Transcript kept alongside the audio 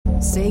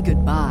Say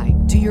goodbye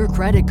to your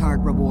credit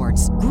card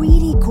rewards.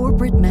 Greedy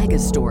corporate mega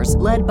stores,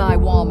 led by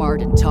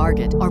Walmart and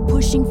Target, are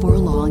pushing for a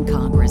law in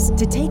Congress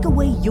to take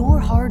away your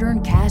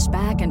hard-earned cash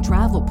back and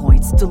travel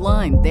points to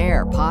line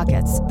their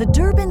pockets. The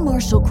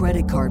Durbin-Marshall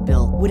credit card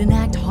bill would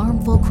enact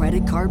harmful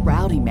credit card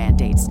routing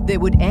mandates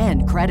that would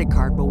end credit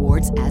card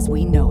rewards as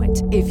we know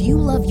it. If you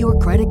love your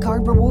credit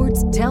card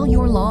rewards, tell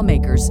your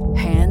lawmakers,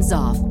 hands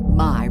off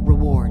my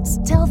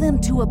rewards. Tell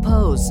them to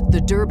oppose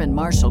the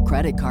Durbin-Marshall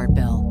credit card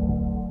bill.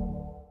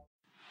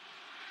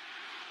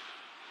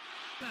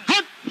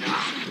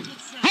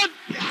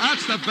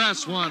 That's the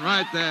best one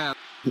right there.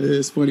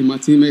 It's funny. My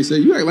teammates say,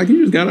 "You act like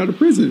you just got out of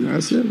prison." I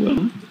said,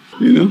 "Well,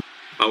 you know."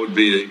 I would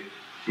be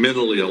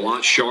mentally a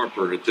lot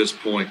sharper at this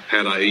point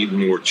had I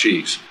eaten more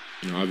cheese.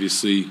 You know,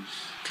 obviously,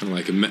 kind of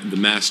like the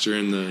master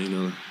and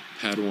the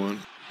Padawan.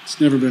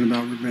 It's never been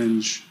about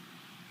revenge.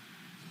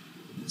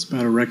 It's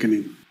about a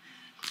reckoning.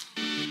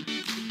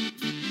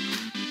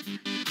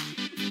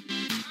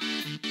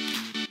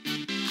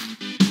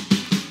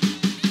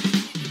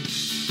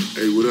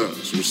 Hey, what up?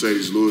 It's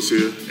Mercedes Lewis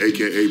here,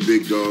 a.k.a.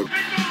 Big Dog.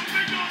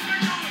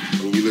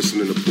 And you're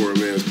listening to Poor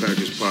Man's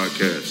Packers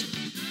Podcast.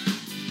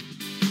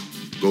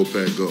 Go,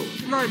 Pack, go.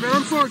 All right, man,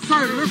 I'm so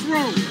excited. Let's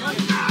roll.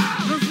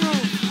 Let's roll.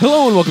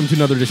 Hello and welcome to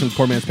another edition of the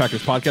Poor Man's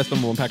Packers Podcast, the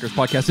number one Packers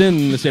podcast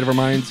in the state of our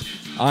minds.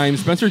 I'm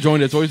Spencer,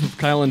 joined as always with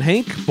Kyle and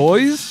Hank.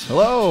 Boys.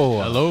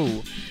 Hello.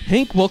 Hello.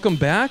 Hank, welcome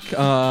back.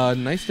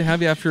 Nice to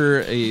have you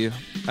after I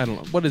don't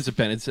know, what has it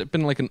been? It's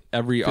been like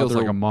Feels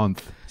like a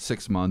month,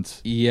 6 months.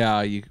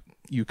 Yeah,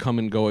 you come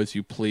and go as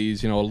you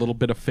please, a little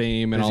bit of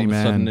fame, and all of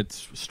a sudden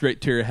it's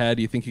straight to your head.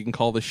 You think you can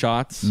call the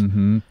shots.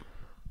 Mm-hmm.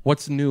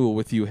 What's new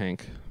with you,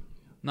 Hank?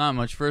 Not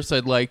much. First,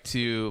 I'd like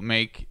to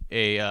make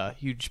a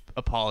huge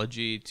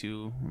apology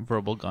to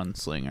Verbal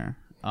Gunslinger.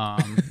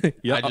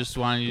 Yep. I just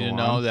wanted you to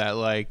know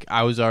that,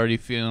 I was already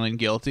feeling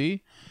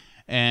guilty,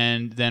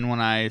 and then when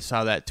I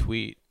saw that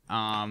tweet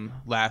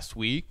last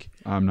week,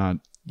 I'm not.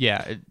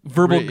 Yeah,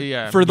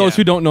 For those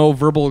who don't know,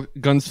 Verbal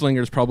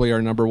Gunslinger is probably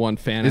our number one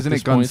fan. Isn't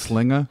it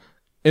Gunslinger?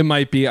 It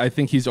might be. I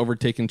think he's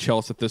overtaken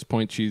Chelsea at this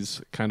point.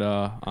 She's kind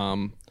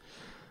of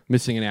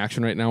missing in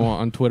action right now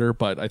on Twitter,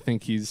 but I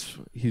think he's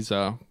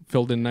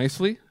filled in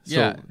nicely.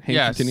 So,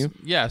 Hank, continue.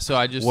 Yeah, so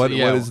I just... What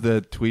is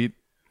the tweet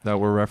that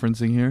we're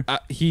referencing here?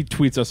 He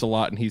tweets us a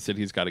lot, and he said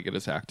he's got to get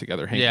his act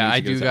together. Hank I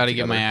do got to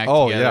get my act together.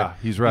 Oh, together. yeah,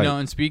 he's right.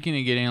 And speaking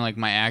of getting,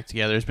 my act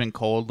together, it's been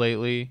cold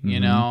lately,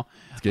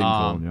 It's getting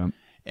cold, yeah.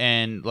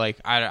 And,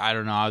 I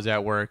don't know, I was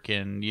at work,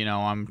 and,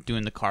 I'm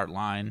doing the cart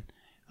line.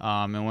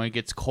 And when it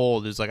gets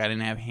cold, it's I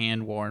didn't have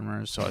hand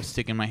warmers, so I was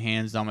sticking my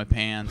hands down my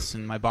pants,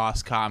 and my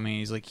boss caught me.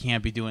 He's like, you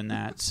can't be doing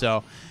that.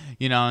 So,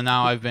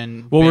 now I've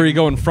been... Well, were you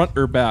going front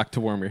or back to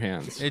warm your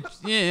hands? It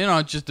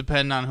just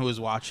depended on who was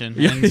watching.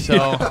 Yeah.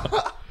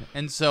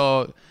 And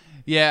so,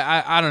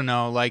 I don't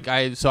know.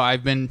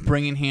 I've been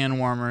bringing hand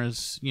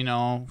warmers,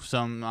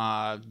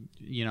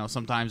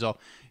 sometimes I'll...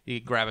 You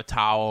grab a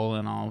towel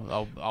and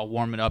I'll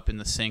warm it up in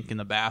the sink in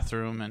the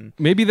bathroom, and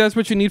maybe that's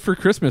what you need for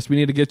Christmas. We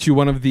need to get you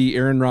one of the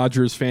Aaron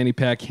Rodgers fanny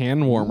pack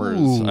hand warmers.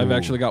 Ooh. I've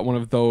actually got one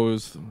of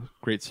those.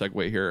 Great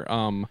segue here.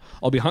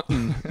 I'll be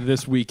hunting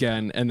this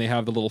weekend, and they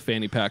have the little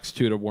fanny packs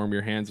too to warm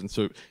your hands, and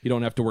so you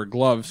don't have to wear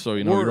gloves. So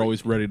you're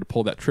always ready to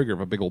pull that trigger if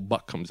a big old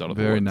buck comes out of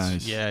the woods. Very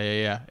nice.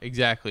 Yeah,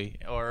 exactly.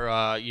 Or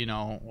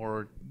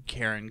or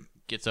Karen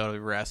gets out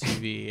of her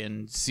SUV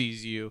and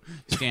sees you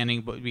standing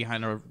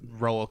behind a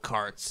row of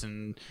carts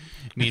and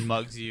mean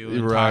mugs you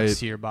and talks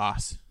to your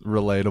boss.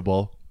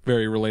 Relatable.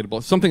 Very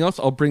relatable. Something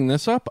else, I'll bring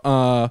this up.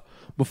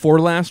 Before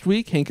last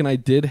week, Hank and I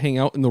did hang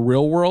out in the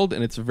real world,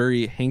 and it's a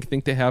very Hank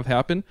thing to have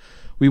happen.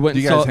 We went. Do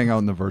you guys hang out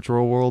in the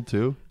virtual world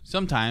too?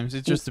 Sometimes.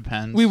 It just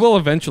depends. We will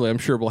eventually. I'm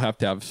sure we'll have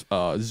to have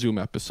Zoom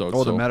episodes.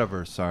 Oh, the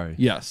metaverse. Sorry.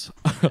 Yes.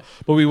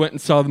 But we went and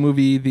saw the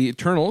movie The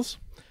Eternals.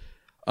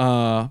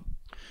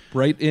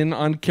 Right in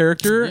on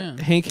character.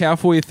 Yeah. Hank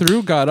halfway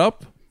through got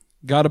up,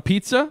 got a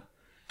pizza.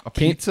 A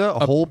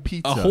whole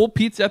pizza. A whole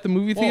pizza at the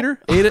movie theater.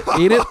 Ate it.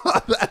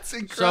 That's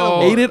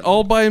incredible. Ate it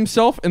all by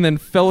himself and then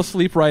fell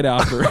asleep right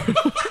after.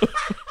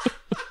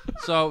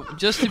 So,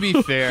 just to be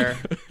fair,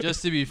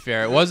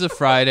 it was a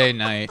Friday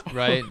night,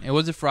 right? It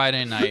was a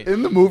Friday night.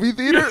 In the movie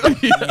theater?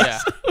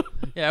 Yes.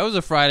 Yeah, it was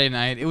a Friday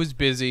night. It was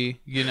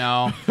busy, and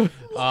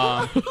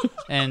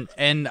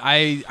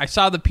I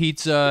saw the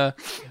pizza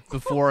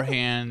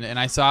beforehand, and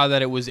I saw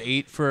that it was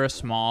 $8 for a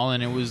small,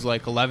 and it was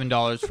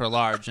 $11 for a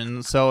large.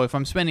 And so if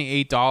I'm spending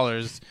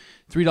 $8,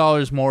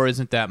 $3 more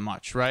isn't that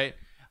much, right?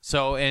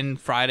 So, and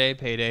Friday,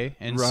 payday,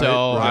 and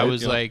I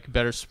was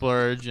better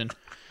splurge. And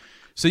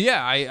so,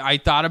 I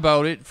thought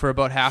about it for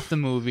about half the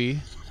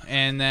movie,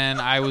 and then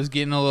I was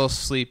getting a little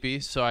sleepy,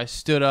 so I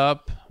stood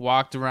up,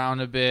 walked around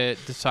a bit,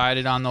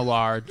 decided on the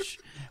large.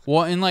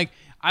 Well, and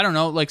I don't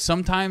know,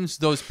 sometimes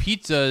those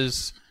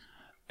pizzas,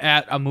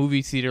 at a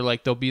movie theater,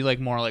 like there'll be like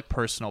more like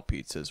personal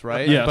pizzas,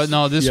 right? Yes. But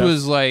no, this Yes.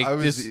 was like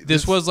this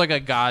this was like a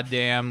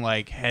goddamn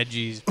like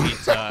Hedgie's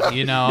pizza,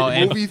 you know.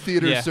 And movie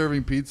theater yeah.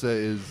 serving pizza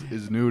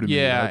is new to me.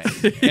 Yeah,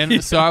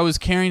 and so I was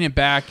carrying it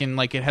back, and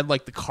like it had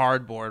like the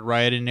cardboard,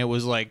 right, and it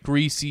was like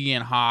greasy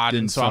and hot,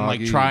 and so I'm like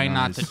soggy, trying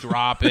not nice. to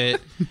drop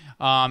it.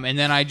 And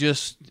then I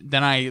just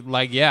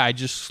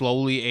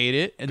slowly ate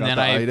it, and Got then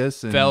the I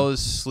itis and- fell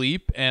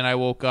asleep, and I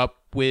woke up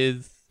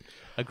with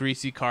a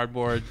greasy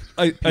cardboard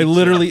I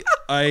literally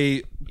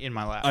in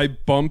my lap. I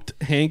bumped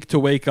Hank to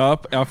wake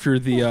up after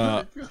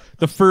the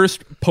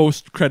first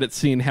post credit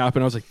scene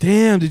happened. I was like,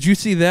 "Damn, did you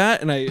see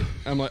that?" And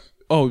I'm like,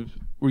 "Oh,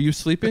 were you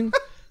sleeping?"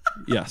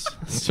 Yes.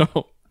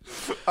 So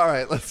All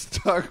right, let's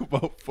talk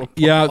about football.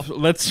 yeah,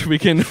 we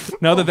can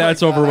now that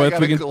that's over with,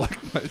 we can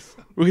collect myself.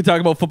 we can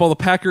talk about football. The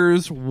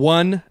Packers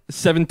won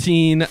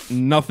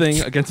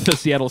 17-0 against the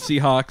Seattle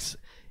Seahawks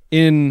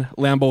in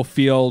Lambeau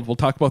Field. We'll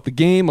talk about the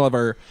game. We'll have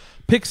our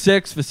pick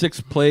six, the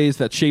 6 plays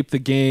that shaped the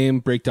game,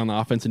 break down the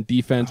offense and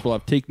defense. We'll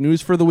have take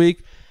news for the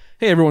week.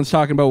 Hey, everyone's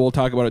talking about, we'll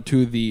talk about it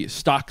too, the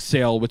stock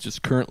sale, which is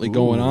currently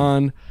going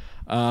on.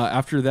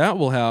 After that,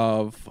 we'll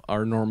have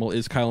our normal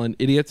Is Kyle and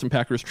Idiots and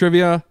Packers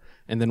trivia,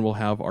 and then we'll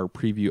have our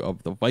preview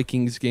of the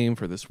Vikings game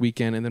for this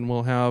weekend, and then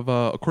we'll have,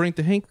 according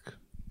to Hank,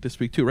 this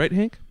week too, right,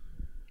 Hank?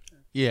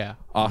 yeah.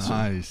 Awesome.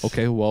 Nice.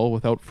 Okay, well,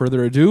 without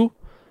further ado,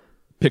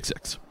 pick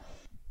six.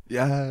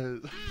 Yeah.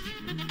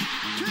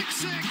 Pick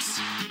six.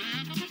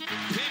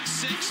 Pick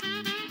six.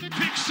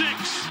 Pick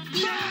six.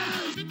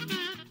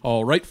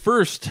 All right,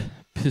 first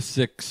pick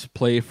six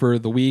play for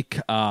the week.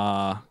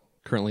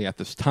 Currently at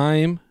this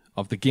time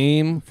of the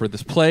game for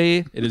this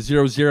play, it is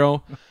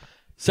 0-0.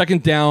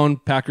 Second down,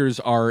 Packers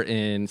are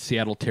in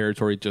Seattle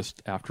territory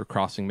just after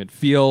crossing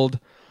midfield.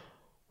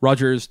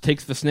 Rodgers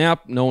takes the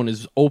snap. No one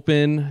is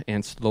open,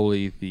 and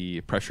slowly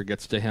the pressure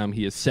gets to him.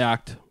 He is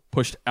sacked,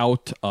 pushed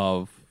out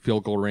of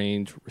field goal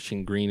range.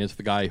 Rasheem Green is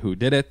the guy who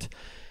did it.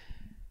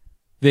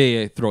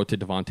 They throw it to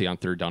Devontae on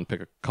third down,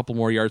 pick a couple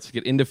more yards to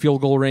get into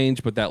field goal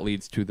range, but that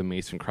leads to the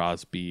Mason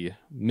Crosby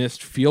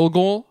missed field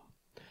goal.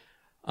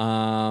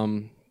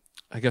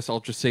 I guess I'll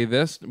just say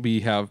this.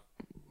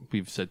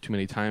 We've said too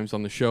many times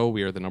on the show,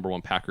 we are the number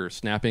one Packer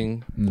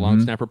snapping,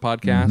 long snapper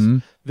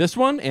podcast. This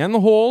one and the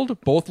hold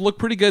both look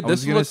pretty good. I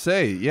was going to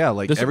say, yeah,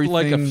 like this everything.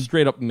 looked like a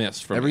straight up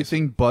miss from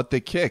everything Mason. but the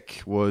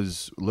kick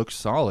looked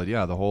solid.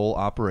 Yeah, the whole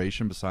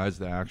operation besides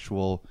the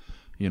actual,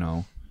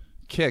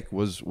 kick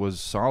was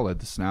solid.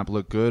 The snap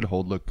looked good,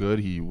 hold looked good.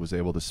 He was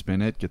able to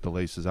spin it, get the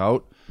laces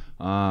out.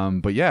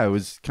 But yeah, it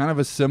was kind of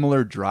a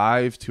similar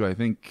drive to, I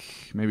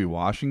think, maybe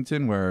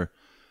Washington, where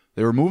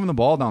they were moving the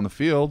ball down the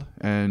field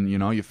and,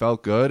 you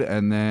felt good.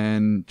 And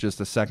then just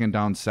a second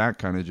down sack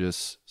kind of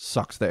just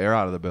sucks the air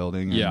out of the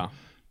building.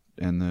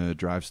 And the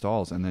drive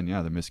stalls. And then,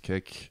 the missed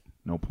kick,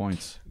 no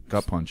points.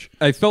 Gut punch.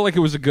 I felt like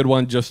it was a good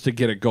one just to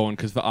get it going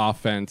because the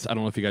offense, I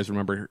don't know if you guys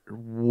remember,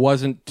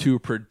 wasn't too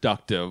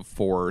productive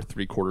for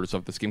 3/4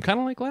 of this game, kind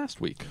of like last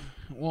week.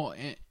 Well,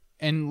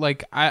 and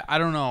like I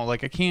don't know,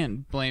 like I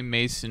can't blame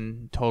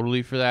Mason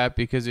totally for that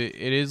because it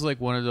is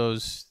like one of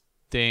those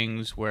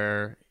things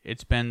where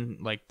it's been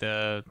like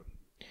the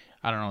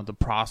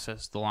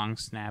process, the long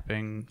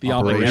snapping, the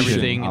operation,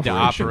 everything, the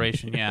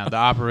operation, the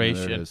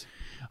operation. There it is.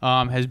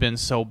 Has been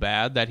so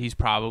bad that he's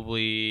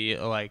probably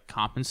like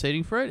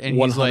compensating for it, and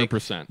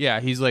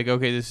 100%. He's like,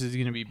 okay, this is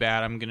gonna be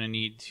bad. I'm gonna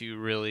need to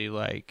really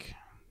like,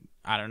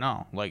 I don't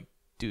know, like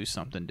do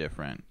something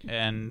different,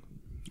 and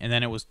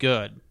then it was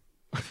good.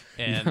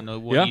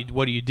 And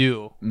what do you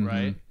do,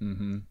 right?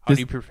 Mm-hmm. How do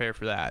you prepare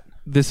for that?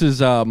 This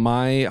is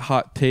my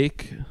hot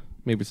take.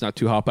 Maybe it's not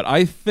too hot, but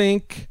I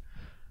think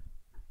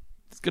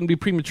it's going to be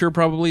premature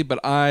probably, but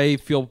I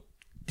feel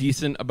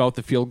decent about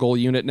the field goal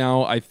unit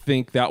now. I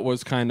think that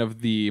was kind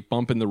of the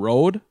bump in the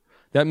road,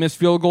 that missed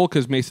field goal,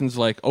 because Mason's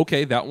like,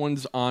 okay, that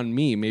one's on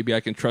me. Maybe I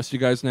can trust you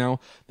guys now.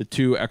 The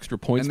 2 extra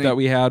points that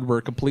we had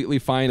were completely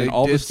fine, and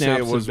all the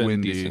snaps have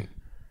been decent.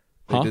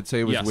 They did say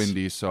it was Yes.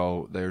 windy,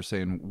 so they're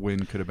saying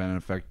wind could have been an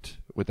effect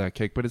with that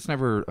kick, but it's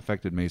never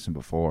affected Mason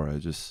before.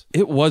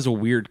 It was a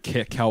weird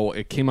kick, how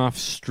it came off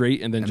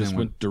straight and then just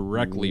went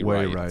directly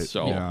way right. right.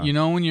 So Yeah. You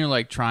know when you're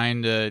like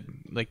trying to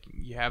like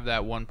you have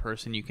that one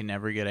person you can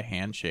never get a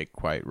handshake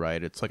quite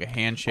right. It's like a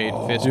handshake,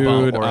 fist bump,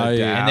 dude, or a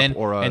dap,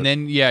 and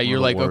then you're the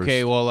like, worst.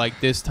 okay, well, like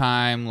this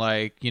time,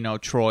 like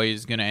Troy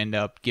is gonna end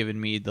up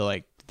giving me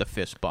the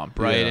fist bump,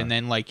 right? Yeah. And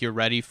then like you're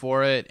ready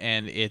for it,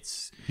 and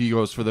he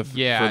goes for the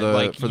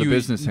the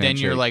business handshake. Then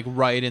you're like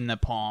right in the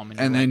palm,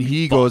 and then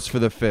he goes for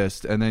the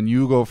fist, and then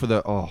you go for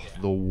the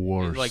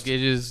worst. Like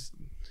it is.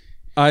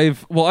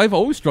 I've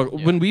always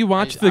struggled when we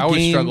watch the I always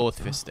game. struggle with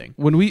fisting.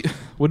 When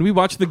we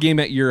watched the game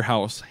at your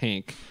house,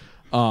 Hank,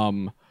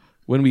 when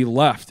we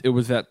left, it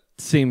was that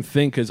same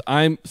thing because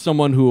I'm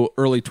someone who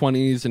early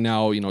 20s and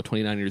now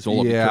 29 years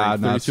old. Yeah, I'm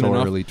not soon so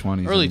enough. early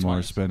 20s Early anymore,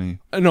 20s. Spinny.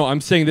 No,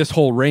 I'm saying this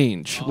whole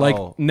range. Like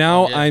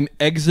now, I'm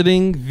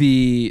exiting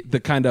the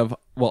kind of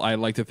I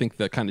like to think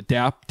the kind of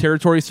dap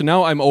territory. So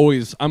now I'm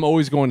always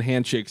going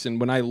handshakes.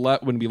 And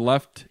when we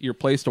left your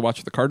place to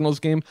watch the Cardinals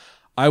game,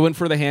 I went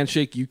for the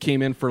handshake. You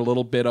came in for a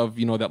little bit of,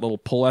 that little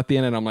pull at the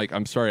end, and I'm like,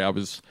 I'm sorry, I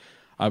was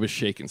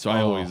shaking. So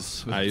I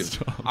was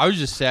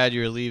just sad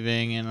you were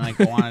leaving, and like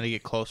I wanted to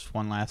get close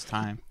one last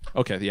time.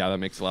 Okay, yeah, that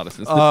makes a lot of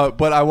sense.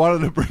 But I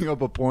wanted to bring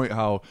up a point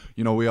how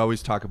we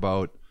always talk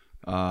about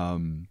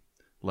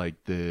like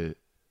the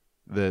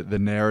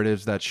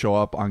narratives that show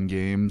up on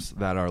games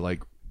that are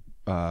like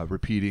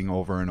repeating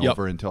over and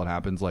over until it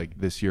happens. Like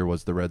this year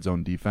was the red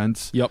zone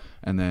defense. Yep.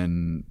 And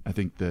then I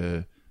think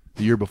the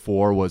year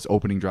before was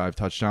opening drive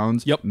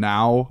touchdowns. Yep.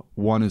 Now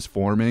one is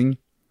forming,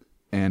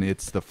 and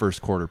it's the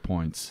first quarter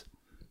points.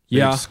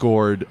 Yeah. They've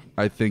scored,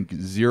 I think,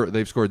 0.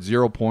 They've scored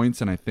 0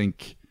 points, and I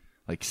think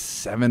like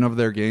 7 of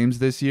their games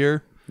this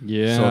year.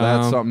 Yeah. So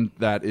that's something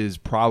that is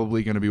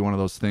probably going to be one of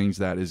those things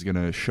that is going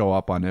to show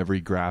up on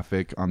every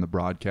graphic on the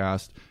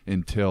broadcast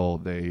until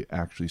they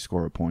actually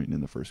score a point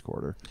in the first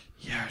quarter.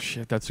 Yeah,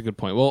 shit, that's a good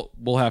point. Well,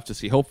 we'll have to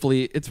see.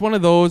 Hopefully, it's one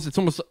of those. It's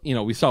almost,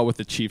 we saw it with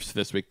the Chiefs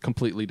this week,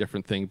 completely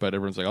different thing, but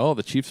everyone's like, oh,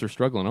 the Chiefs are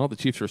struggling. Oh, the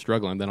Chiefs are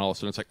struggling. And then all of a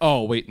sudden it's like,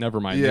 oh, wait, never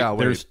mind. Yeah,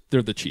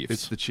 they're the Chiefs.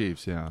 It's the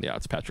Chiefs, yeah. Yeah,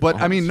 it's Patrick But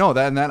Mahomes. I mean, no,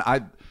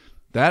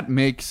 that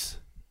makes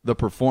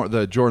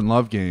the Jordan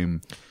Love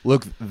game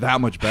look that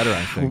much better,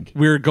 I think.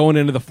 We were going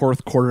into the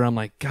fourth quarter. I'm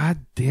like,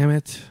 God damn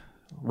it.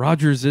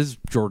 Rodgers is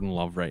Jordan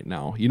Love right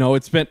now.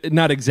 It's been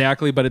not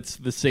exactly, but it's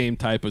the same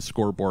type of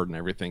scoreboard and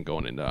everything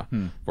going into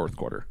fourth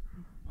quarter.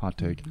 Hot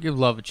take. Give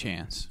Love a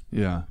chance.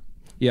 Yeah.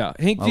 Yeah.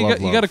 Hank,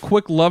 you got a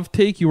quick Love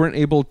take. You weren't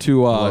able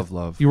to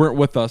Love. You weren't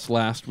with us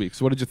last week.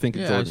 So what did you think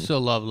of Jordan? I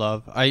still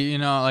love.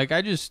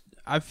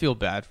 I feel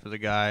bad for the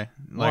guy.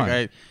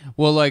 Why?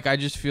 I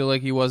just feel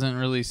like he wasn't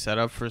really set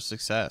up for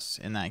success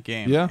in that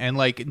game. Yeah. And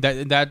like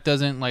that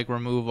doesn't like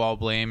remove all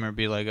blame or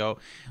be like, oh,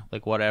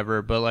 like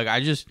whatever. But like I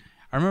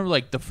remember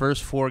like the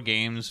first 4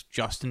 games,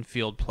 Justin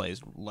Field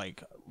plays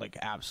like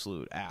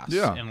absolute ass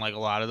in like a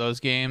lot of those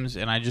games,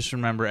 and I just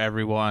remember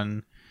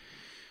everyone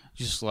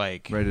just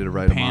like ready to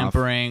write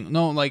pampering. him off.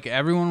 No, like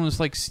everyone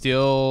was like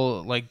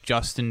still like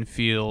Justin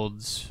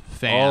Fields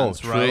fans,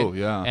 true, right?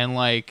 Yeah. And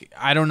like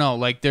I don't know,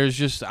 like there's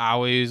just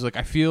always like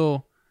I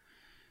feel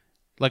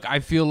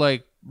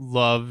like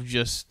Love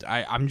just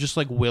I'm just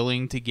like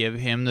willing to give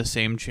him the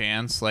same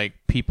chance like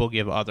people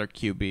give other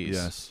QBs.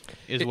 Yes.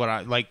 Is what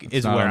I like It's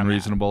is not where I'm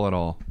unreasonable at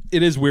all.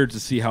 It is weird to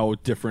see how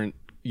different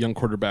young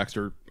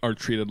quarterbacks are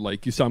treated.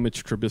 Like you saw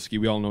Mitch Trubisky.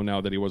 We all know now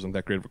that he wasn't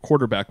that great of a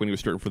quarterback when he was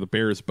starting for the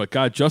Bears. But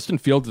God, Justin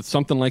Fields, it's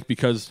something like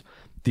because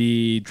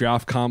the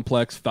draft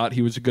complex thought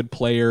he was a good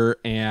player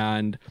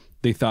and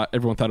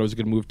everyone thought it was a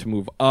good move to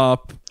move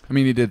up. I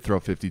mean, he did throw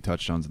 50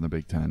 touchdowns in the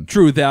Big Ten.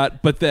 True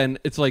that, but then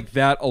it's like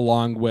that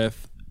along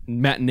with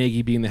Matt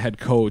Nagy being the head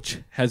coach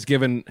has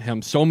given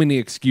him so many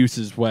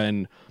excuses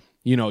when,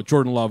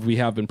 Jordan Love, we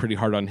have been pretty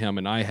hard on him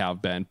and I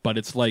have been, but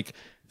it's like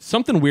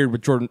something weird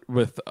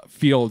with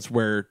Fields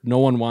where no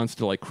one wants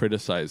to like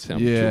criticize him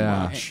too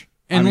much.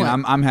 And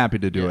I'm happy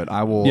to do it.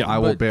 I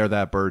will bear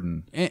that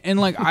burden. And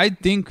like I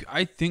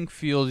think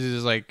Fields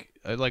is like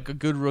a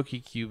good rookie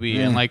QB,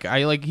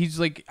 and he's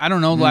like I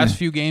don't know. The last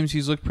few games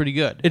he's looked pretty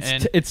good.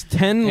 It's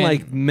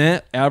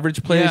 10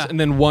 average plays, and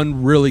then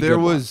one really good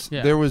one.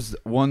 There was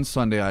one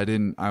Sunday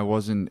I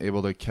wasn't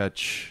able to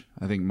catch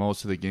I think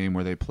most of the game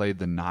where they played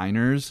the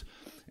Niners,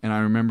 and I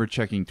remember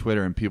checking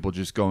Twitter and people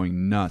just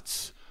going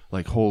nuts.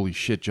 Like, holy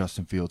shit,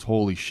 Justin Fields,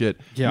 holy shit.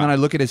 Yeah. And then I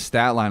look at his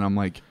stat line, I'm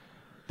like,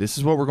 this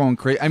is what we're going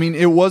crazy. I mean,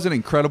 it was an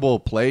incredible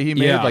play he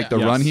made. Like, the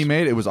run he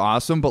made, it was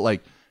awesome. But,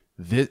 like,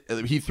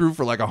 he threw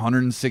for, like,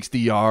 160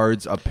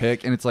 yards, a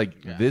pick. And it's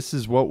like, this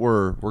is what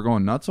we're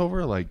going nuts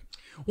over? Like,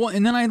 well,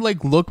 and then I,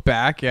 like, look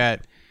back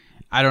at,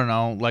 I don't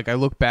know, like, I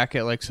look back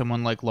at, like,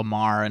 someone like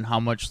Lamar and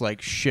how much,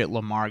 like, shit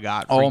Lamar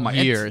got for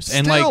years.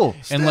 And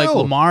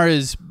Lamar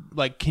is,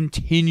 like,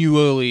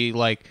 continually,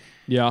 like,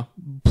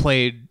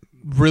 played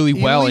really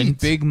well in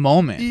big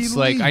moments.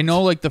 Like I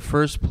know like the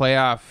first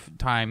playoff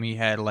time he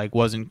had like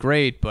wasn't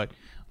great, but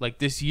like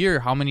this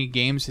year how many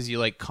games has he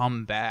like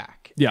come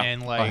back?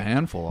 And like a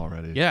handful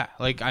already. Yeah,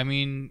 like I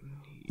mean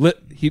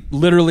he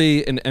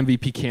literally an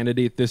MVP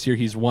candidate this year.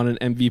 He's won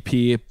an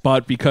MVP,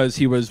 but because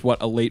he was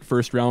a late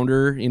first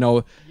rounder,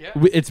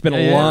 it's been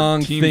a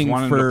long thing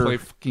to play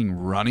fucking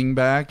running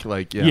back.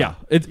 Like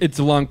it's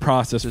a long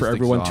process for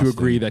everyone to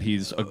agree that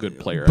he's a good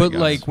player. But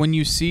like when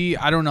you see,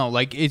 I don't know,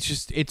 like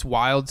it's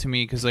wild to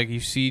me because like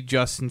you see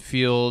Justin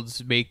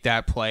Fields make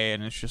that play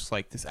and it's just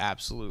like this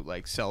absolute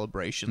like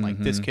celebration. Like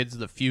this kid's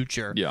the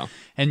future. Yeah,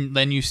 and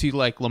then you see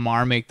like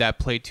Lamar make that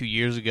play 2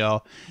 years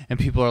ago, and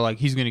people are like,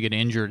 he's going to get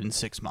injured in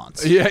 6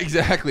 months. Yeah,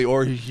 exactly.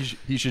 Or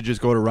he should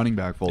just go to running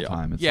back full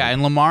time. Yeah,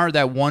 and Lamar,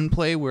 that one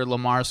play where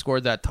Lamar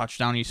scored that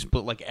touchdown, he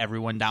split like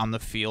everyone down the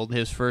field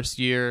his first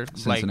year.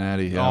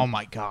 Cincinnati. Oh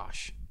my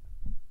gosh.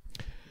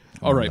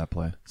 All right. That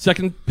play.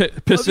 Second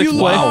piss six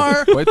play.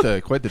 Wow.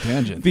 Quite the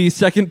tangent. The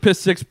second piss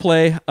six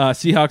play.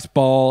 Seahawks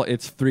ball.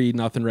 It's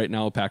 3-0 right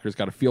now. Packers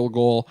got a field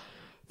goal.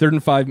 3rd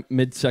and 5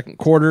 mid-second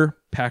quarter.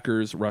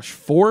 Packers rush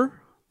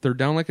 4. They're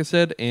down, like I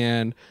said,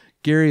 and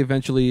Gary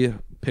eventually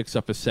picks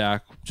up a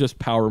sack, just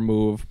power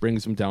move,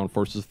 brings him down,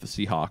 forces the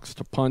Seahawks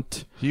to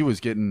punt. He was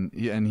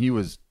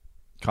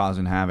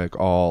causing havoc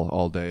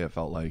all day. It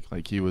felt like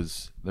there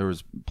was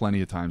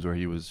plenty of times where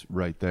he was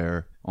right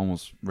there,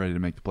 almost ready to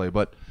make the play.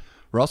 But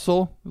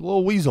Russell, a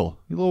little weasel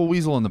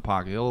in the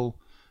pocket.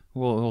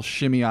 He'll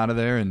shimmy out of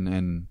there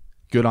and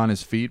good on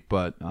his feet.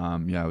 But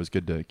it was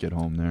good to get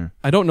home there.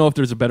 I don't know if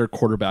there's a better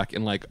quarterback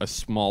in like a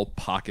small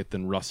pocket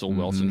than Russell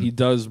Wilson. He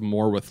does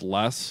more with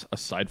less,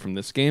 aside from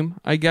this game,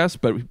 I guess.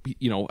 But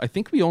I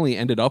think we only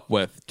ended up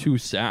with 2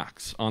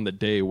 sacks on the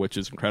day, which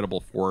is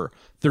incredible for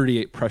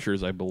 38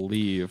 pressures, I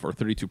believe, or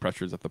 32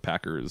 pressures at the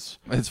Packers.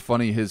 It's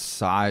funny, his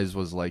size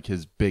was like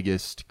his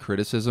biggest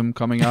criticism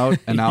coming out,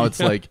 and now it's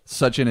like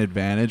such an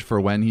advantage for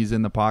when he's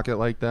in the pocket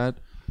like that.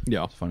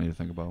 Yeah, it's funny to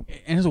think about.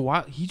 And as a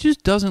while, he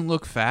just doesn't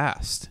look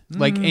fast.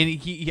 Like,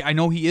 and I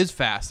know he is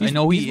fast. He's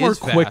more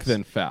quick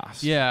than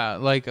fast. Yeah,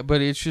 but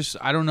it's just,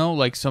 I don't know.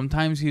 Like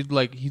sometimes he'd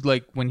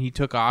when he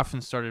took off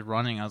and started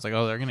running, I was like,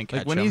 oh, they're gonna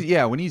catch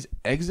him. When he's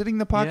exiting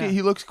the pocket,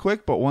 he looks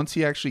quick. But once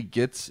he actually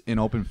gets in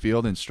open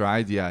field and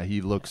strides,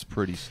 he looks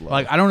pretty slow.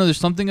 Like, I don't know. There's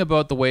something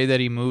about the way that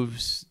he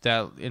moves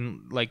that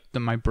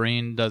my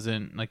brain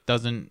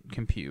doesn't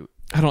compute.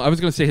 I was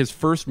going to say his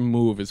first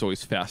move is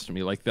always fast to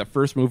me. Like that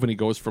first move when he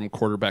goes from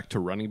quarterback to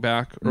running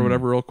back or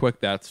whatever real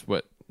quick, that's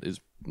what is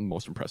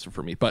most impressive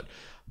for me. But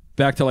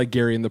back to like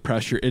Gary and the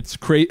pressure, it's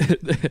great.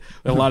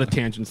 A lot of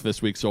tangents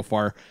this week so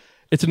far.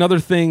 It's another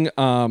thing,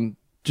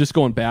 just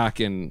going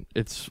back, and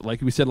it's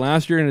like we said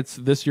last year and it's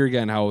this year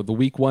again, how the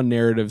week 1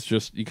 narratives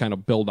just, you kind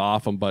of build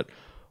off them. But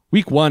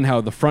week 1,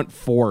 how the front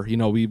 4,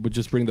 we would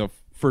just bring the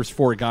first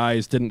 4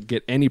 guys, didn't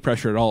get any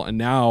pressure at all. And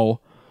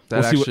now...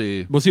 We'll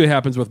see what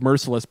happens with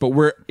Merciless, but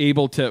we're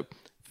able to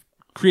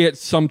create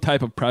some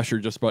type of pressure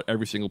just about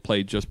every single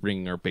play, just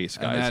bringing our base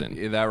guys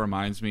in. That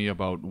reminds me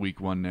about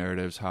week 1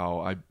 narratives, how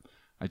I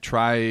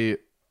try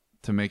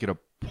to make it a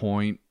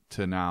point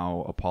to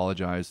now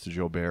apologize to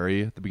Joe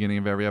Barry at the beginning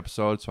of every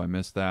episode, so I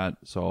missed that.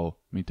 So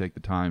let me take the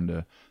time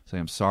to say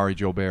I'm sorry,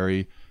 Joe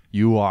Barry.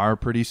 You are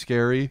pretty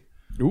scary.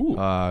 Ooh.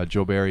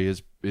 Joe Barry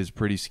is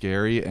pretty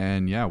scary,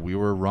 and we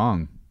were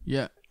wrong.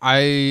 Yeah,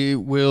 I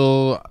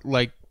will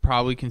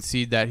probably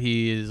concede that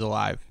he is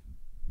alive.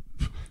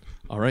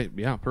 All right,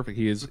 yeah, perfect.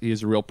 He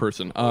is a real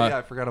person.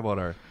 I forgot about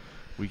our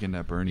weekend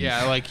at Bernie's.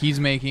 Yeah, he's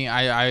making.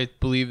 I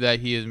believe that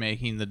he is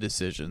making the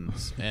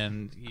decisions,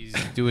 and he's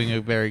doing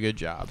a very good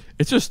job.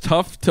 It's just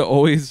tough to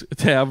always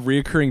have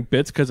reoccurring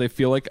bits because I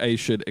feel like I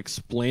should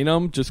explain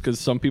them, just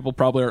because some people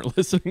probably aren't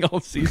listening all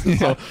season.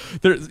 So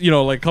there's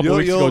a couple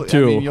weeks ago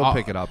too. You'll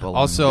pick it up.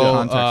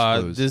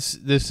 Also,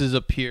 this is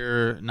a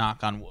pure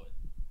knock on wood.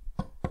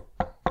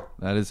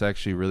 That is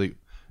actually really.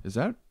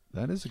 That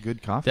is a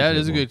good coffee table. That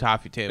is a good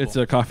coffee table. It's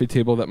a coffee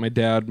table that my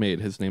dad made.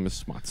 His name is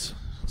Smuts.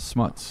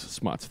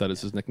 Smuts. That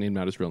is his nickname,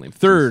 not his real name.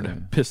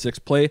 Third, piss 6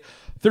 play.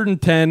 3rd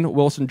and 10.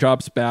 Wilson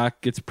drops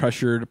back, gets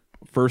pressured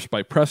first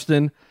by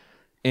Preston,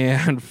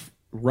 and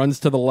runs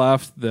to the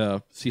left.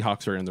 The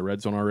Seahawks are in the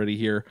red zone already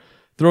here.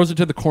 Throws it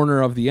to the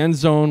corner of the end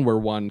zone where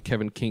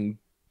Kevin King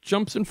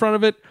jumps in front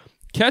of it.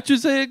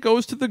 Catches it,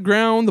 goes to the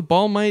ground. The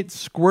ball might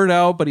squirt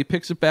out, but he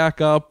picks it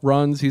back up,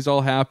 runs. He's all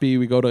happy.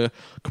 We go to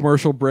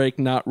commercial break,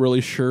 not really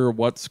sure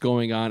what's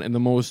going on. And the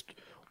most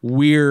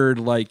weird,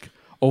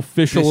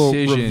 official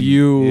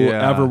review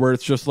ever, where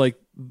it's just the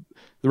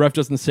ref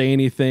doesn't say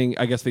anything.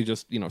 I guess they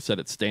just, said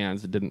it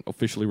stands. It didn't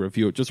officially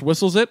review it. Just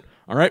whistles it.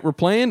 All right, we're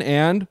playing,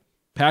 and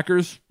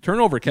Packers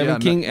turnover.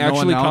 Kevin King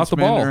actually caught the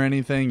ball. Or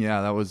anything.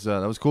 Yeah, that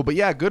was cool. But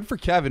yeah, good for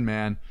Kevin,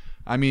 man.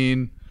 I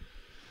mean...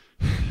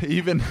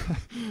 Even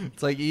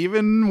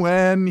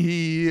when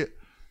he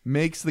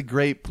makes the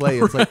great play,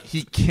 it's like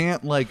he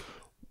can't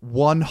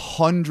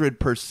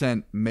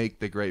 100% make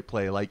the great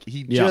play.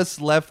 He just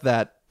left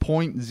that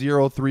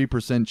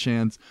 0.03%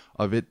 chance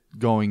of it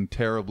going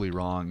terribly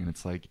wrong, and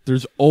it's like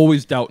there's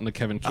always doubt in the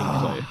Kevin King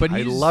play. But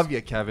I love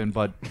you, Kevin,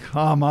 but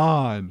come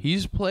on.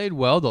 He's played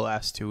well the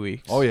last 2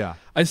 weeks. Oh yeah.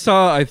 I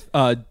saw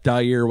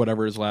Dyer,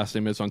 whatever his last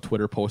name is, on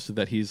Twitter posted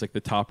that he's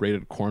the top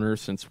rated corner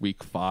since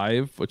week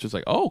 5, which is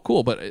oh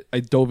cool. But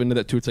I dove into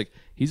that too. It's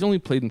he's only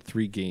played in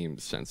 3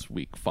 games since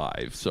week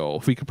 5, so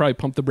if we could probably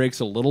pump the brakes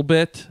a little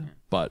bit.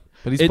 But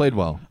he's played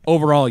well.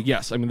 Overall,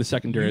 yes. I mean, the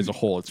secondary as a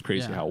whole, it's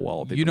crazy how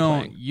well they've been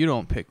playing. You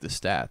don't pick the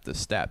stat. The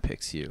stat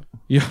picks you.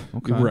 Yeah,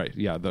 okay. Right.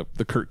 Yeah, the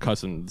Kirk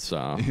Cousins,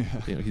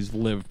 he's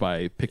lived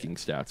by picking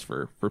stats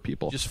for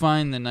people. Just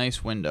find the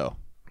nice window.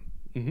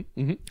 The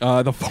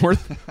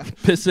 4th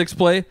piss 6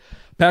 play.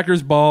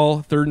 Packers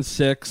ball, 3rd and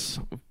 6.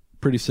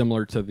 Pretty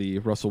similar to the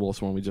Russell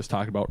Wilson one we just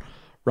talked about.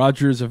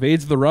 Rodgers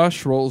evades the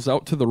rush, rolls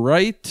out to the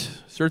right,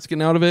 starts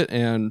getting out of it,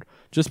 and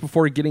just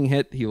before getting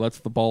hit, he lets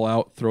the ball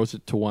out, throws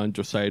it to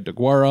Josiah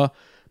DeGuara,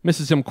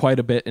 misses him quite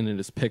a bit, and it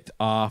is picked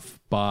off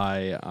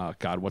by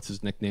what's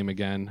his nickname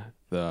again?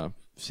 The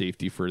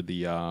safety for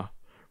the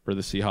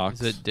Seahawks.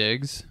 Is it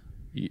Diggs?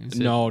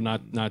 No,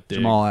 not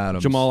Diggs.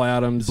 Jamal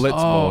Adams.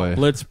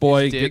 Blitz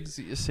boy. Is Diggs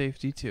a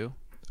safety too?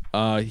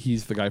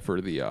 He's the guy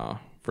for the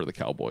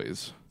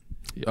Cowboys.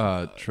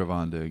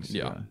 Trevon Diggs.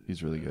 Yeah.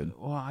 He's really good.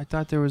 Well, I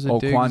thought there was a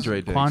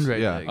Quandre Diggs. Quandre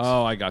Yeah. Diggs.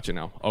 Oh, I got you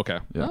now. Okay.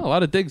 Yeah. Well, a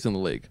lot of digs in the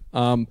league.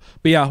 But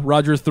yeah,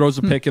 Rodgers throws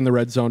a pick in the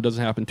red zone.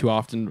 Doesn't happen too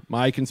often.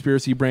 My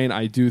conspiracy brain,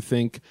 I do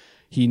think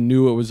he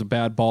knew it was a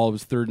bad ball. It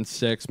was 3rd and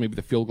 6. Maybe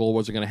the field goal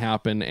wasn't going to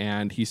happen,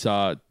 and he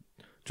saw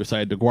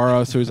Josiah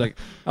DeGuara. So he's like,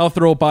 I'll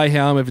throw it by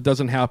him. If it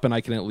doesn't happen,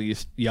 I can at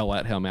least yell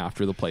at him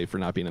after the play for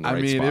not being in the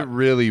right spot. It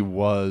really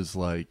was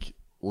like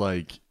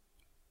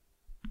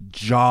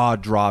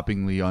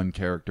jaw-droppingly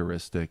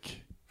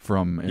uncharacteristic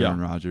from Aaron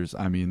Rodgers.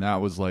 I mean,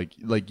 that was like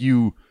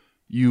you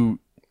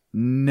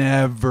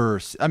never.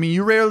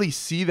 You rarely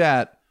see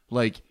that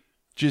like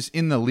just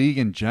in the league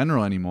in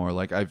general anymore.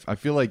 Like I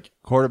feel like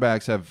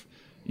quarterbacks have,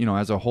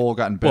 as a whole,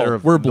 gotten better.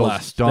 We're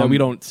blessed that we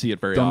don't see it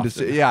very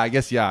often. I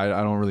guess. Yeah,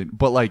 I don't really.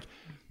 But like,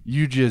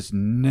 you just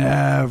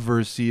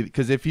never see,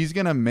 because if he's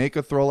gonna make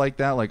a throw like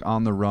that, like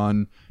on the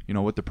run,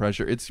 with the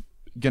pressure, it's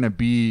gonna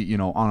be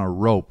on a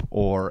rope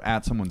or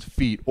at someone's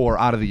feet or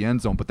out of the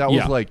end zone. But that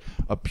was like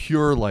a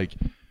pure like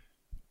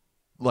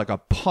a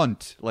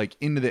punt like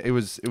into the. It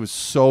was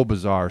so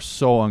bizarre,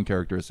 so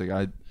uncharacteristic.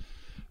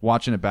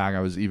 Watching it back,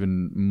 I was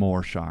even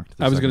more shocked.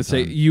 I was going to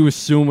say, you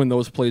assume when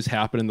those plays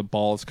happen and the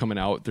ball is coming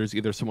out, there's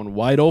either someone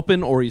wide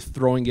open or he's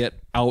throwing it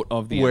out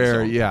of the end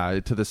zone. Yeah,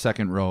 to the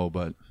second row,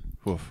 but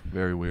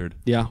very weird.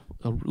 Yeah,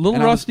 a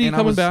little rusty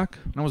coming back.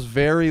 And I was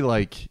very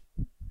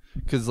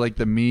because like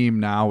the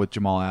meme now with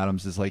Jamal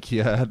Adams is like he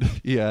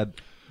had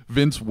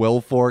Vince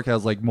Wilfork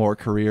has like more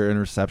career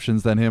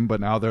interceptions than him,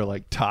 but now they're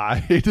like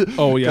tied.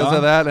 Oh yeah, because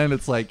of that. And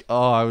it's like,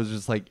 I was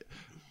just like,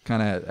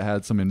 kind of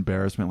had some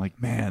embarrassment,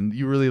 like, man,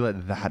 you really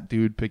let that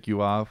dude pick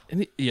you off.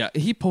 And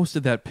he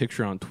posted that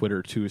picture on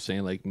Twitter too,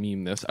 saying like,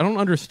 meme this. I don't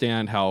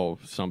understand how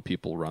some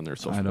people run their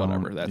social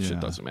whatever. That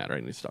shit doesn't matter. I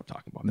need to stop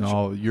talking about that.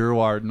 No, you're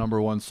our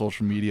 #1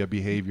 social media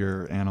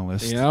behavior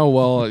analyst. Yeah,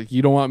 well,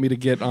 you don't want me to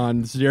get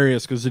on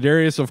Zedarius, because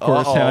Zedarius, of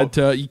course, had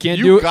to. You can't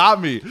do You it. got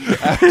me,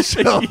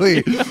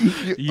 actually.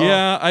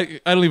 Yeah, I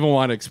don't even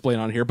want to explain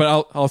on here,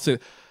 but I'll say.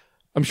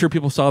 I'm sure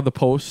people saw the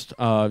post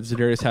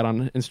Zedarius had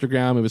on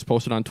Instagram. It was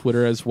posted on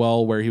Twitter as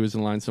well, where he was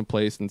in line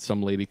someplace and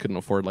some lady couldn't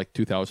afford like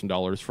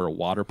 $2,000 for a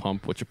water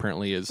pump, which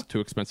apparently is too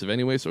expensive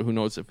anyway. So who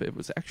knows if it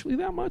was actually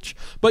that much?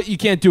 But you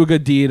can't do a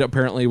good deed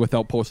apparently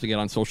without posting it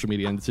on social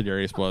media, and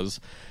Zedarius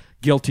was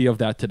guilty of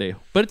that today.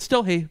 But it's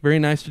still, hey, very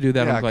nice to do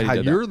that. Yeah, I'm glad God,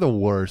 you did you're the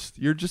worst.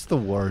 You're just the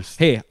worst.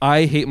 Hey,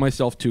 I hate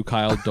myself too,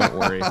 Kyle. Don't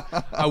worry.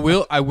 I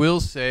will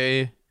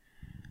say,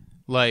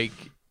 like,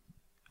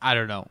 I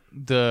don't know,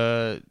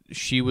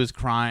 she was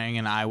crying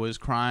and I was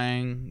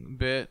crying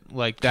bit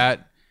like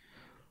that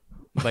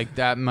might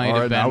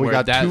have been. Now we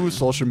got two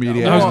social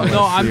media.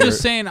 No, I'm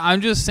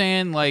just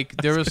saying like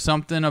there was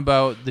something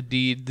about the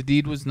deed. The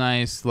deed was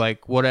nice,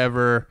 like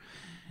whatever.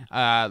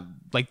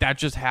 Like that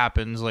just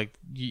happens. Like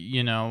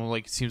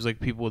like it seems like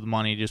people with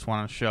money just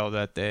want to show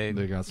that they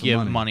got some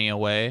give money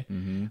away,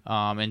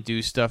 and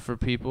do stuff for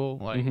people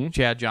like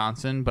Chad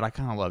Johnson. But I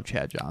kind of love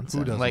Chad Johnson.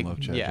 Who doesn't like, love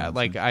Chad yeah, Johnson?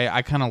 like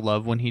I kind of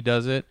love when he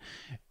does it.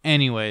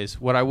 Anyways,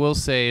 what I will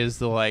say is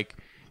the like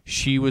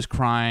she was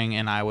crying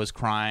and I was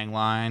crying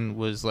line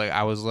was like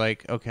I was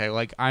like, okay,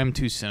 like I'm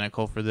too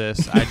cynical for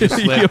this.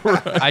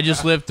 I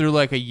just lived through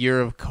like a year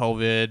of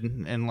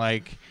COVID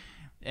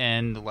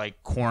and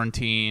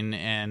quarantine,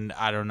 and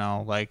I don't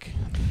know, like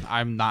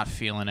I'm not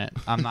feeling it.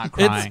 I'm not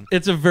crying.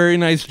 It's a very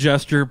nice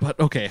gesture, but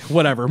okay,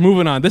 whatever.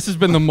 Moving on. This has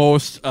been the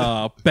most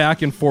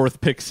back and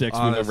forth pick six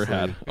we've ever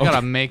had. I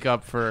gotta make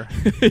up for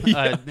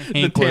a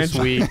hankless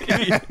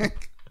week.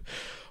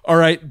 All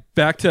right,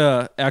 back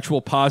to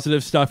actual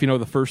positive stuff.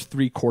 The first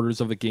 3 quarters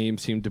of the game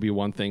seemed to be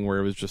one thing where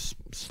it was just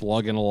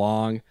slugging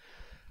along.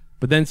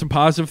 But then some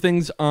positive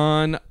things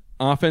on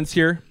offense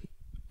here.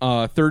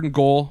 3rd and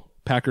goal.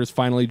 Packers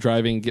finally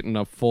driving, getting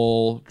a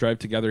full drive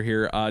together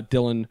here.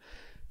 Dillon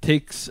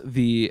takes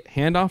the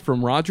handoff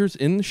from Rodgers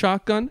in the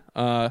shotgun,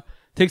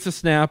 takes the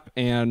snap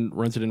and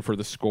runs it in for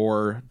the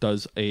score,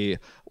 does a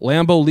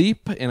Lambo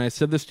leap. And I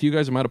said this to you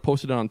guys. I might have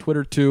posted it on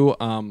Twitter too.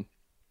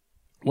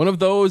 One of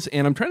those,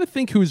 and I'm trying to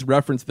think who's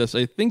referenced this.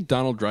 I think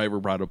Donald Driver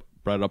brought it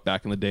up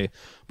back in the day.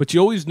 But you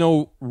always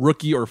know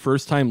rookie or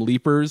first-time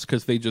leapers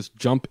because they just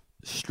jump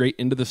straight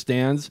into the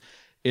stands.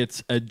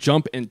 It's a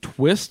jump and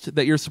twist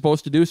that you're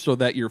supposed to do so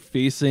that you're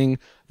facing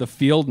the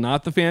field,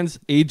 not the fans.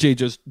 AJ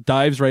just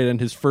dives right in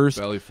his first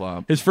belly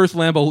flop, his first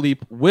Lambo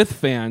leap with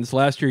fans.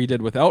 Last year he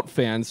did without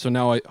fans, so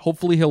now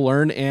hopefully he'll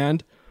learn.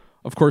 And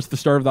of course, the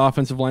star of the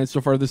offensive line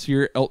so far this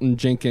year, Elton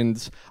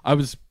Jenkins. I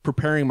was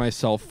preparing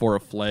myself for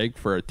a flag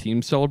for a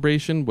team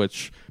celebration,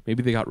 which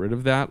maybe they got rid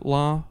of that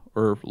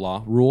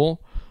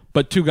rule.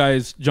 But 2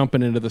 guys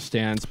jumping into the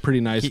stands, pretty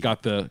nice.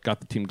 Got the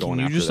team going.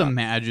 Can you just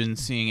imagine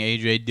seeing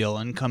AJ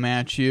Dillon come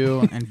at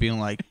you and being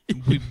like,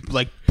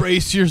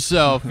 brace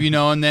yourself,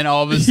 and then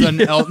all of a sudden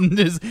Elton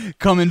is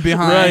coming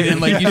behind, and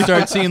like you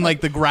start seeing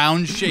like the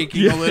ground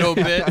shaking a little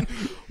bit.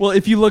 Well,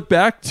 if you look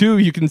back too,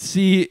 you can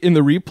see in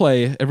the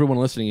replay, everyone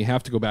listening, you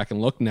have to go back and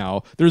look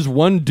now. There's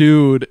one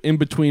dude in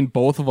between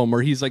both of them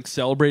where he's like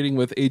celebrating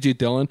with AJ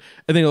Dillon,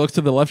 and then he looks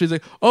to the left, he's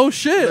like, "Oh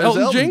shit,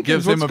 Elton Jenkins,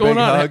 gives what's him a going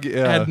big on?" hug,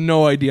 I had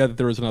no idea that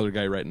there was another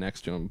guy right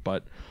next to him,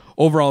 but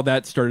overall,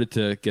 that started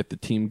to get the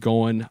team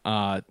going.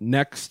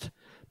 Next,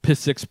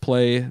 Piss-6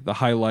 play, the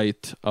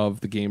highlight of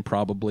the game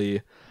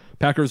probably.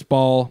 Packers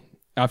ball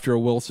after a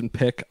Wilson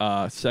pick,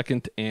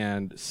 2nd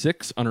and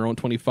 6 on our own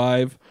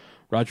 25.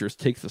 Rodgers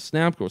takes the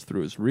snap, goes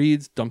through his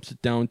reads, dumps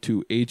it down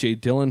to A.J.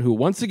 Dillon, who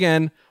once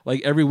again,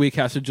 like every week,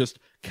 has to just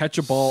catch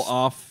a ball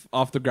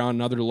off the ground,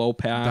 another low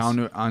pass.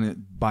 Down on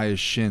it by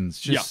his shins.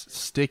 Just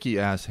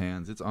sticky-ass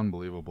hands. It's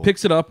unbelievable.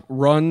 Picks it up,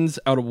 runs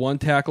out of one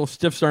tackle,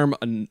 stiffs arm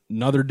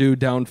another dude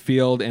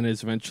downfield, and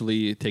is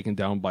eventually taken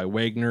down by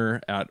Wagner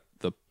at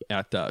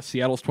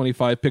Seattle's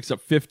 25, picks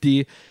up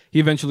 50. He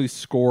eventually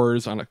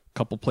scores on a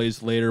couple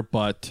plays later,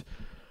 but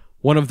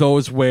one of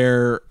those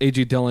where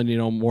A.J. Dillon,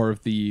 more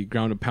of the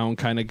ground and pound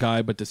kind of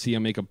guy, but to see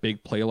him make a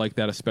big play like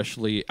that,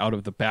 especially out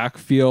of the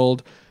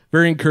backfield,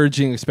 very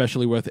encouraging,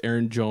 especially with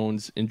Aaron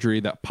Jones' injury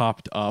that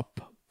popped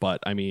up. But,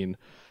 I mean,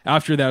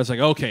 after that, it's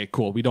like, okay,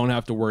 cool. We don't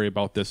have to worry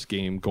about this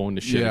game going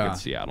to shit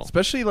against Seattle.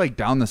 Especially, like,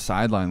 down the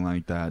sideline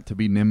like that, to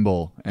be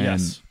nimble. And,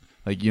 yes.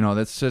 like,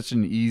 that's such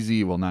an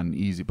easy, well, not an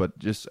easy, but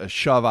just a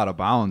shove out of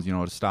bounds,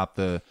 to stop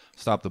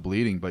the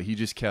bleeding. But he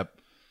just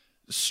kept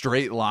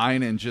straight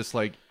line and just,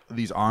 like,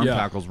 these arm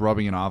tackles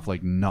rubbing it off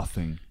like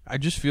nothing. I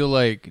just feel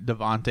like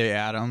Devontae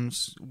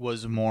Adams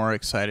was more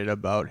excited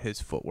about his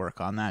footwork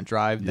on that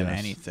drive than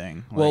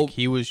anything. Like,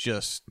 he was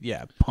just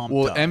pumped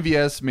up.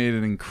 MVS made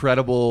an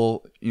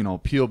incredible,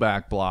 peel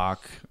back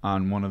block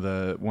on one of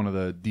the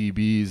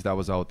DBs that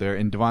was out there,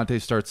 and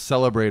Devontae starts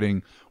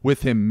celebrating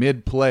with him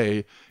mid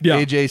play.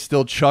 AJ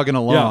still chugging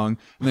along,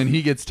 and then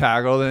he gets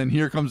tackled, and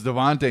here comes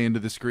Devontae into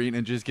the screen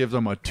and just gives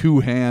him a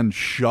 2-hand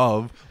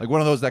shove, like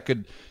one of those that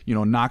could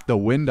knock the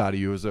wind out of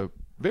you. It was a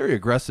very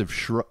aggressive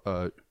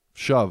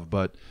shove,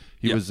 but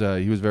he was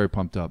very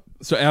pumped up.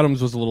 So Adams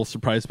was a little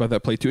surprised by that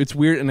play too. It's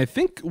weird, and I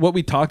think what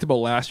we talked about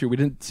last year, we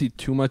didn't see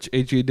too much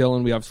A.J.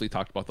 Dillon. We obviously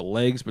talked about the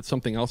legs, but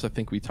something else I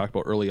think we talked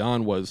about early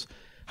on was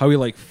how he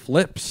like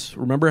flips.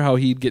 Remember how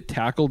he'd get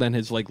tackled and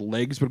his like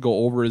legs would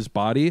go over his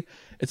body?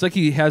 It's like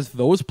he has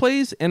those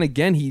plays, and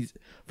again, he's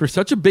for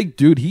such a big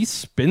dude, he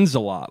spins a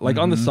lot. Like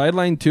on the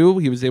sideline too,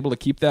 he was able to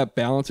keep that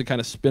balance and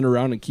kind of spin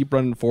around and keep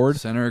running forward.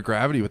 Center of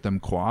gravity with them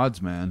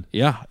quads, man.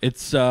 Yeah,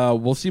 it's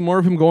we'll see more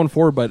of him going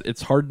forward, but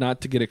it's hard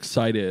not to get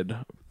excited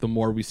the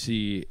more we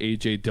see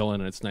A.J.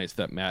 Dillon, and it's nice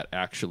that Matt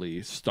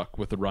actually stuck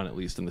with the run at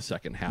least in the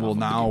second half. Well,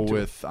 now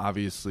with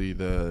obviously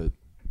the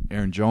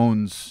Aaron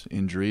Jones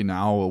injury,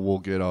 now we'll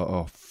get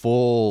a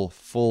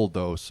full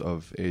dose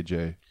of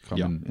A.J.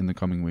 coming in the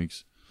coming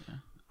weeks.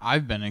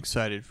 I've been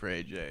excited for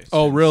AJ.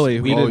 Oh, really?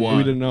 We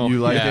didn't know. You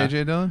like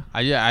AJ Dillon?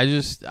 I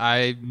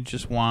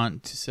just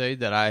want to say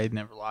that I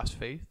never lost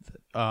faith,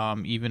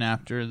 even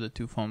after the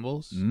 2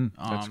 fumbles.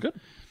 That's good.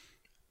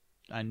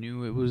 I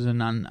knew it was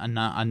an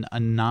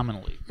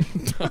anomaly.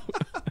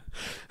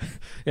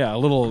 Yeah, that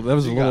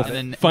was a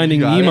little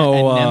Finding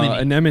Nemo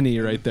anemone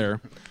right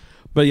there.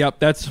 But yeah,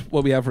 that's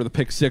what we have for the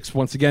pick 6.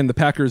 Once again, the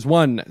Packers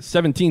won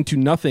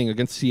 17-0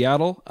 against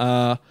Seattle.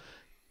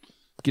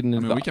 We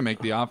can make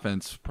the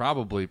offense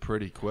probably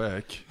pretty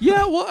quick.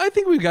 Yeah, well, I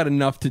think we've got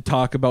enough to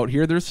talk about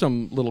here. There's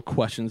some little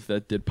questions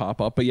that did pop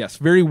up. But yes,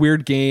 very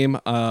weird game.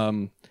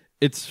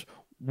 It's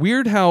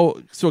weird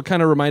so it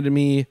kind of reminded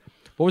me,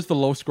 what was the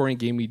low-scoring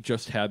game we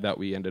just had that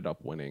we ended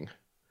up winning?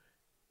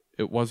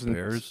 It wasn't...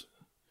 Bears?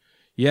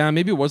 Yeah,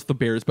 maybe it was the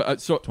Bears. But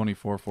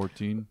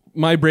 24-14.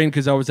 My brain,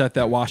 because I was at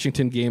that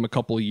Washington game a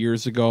couple of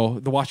years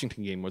ago. The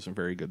Washington game wasn't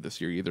very good this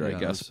year either, I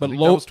guess. But that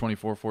was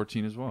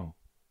 24-14 as well.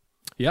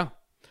 Yeah.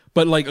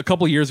 But like a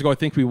couple of years ago, I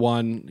think we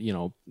won,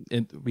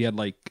 we had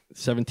like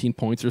 17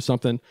 points or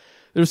something.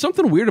 There's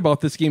something weird about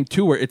this game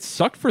too, where it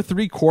sucked for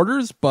 3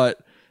 quarters,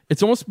 but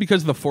it's almost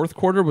because the fourth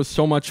quarter was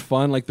so much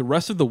fun. Like the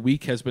rest of the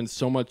week has been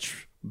so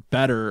much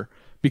better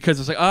because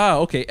it's like,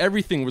 okay,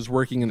 everything was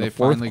working in the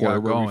fourth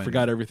quarter where we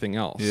forgot everything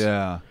else.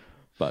 Yeah.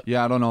 But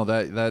yeah, I don't know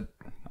the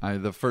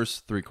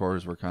first 3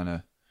 quarters were kind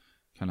of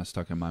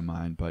stuck in my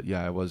mind, but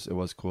yeah, it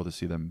was cool to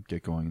see them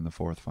get going in the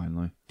fourth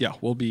finally. Yeah,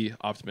 we'll be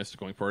optimistic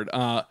going forward.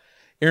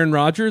 Aaron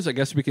Rodgers, I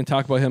guess we can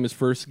talk about him, his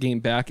first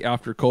game back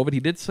after COVID. He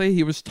did say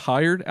he was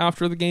tired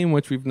after the game,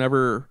 which can't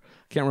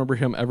remember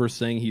him ever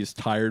saying he's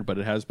tired, but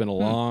it has been a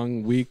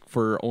long week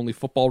for only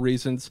football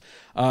reasons.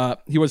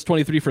 He was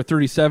 23 for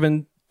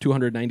 37,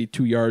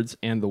 292 yards,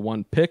 and the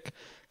 1 pick.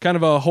 Kind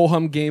of a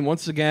ho-hum game.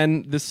 Once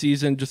again, this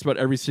season, just about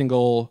every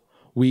single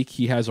week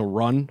he has a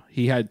run.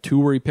 He had 2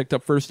 where he picked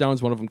up first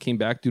downs. One of them came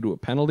back due to a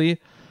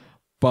penalty.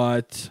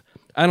 But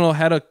I don't know,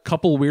 had a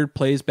couple weird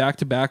plays,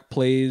 back-to-back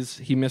plays.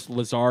 He missed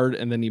Lazard,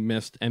 and then he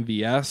missed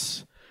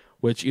MVS,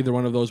 which either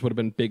one of those would have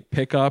been big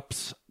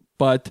pickups.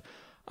 But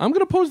I'm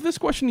going to pose this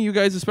question to you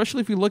guys, especially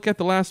if we look at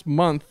the last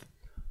month.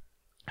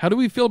 How do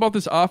we feel about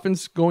this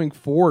offense going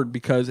forward?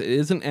 Because it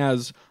isn't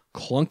as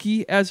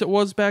clunky as it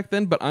was back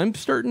then, but I'm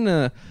starting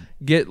to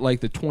get like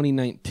the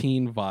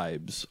 2019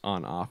 vibes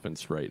on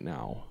offense right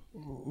now.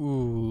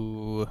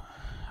 Ooh,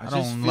 I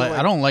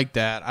I don't like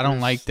that. I don't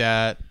like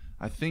that.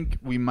 I think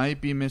we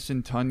might be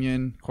missing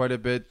Tunyon quite a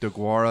bit.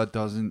 DeGuara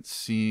doesn't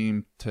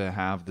seem to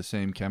have the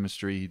same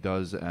chemistry he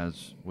does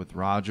as with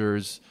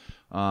Rodgers.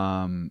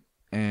 And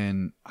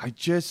I'm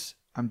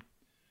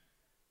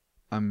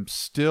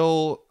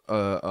still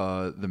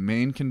the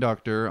main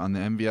conductor on the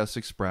MVS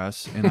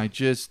Express, and I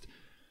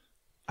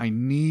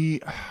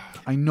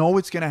know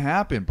it's going to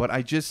happen, but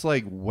I just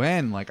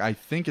when? I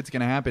think it's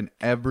going to happen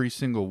every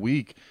single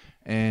week,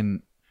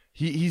 and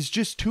he's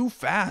just too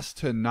fast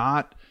to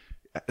not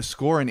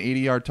score an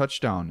 80-yard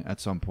touchdown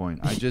at some point.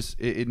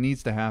 It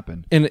needs to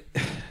happen. And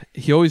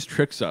he always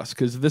tricks us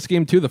because this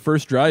game too, the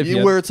first drive,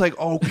 where it's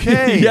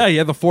okay, yeah, he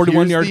had the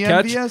 41-yard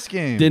catch. MVS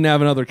game. Didn't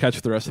have another catch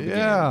for the rest of the game.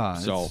 Yeah,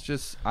 so it's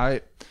just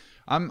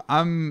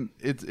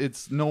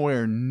it's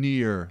nowhere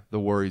near the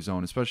worry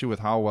zone, especially with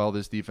how well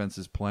this defense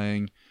is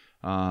playing.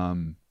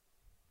 Devontae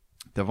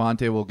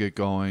will get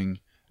going.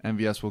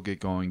 MVS will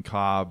get going.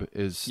 Cobb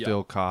is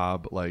still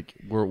Cobb.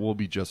 We'll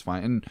be just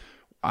fine. And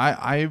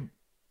I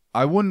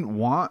wouldn't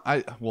want.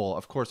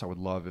 Of course, I would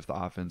love if the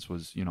offense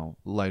was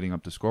lighting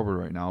up the scoreboard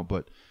right now.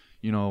 But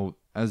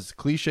as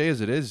cliche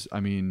as it is, I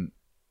mean,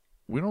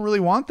 we don't really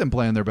want them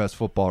playing their best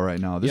football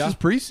right now. This is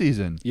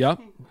preseason. Yep.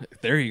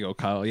 There you go,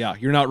 Kyle. Yeah,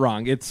 you're not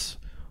wrong.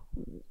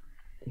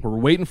 We're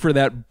waiting for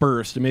that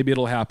burst, and maybe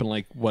it'll happen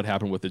like what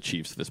happened with the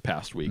Chiefs this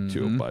past week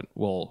too. But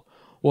we'll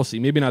see.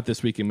 Maybe not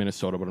this week in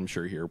Minnesota, but I'm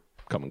sure here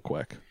coming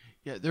quick.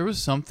 Yeah, there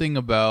was something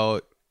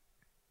about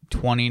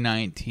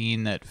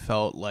 2019 that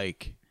felt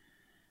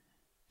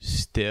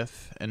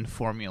stiff and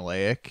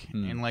formulaic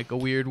in a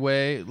weird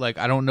way.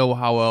 I don't know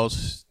how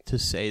else to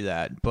say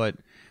that, but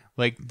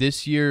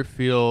this year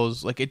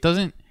feels it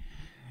doesn't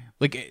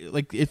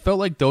it felt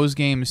like those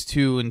games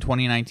too in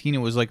 2019. It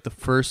was the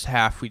first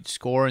half we'd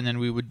score and then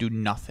we would do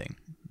nothing.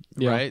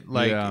 Right?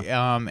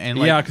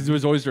 Because it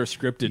was always our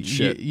scripted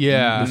shit.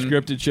 Yeah. The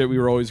scripted shit, we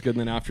were always good,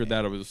 and then after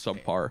that, it was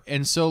subpar.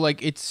 And so,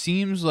 it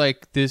seems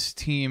like this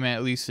team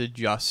at least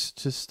adjusts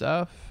to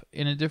stuff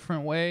in a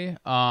different way.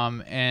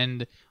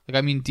 And,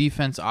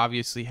 defense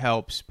obviously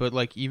helps, but,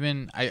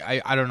 even,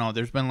 I don't know,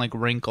 there's been,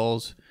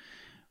 wrinkles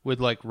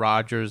with,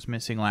 Rodgers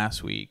missing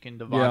last week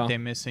and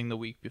Devontae missing the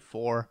week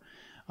before.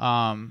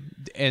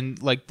 And,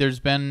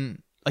 there's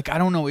been... I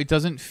don't know. It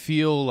doesn't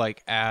feel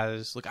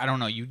as I don't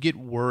know. You get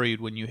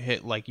worried when you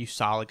hit you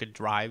saw a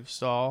drive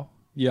stall.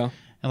 Yeah.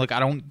 And I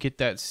don't get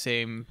that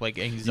same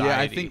anxiety. Yeah,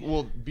 I think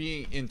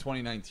being in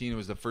 2019, it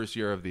was the first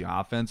year of the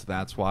offense.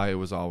 That's why it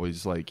was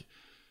always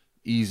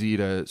easy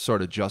to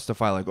sort of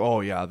justify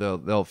oh yeah,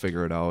 they'll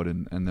figure it out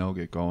and they'll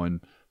get going.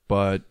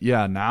 But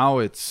yeah, now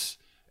it's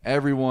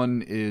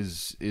everyone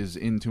is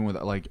in tune with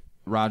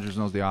Rodgers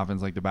knows the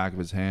offense like the back of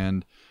his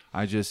hand.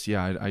 I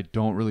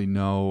don't really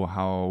know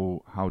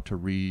how to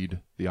read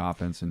the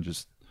offense and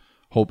just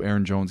hope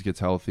Aaron Jones gets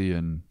healthy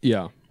and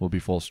will be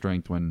full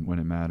strength when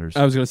it matters.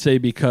 I was going to say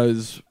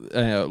because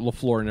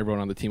LaFleur and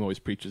everyone on the team always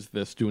preaches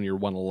this, doing your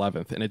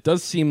 111th. And it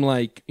does seem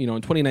like, in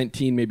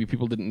 2019, maybe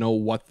people didn't know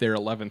what their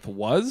 11th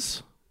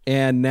was.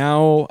 And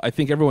now I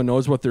think everyone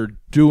knows what they're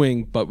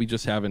doing, but we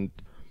just haven't,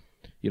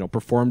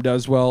 performed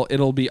as well.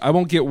 I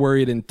won't get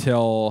worried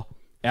until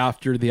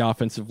after the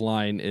offensive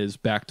line is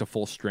back to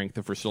full strength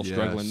if we're still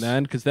struggling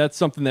then, because that's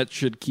something that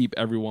should keep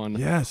everyone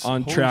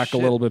on track a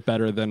little bit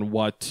better than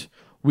what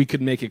we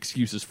could make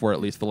excuses for at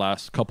least the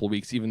last couple of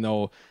weeks, even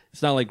though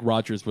it's not like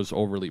Rodgers was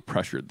overly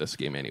pressured this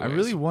game anyway. I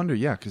really wonder,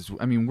 because,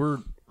 we're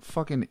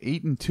fucking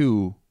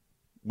 8-2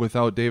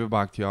 without David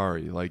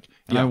Bakhtiari.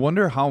 I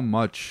wonder if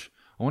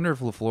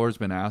LaFleur's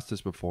been asked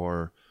this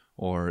before,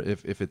 or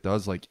if it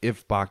does,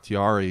 if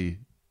Bakhtiari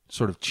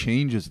sort of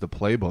changes the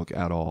playbook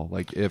at all,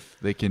 if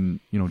they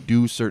can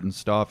do certain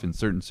stuff in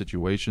certain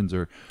situations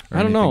or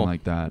I don't know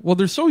like that. Well,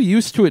 they're so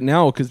used to it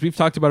now because we've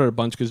talked about it a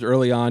bunch, because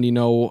early on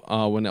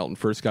when Elton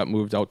first got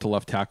moved out to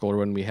left tackle, or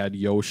when we had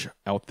Yosh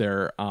out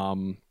there,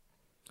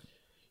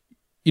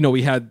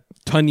 we had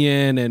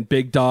Tunyon and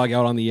Big Dog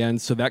out on the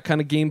end, so that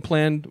kind of game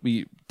plan,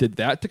 we did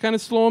that to kind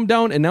of slow him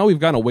down, and now we've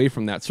gone away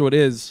from that. So it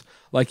is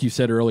like you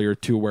said earlier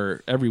too,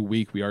 where every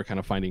week we are kind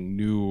of finding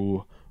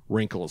new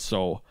wrinkles.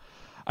 So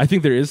I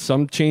think there is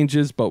some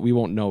changes, but we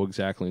won't know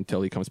exactly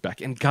until he comes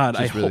back. And God,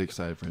 I'm really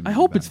excited for him. I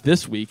hope it's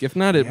this week. If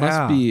not, it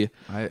must be.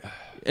 I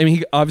mean,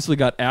 he obviously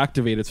got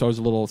activated, so I was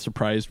a little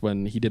surprised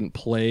when he didn't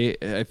play.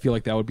 I feel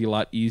like that would be a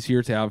lot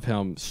easier to have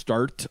him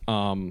start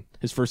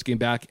his first game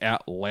back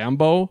at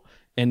Lambeau.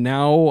 And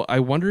now I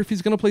wonder if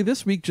he's going to play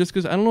this week, just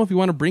because I don't know if you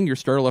want to bring your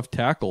star left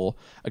tackle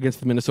against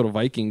the Minnesota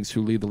Vikings,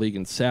 who lead the league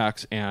in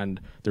sacks, and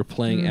they're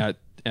playing at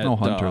no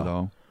Hunter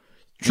though.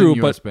 True,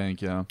 US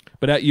Bank,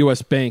 but at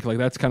US Bank,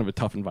 that's kind of a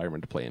tough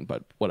environment to play in.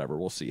 But whatever,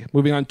 we'll see.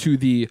 Moving on to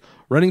the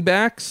running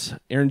backs,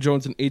 Aaron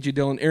Jones and AJ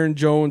Dillon. Aaron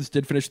Jones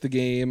did finish the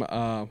game.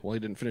 He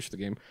didn't finish the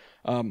game.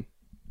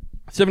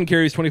 7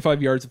 carries,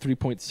 25 yards, at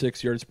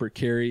 3.6 yards per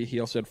carry. He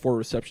also had 4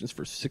 receptions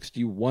for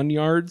 61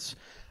 yards.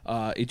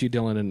 AJ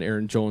Dillon and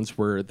Aaron Jones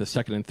were the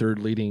second and third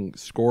leading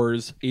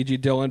scorers.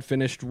 AJ Dillon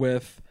finished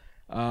with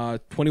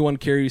 21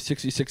 carries,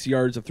 66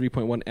 yards, a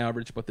 3.1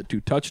 average, but the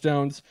 2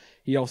 touchdowns.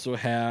 He also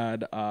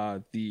had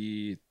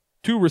the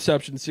 2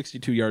 receptions,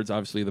 62 yards,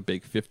 obviously the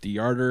big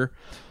 50-yarder.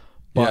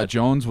 But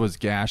Jones was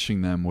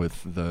gashing them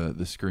with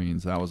the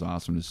screens. That was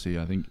awesome to see.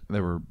 I think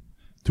there were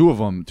 2 of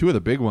them. 2 of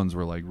the big ones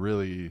were like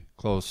really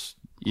close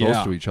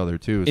to each other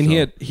too.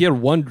 And he had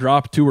one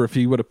drop too, where if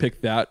he would have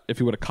picked that, if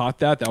he would have caught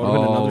that, that would have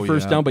been another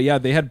first down. But yeah,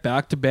 they had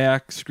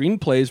back-to-back screen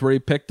plays where he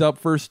picked up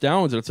first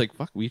downs, and it's like,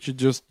 fuck, we should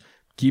just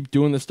keep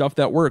doing the stuff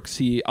that works.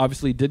 He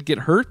obviously did get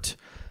hurt.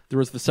 There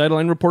was the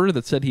sideline reporter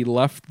that said he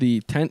left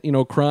the tent,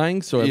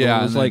 crying. So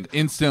everyone was like,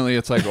 instantly,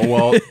 it's like, oh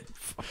well,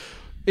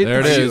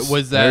 there it is.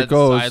 Was that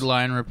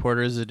sideline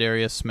reporter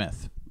Zadarius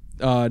Smith?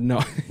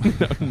 No,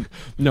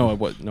 no, it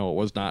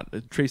was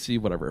not. Tracy,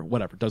 whatever,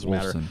 doesn't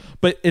matter.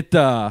 But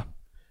a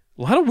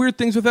lot of weird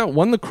things with that.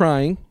 One, the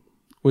crying,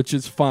 which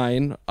is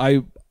fine.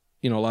 A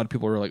lot of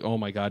people were like, oh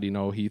my God,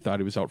 he thought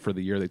he was out for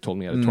the year. They told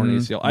me he had a torn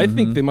ACL. I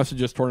think they must have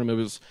just torn him. It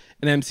was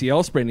an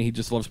MCL sprain, and he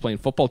just loves playing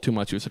football too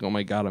much. He was like, oh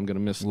my God, I'm going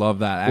to miss love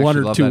that. 1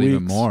 or love 2 that weeks.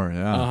 even more.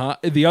 Yeah.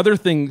 The other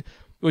thing,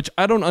 which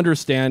I don't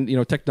understand,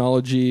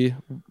 technology,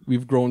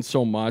 we've grown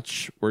so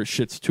much where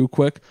shit's too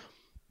quick.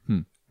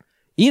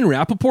 Ian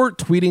Rappaport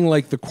tweeting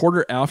like the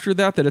quarter after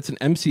that it's an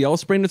MCL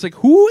sprain. It's like,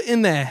 who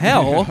in the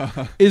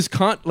hell is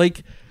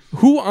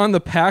who on the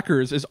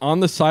Packers is on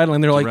the sideline?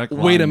 They're like,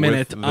 wait a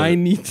minute, I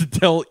need to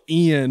tell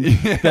Ian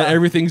that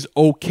everything's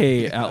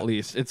okay at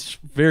least. It's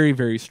very,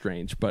 very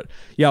strange. But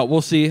yeah,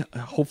 we'll see.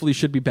 Hopefully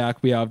should be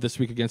back. We have this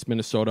week against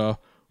Minnesota.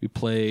 We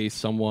play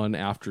someone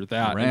after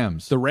that.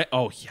 Rams.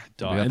 Oh, yeah,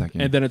 duh.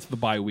 And then it's the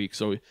bye week,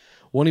 so we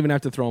won't even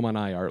have to throw him on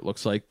IR, it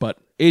looks like. But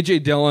A.J.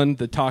 Dillon,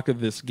 the talk of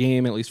this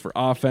game, at least for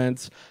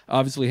offense,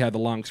 obviously had the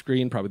long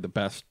screen, probably the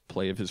best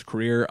play of his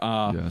career.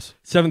 Yes.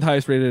 7th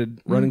highest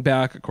rated running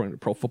back, according to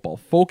Pro Football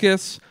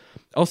Focus.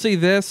 I'll say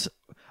this.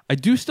 I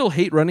do still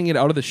hate running it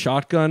out of the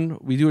shotgun.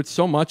 We do it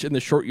so much in the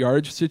short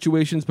yardage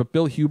situations, but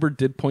Bill Huber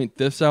did point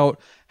this out,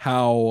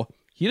 how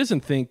he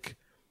doesn't think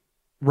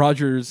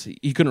Rodgers,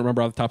 he couldn't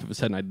remember off the top of his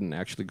head, and I didn't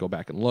actually go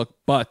back and look,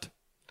 but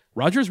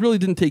Rodgers really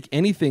didn't take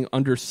anything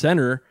under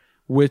center,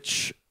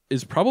 which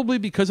is probably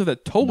because of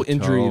that toe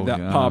injury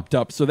that popped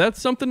up. So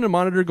that's something to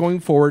monitor going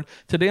forward.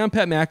 Today on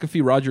Pat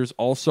McAfee, Rodgers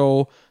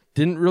also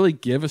didn't really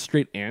give a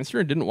straight answer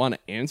and didn't want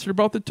to answer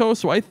about the toe.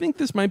 So I think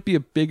this might be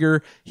a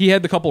bigger... He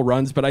had the couple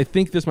runs, but I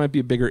think this might be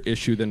a bigger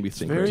issue than we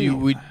think.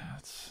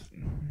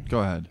 Go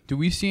ahead. Do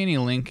we see any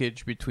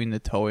linkage between the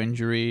toe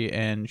injury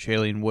and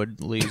Shailene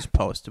Woodley's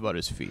post about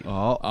his feet?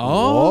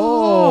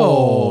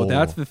 Oh,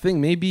 that's the thing.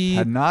 Maybe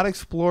had not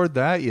explored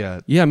that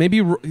yet. Yeah,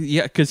 maybe.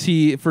 Yeah, because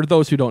for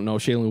those who don't know,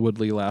 Shailene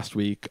Woodley last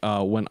week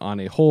went on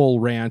a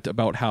whole rant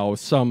about how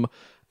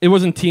it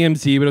wasn't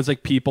TMZ, but it was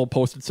like people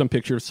posted some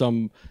picture of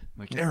some.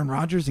 Like Aaron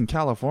Rodgers in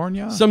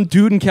California? Some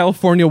dude in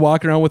California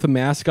walking around with a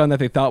mask on that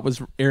they thought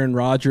was Aaron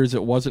Rodgers.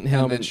 It wasn't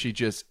him. And then she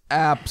just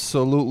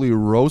absolutely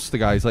roasts the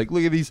guy. He's like,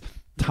 look at these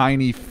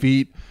tiny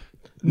feet,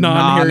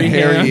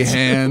 non-hairy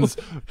hands,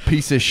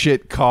 piece of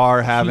shit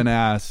car, having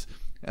ass.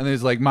 And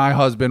he's like, my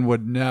husband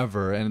would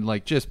never. And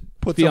like just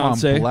puts him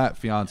on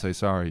fiance,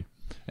 sorry.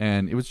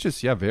 And it was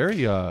just,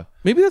 very...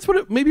 Maybe that's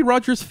what maybe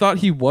Rodgers thought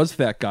he was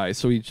that guy,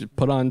 so he just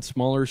put on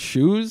smaller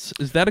shoes.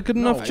 Is that a good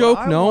enough joke?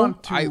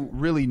 I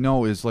really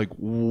know is like,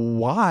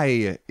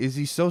 why is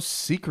he so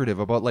secretive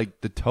about like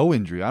the toe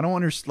injury? I don't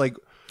understand. Like,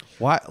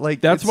 why? Like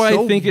that's why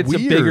I think it's a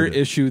bigger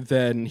issue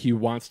than he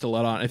wants to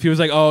let on. If he was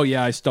like, "Oh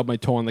yeah, I stubbed my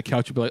toe on the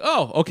couch," you'd be like,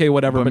 "Oh, okay,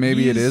 whatever." But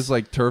maybe it is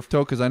like turf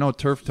toe, because I know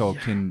turf toe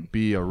can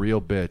be a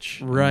real bitch,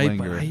 right?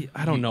 But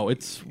I don't know.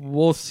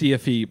 We'll see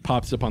if he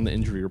pops up on the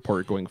injury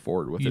report going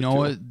forward with it. You know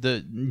what?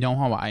 Know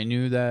how I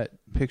knew that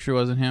picture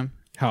wasn't him?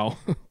 How?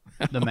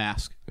 The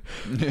mask.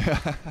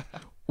 Yeah.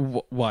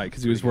 Why?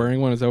 Because he was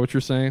wearing one. Is that what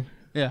you're saying?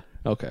 Yeah.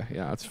 Okay.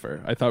 Yeah, that's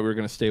fair. I thought we were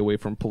going to stay away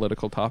from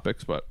political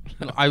topics, but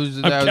I'm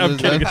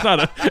kidding.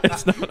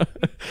 It's not.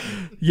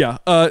 Yeah.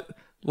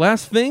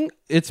 Last thing.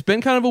 It's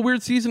been kind of a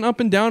weird season, up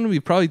and down.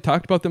 We've probably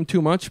talked about them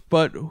too much,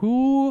 but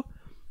you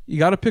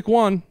got to pick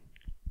one.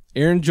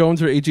 Aaron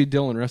Jones or A.J.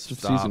 Dillon rest of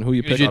the season? Who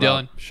you pick? A.J.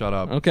 Dillon. Shut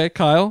up. Okay,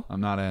 Kyle.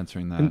 I'm not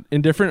answering that.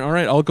 Indifferent. All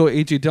right, I'll go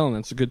A.J. Dillon.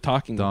 That's a good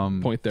talking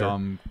point there.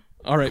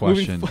 All right,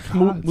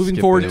 moving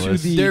forward to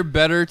the... They're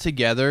better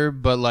together,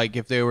 but like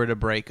if they were to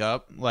break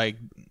up, like...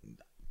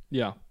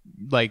 Yeah.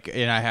 Like,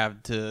 and I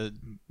have to,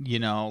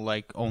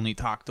 like only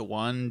talk to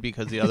one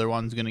because the other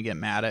one's going to get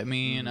mad at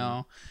me,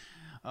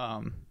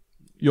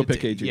 You'll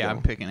pick A.J. Dillon. Yeah,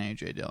 I'm picking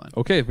A.J. Dillon.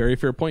 Okay, very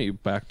fair point. You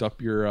backed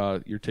up your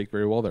take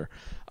very well there.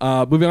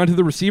 Moving on to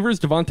the receivers,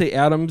 Devontae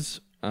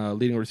Adams,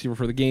 leading receiver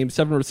for the game,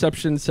 7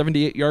 receptions,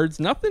 78 yards.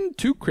 Nothing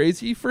too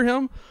crazy for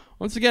him.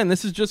 Once again,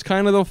 this is just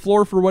kind of the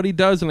floor for what he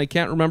does, and I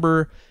can't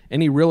remember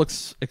any real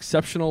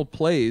exceptional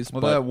plays.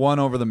 Well, that one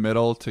over the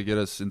middle to get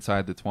us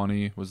inside the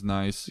 20 was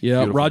nice.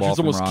 Yeah, Rodgers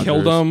almost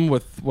killed him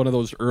with one of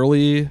those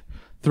early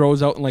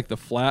throws out in like the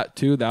flat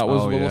too. That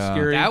was a little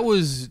scary.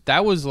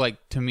 That was like,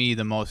 to me,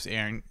 the most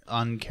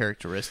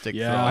uncharacteristic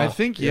throw. I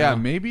think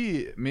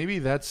maybe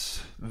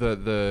that's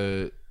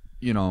the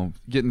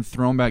getting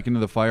thrown back into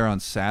the fire on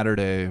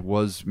Saturday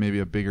was maybe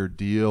a bigger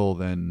deal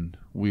than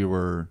we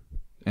were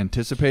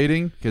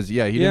anticipating. Because he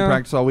didn't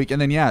practice all week,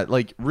 and then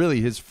like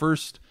really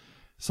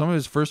some of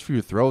his first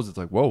few throws, it's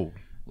like whoa,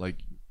 like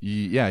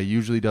he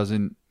usually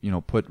doesn't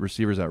put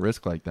receivers at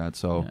risk like that.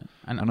 So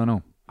I don't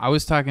know. I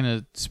was talking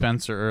to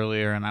Spencer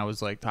earlier, and I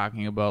was like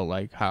talking about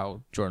like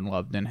how Jordan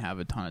Love didn't have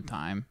a ton of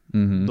time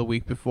the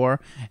week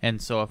before,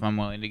 and so if I'm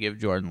willing to give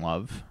Jordan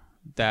Love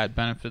that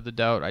benefit of the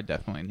doubt, I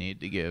definitely need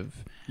to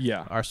give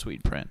our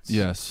Sweet Prince.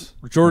 Yes,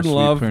 Jordan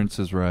Love. Prince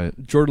is right.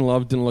 Jordan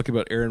Love didn't look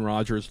about Aaron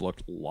Rodgers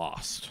looked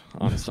lost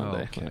on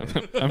Sunday. Okay.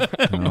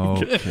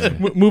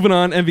 Moving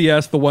on,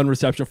 MVS, the 1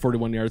 reception,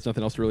 41 yards,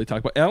 nothing else to really talk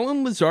about.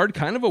 Allen Lazard,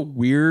 kind of a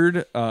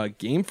weird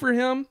game for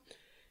him.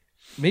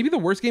 Maybe the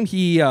worst game.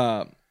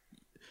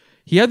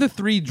 He had the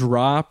 3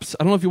 drops.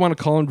 I don't know if you want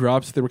to call them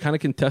drops. They were kind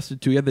of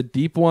contested too. He had the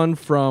deep one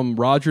from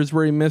Rodgers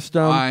where he missed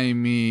them. I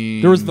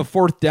mean, there was the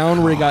 4th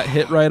down where he got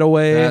hit right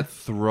away. That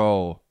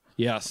throw.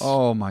 Yes.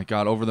 Oh my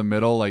God, over the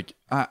middle, like.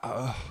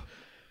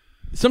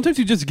 Sometimes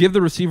you just give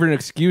the receiver an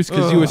excuse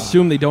because you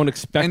assume they don't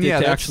expect it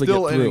to actually get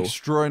through. And still an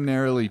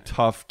extraordinarily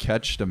tough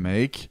catch to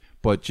make,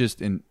 but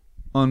just an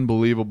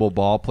unbelievable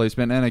ball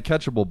placement and a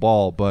catchable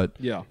ball, but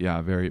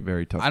very,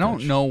 very tough. I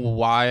don't know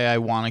why I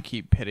want to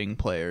keep pitting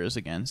players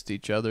against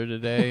each other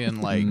today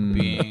and like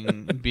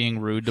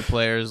being rude to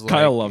players.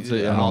 Kyle loves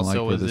it, and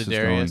also with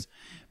Zadarius.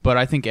 But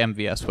I think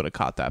MVS would have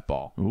caught that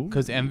ball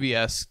because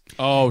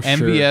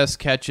MVS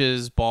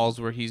catches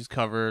balls where he's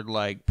covered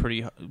like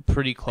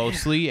pretty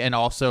closely and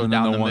also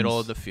down the middle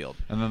of the field.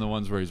 And then the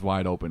ones where he's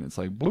wide open, it's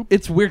like bloop.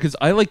 It's weird because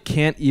I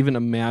can't even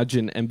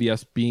imagine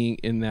MVS being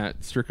in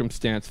that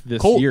circumstance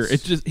this year.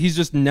 It's just he's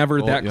just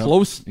never that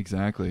close.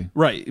 Exactly.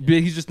 Right, but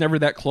he's just never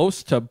that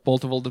close to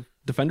multiple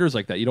defenders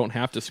like that. You don't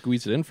have to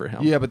squeeze it in for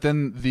him. Yeah, but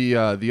then the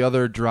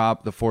other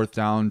drop, the 4th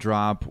down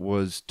drop,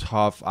 was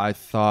tough. I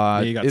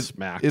thought he got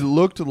smacked. It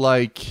looked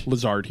like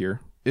Lazard here.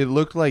 It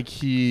looked like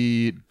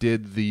he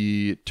did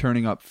the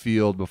turning up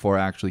field before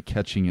actually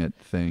catching it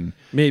thing.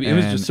 Maybe it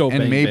was just so. And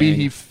bang, maybe bang.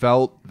 he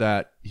felt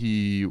that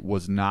he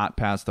was not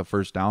past the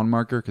 1st down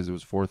marker because it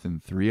was 4th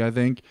and 3, I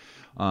think.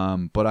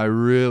 But I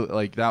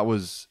really that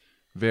was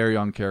very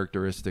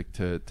uncharacteristic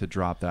to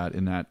drop that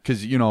in that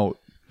because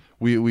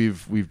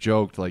We've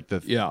joked like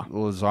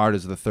Lazard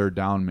is the 3rd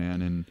down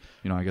man, and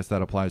I guess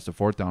that applies to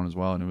 4th down as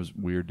well. And it was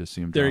weird to see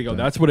him. There you go.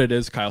 That's what it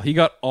is, Kyle. He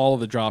got all of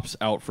the drops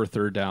out for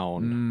 3rd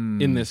down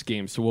in this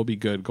game, so we'll be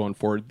good going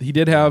forward. He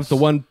did have the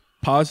one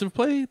positive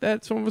play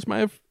that some of us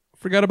might have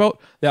forgot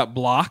about, that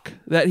block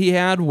that he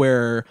had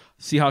where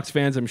Seahawks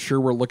fans, I'm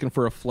sure, were looking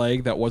for a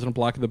flag that wasn't a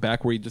block in the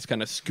back, where he just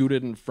kind of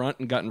scooted in front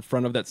and got in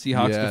front of that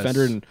Seahawks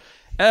defender and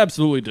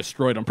absolutely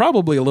destroyed him.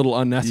 Probably a little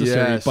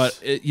unnecessary, but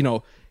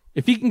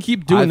if he can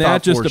keep doing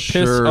that just to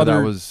piss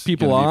other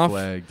people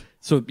off,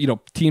 so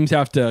teams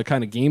have to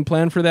kind of game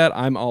plan for that,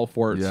 I'm all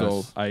for it. Yes.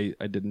 So I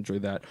did enjoy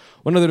that.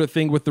 One other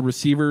thing with the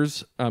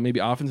receivers, maybe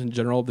offense in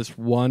general, this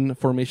one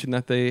formation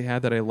that they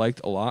had that I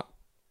liked a lot.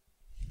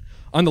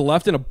 On the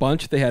left in a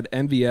bunch, they had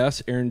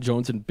MVS, Aaron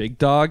Jones, and Big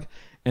Dog.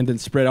 And then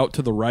spread out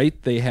to the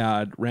right, they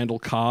had Randall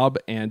Cobb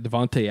and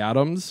Devontae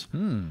Adams.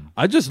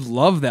 I just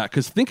love that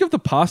because think of the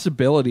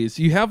possibilities.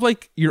 You have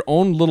your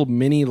own little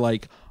mini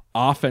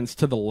offense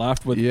to the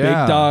left with Big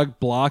Dog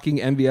blocking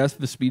MVS,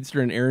 the speedster,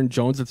 and Aaron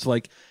Jones. It's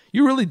like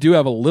you really do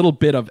have a little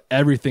bit of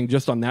everything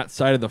just on that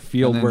side of the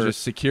field. And then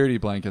just security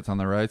blankets on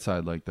the right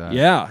side like that.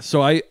 Yeah,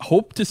 so I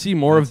hope to see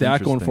more of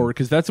that going forward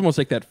because that's almost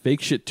like that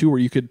fake shit too, where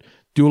you could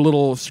do a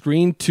little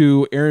screen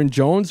to Aaron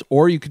Jones,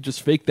 or you could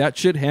just fake that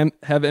shit, have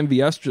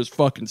MVS just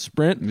fucking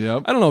sprint.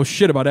 Yep. I don't know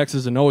shit about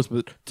X's and O's,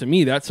 but to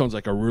me that sounds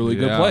like a really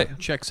good play.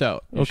 Checks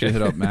out. You should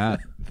hit up Matt.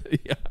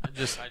 Yeah. I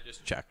just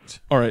checked.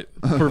 All right,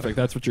 perfect.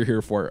 That's what you're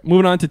here for.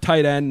 Moving on to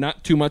tight end,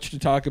 not too much to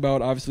talk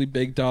about. Obviously,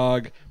 Big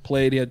Dog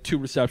played. He had 2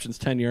 receptions,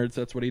 10 yards.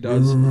 That's what he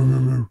does.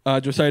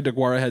 Josiah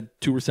DeGuara had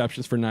 2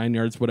 receptions for 9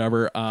 yards,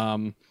 whatever.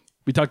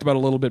 We talked about a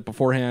little bit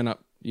beforehand,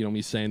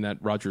 me saying that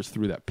Rodgers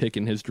threw that pick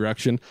in his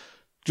direction.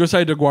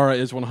 Josiah DeGuara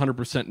is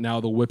 100% now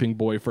the whipping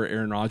boy for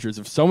Aaron Rodgers.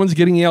 If someone's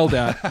getting yelled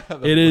at,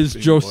 it is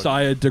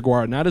Josiah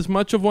DeGuara. Not as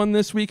much of one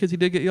this week because he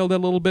did get yelled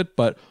at a little bit,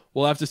 but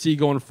we'll have to see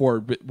going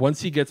forward. But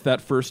once he gets that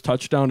first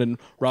touchdown and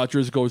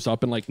Rodgers goes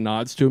up and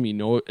nods to him,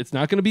 it's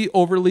not going to be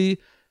overly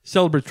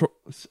celebratory.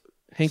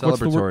 Hank, what's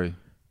the word?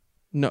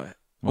 No,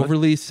 what?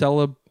 Overly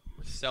celibate?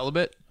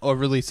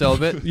 Overly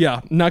celibate?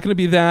 Yeah, not going to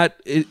be that.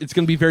 It's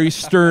going to be very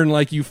stern,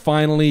 like you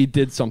finally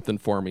did something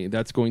for me.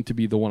 That's going to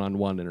be the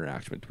one-on-one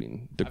interaction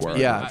between DeGuara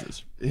and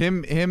Rodgers.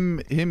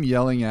 Him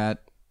yelling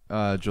at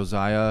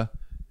Josiah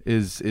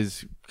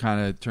is kind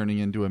of turning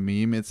into a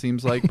meme, it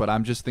seems like. But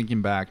I'm just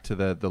thinking back to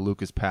the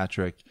Lucas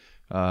Patrick,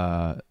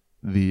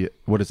 the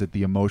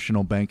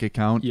emotional bank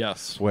account?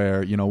 Yes.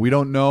 Where we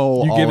don't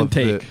know you all give and of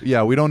take.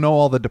 We don't know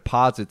all the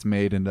deposits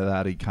made into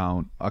that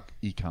account.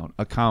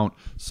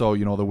 So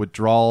the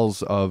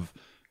withdrawals of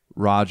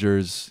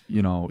Rodgers,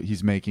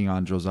 he's making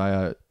on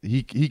Josiah.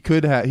 He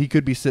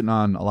could be sitting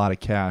on a lot of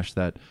cash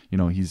that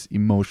he's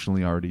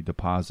emotionally already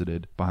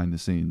deposited behind the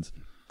scenes.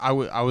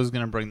 I was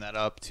gonna bring that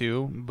up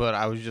too, but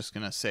I was just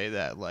gonna say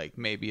that like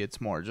maybe it's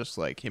more just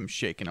like him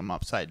shaking him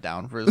upside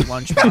down for his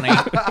lunch money.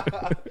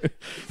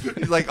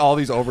 He's like all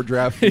these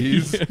overdraft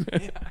fees.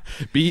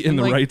 Be in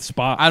the like, right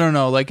spot. I don't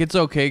know. Like it's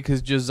okay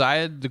because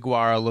Josiah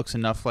DeGuara looks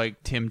enough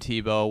like Tim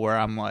Tebow where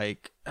I'm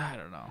like I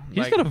don't know.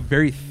 He's got a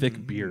very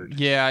thick beard.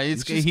 Yeah,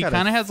 he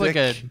kind of has like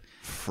a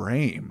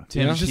frame.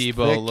 Tim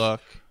Tebow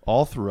look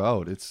all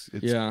throughout. It's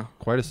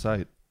quite a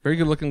sight. Very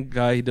good looking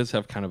guy. He does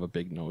have kind of a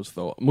big nose,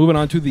 though. Moving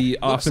on to the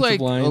offensive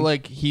line.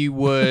 Like he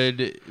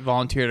would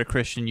volunteer at a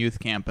Christian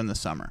youth camp in the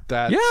summer.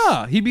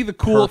 He'd be the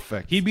cool.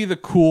 Perfect. He'd be the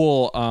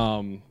cool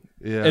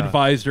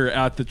advisor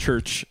at the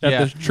church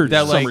the church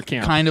that summer like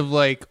camp. kind of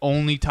like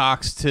only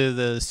talks to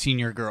the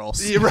senior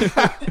girls.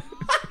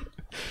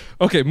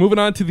 Okay, moving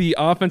on to the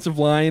offensive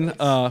line.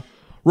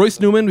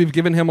 Royce Newman, we've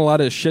given him a lot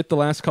of shit the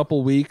last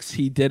couple weeks.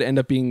 He did end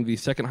up being the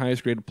second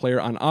highest graded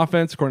player on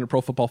offense, according to Pro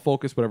Football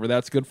Focus, whatever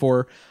that's good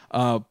for.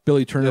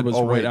 Billy Turner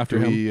was right after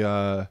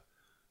him.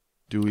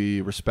 Do we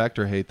respect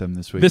or hate them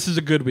this week? This is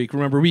a good week.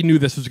 Remember, we knew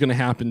this was going to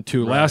happen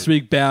too. Right. Last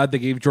week, bad. They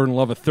gave Jordan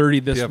Love a 30.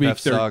 This PFF week,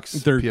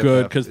 they're PFF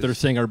good because they're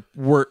saying our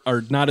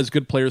not as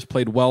good players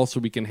played well, so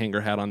we can hang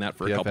our hat on that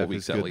for a couple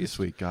weeks at least. This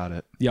week, got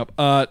it. Yep.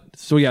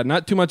 So yeah,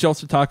 not too much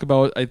else to talk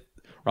about.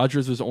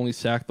 Rodgers was only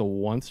sacked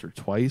once or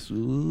twice.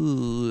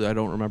 Ooh, I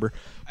don't remember.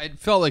 It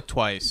felt like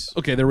twice.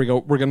 Okay, there we go.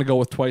 We're going to go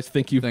with twice.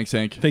 Thank you. Thanks,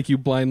 Hank. Thank you,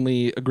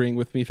 blindly agreeing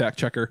with me, fact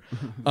checker.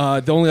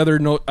 The only other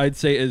note I'd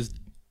say is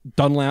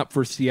Dunlap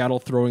for Seattle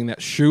throwing that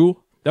shoe.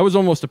 That was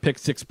almost a pick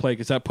six play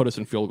because that put us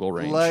in field goal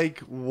range. Like,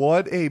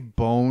 what a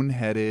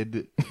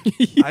boneheaded...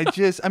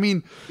 I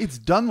mean, it's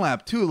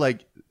Dunlap, too.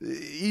 Like,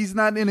 he's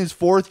not in his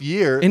fourth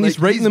year. And he's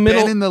right in the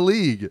middle. Been in the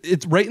league.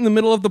 It's right in the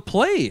middle of the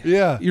play.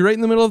 Yeah. You're right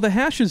in the middle of the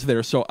hashes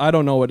there. So I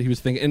don't know what he was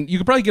thinking. And you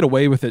could probably get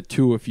away with it,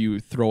 too, if you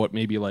throw it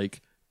maybe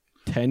like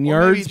 10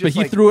 yards. But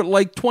he threw it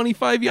like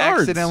 25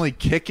 yards. Accidentally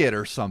kick it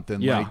or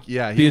something. Yeah. Like,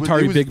 yeah. He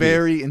was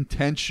very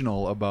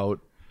intentional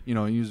about, he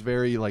was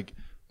very, like,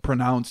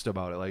 pronounced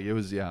about it. Like, it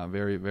was,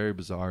 very, very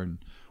bizarre and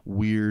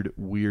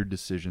weird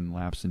decision,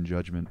 lapse in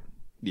judgment.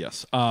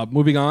 Yes.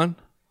 Moving on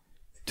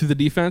to the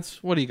defense.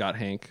 What do you got,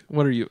 Hank?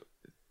 What are you...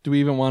 Do we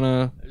even want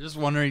to... I'm just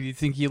wondering, do you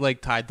think he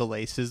like tied the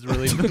laces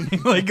really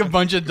like a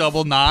bunch of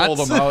double knots?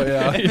 Pulled them out,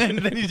 yeah. and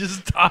then he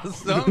just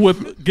tossed them?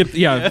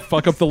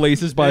 Fuck up the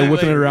laces by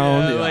whipping it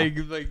around. Yeah, like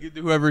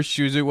whoever's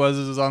shoes it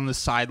was on the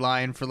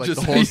sideline for like just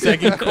the whole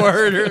second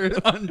quarter,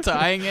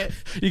 untying it.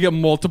 You get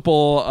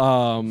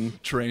multiple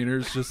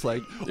trainers just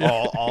like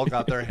all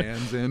got their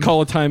hands in.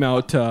 Call a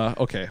timeout.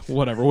 Okay,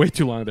 whatever. Way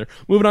too long there.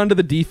 Moving on to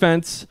the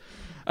defense.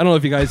 I don't know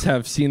if you guys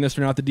have seen this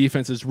or not. The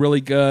defense is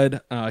really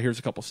good. Here's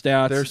a couple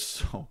stats. They're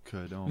so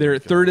good. They're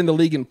third in the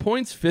league in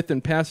points, fifth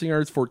in passing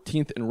yards,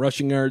 14th in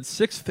rushing yards,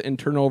 sixth in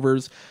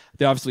turnovers.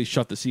 They obviously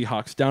shut the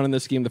Seahawks down in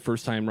this game. The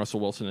first time Russell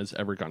Wilson has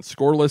ever gone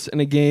scoreless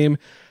in a game.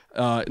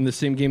 In the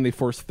same game, they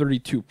forced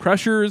 32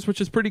 pressures, which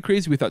is pretty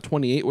crazy. We thought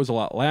 28 was a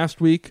lot last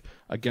week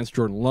against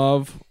Jordan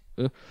Love.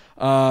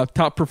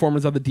 Top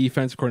performers on the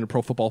defense, according to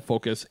Pro Football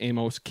Focus: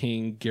 Amos,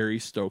 King, Gary,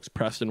 Stokes,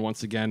 Preston.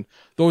 Once again,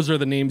 those are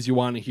the names you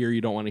want to hear.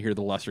 You don't want to hear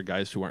the lesser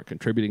guys who aren't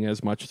contributing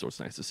as much, so it's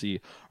nice to see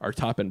our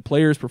top-end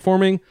players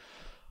performing.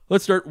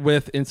 Let's start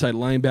with inside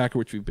linebacker,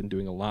 which we've been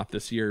doing a lot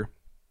this year.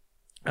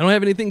 I don't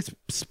have anything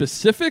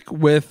specific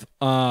with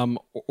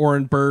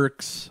Oren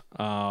Burks,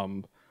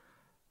 Devondre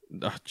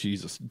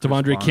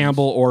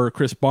Campbell or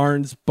Chris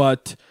Barnes,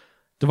 but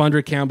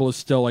Devondre Campbell is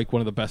still like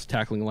one of the best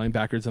tackling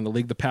linebackers in the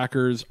league. The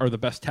Packers are the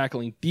best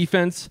tackling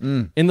defense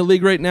in the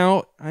league right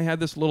now. I had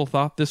this little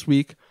thought this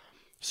week.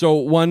 So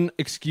one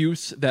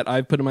excuse that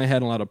I've put in my head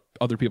and a lot of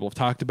other people have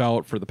talked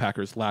about for the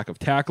Packers' lack of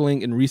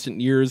tackling in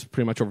recent years,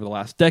 pretty much over the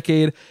last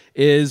decade,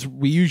 is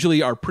we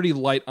usually are pretty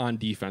light on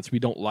defense. We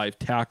don't live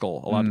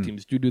tackle. A lot of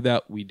teams do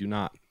that. We do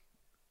not.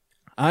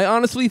 I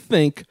honestly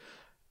think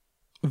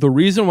the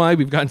reason why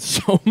we've gotten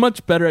so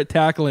much better at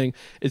tackling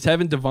is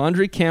having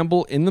Devondre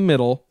Campbell in the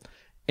middle.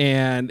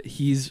 And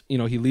he's,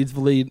 he leads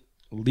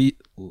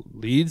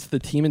leads the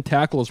team in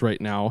tackles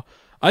right now.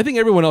 I think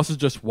everyone else is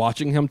just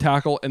watching him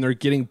tackle, and they're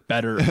getting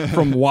better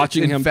from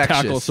watching him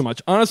tackle so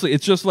much. Honestly,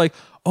 it's just like,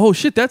 oh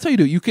shit, that's how you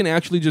do it. You can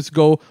actually just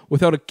go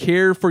without a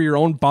care for your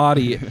own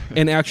body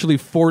and actually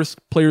force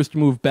players to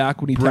move back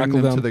when you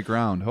tackle them to the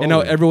ground. And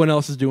now everyone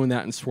else is doing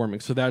that and swarming.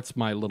 So that's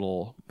my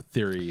little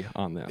theory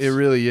on this. It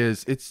really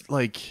is. It's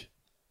like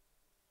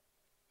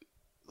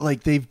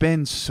they've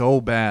been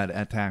so bad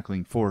at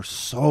tackling for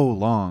so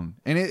long.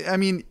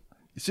 And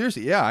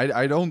seriously,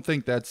 I don't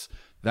think that's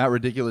that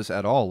ridiculous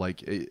at all.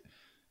 Like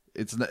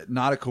it's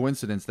not a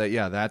coincidence that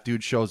that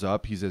dude shows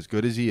up, he's as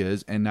good as he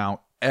is, and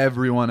now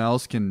everyone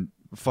else can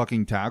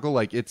fucking tackle.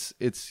 Like it's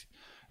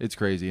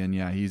crazy. And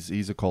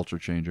he's a culture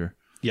changer.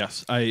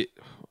 Yes, I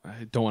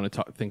don't want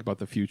to think about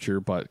the future,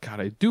 but God,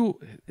 I do.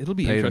 It'll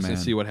be interesting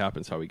to see what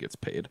happens, how he gets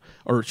paid.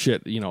 Or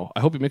shit, I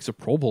hope he makes a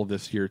Pro Bowl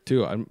this year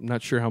too. I'm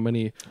not sure how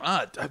many.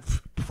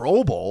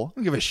 Pro Bowl? I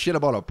don't give a shit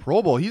about a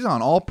Pro Bowl. He's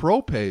on all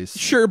pro pace.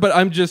 Sure, but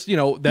I'm just,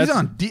 that's... He's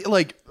on,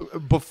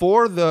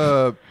 before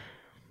the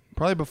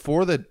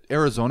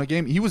Arizona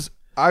game, he was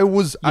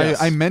was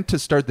Yes. I meant to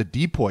start the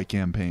Depoy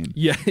campaign.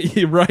 Yeah,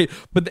 you're right.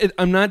 But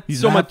I'm not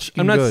He's so not much.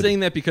 I'm not good.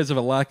 saying that because of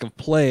a lack of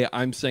play.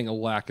 I'm saying a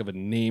lack of a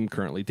name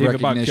currently.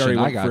 David Recognition, Bakhtiari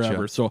I went gotcha.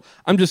 forever. So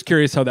I'm just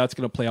curious how that's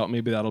going to play out.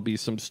 Maybe that'll be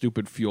some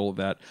stupid fuel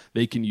that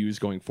they can use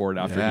going forward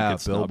after he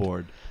gets snubbed.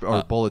 billboard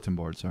or bulletin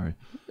board. Sorry.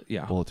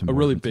 Yeah, Bulletin a board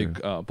really material.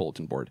 big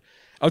bulletin board.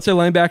 Outside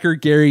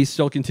linebacker Gary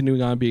still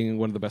continuing on being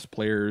one of the best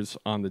players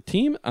on the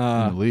team. In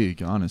the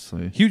league,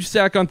 honestly. Huge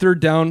sack on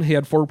third down. He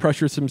had 4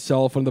 pressures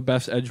himself. One of the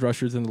best edge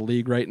rushers in the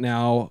league right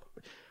now.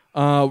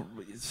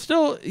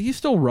 He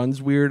still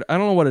runs weird. I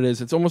don't know what it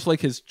is. It's almost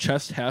like his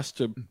chest has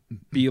to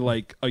be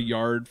like a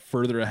yard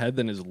further ahead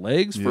than his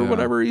legs for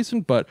whatever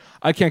reason. But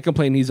I can't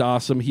complain. He's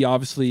awesome. He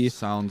obviously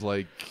sounds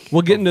like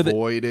we'll get into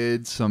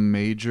avoided some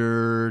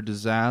major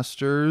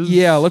disasters.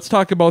 Yeah, let's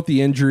talk about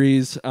the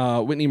injuries.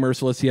 Whitney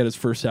Merciless, he had his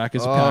first sack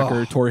as a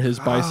Packer, tore his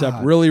bicep.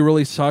 Really,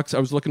 really sucks. I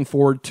was looking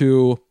forward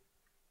to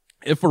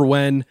if or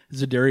when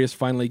Zadarius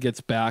finally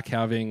gets back,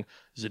 having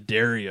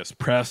Zadarius,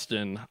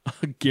 Preston,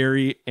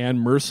 Gary,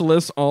 and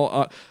Merciless.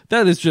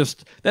 That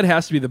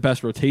has to be the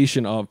best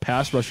rotation of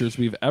pass rushers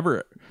we've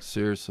ever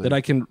seriously that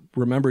I can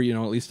remember. At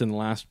least in the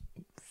last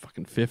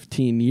fucking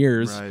 15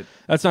 years. Right.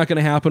 That's not going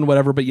to happen.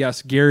 Whatever. But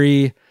yes,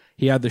 Gary.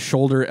 He had the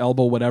shoulder,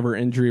 elbow, whatever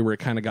injury where it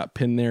kind of got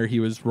pinned there. He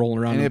was rolling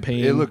around in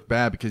pain. It looked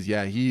bad because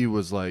he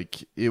was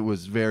like, it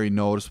was very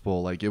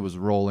noticeable. Like it was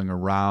rolling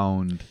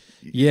around.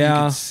 Yeah,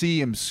 you could see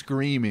him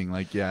screaming.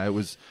 Like, it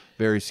was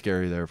very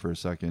scary there for a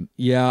second.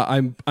 Yeah,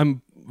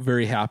 I'm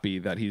very happy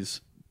that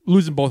he's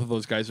losing both of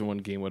those guys in one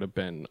game would have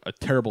been a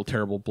terrible,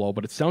 terrible blow.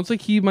 But it sounds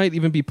like he might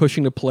even be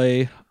pushing to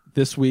play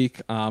this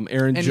week.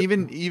 Aaron, and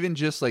even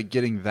just like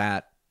getting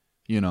that,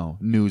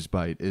 news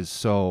bite is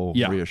so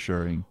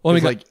reassuring. Well,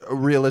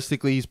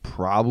 realistically, he's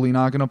probably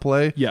not going to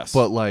play. Yes,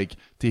 but like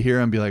to hear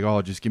him be like,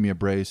 "Oh, just give me a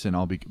brace and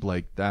I'll be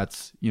like,"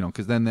 that's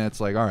because then that's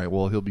like, all right,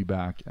 well, he'll be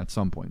back at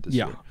some point this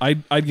year.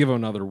 I'd give him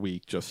another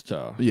week just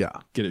to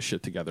get his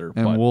shit together.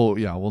 And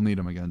we'll need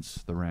him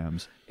against the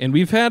Rams. And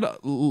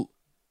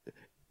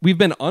we've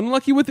been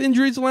unlucky with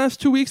injuries the last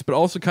 2 weeks, but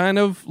also kind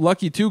of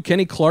lucky too.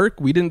 Kenny Clark,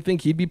 we didn't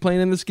think he'd be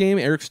playing in this game.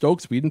 Eric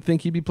Stokes, we didn't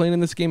think he'd be playing in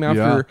this game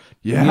after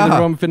neither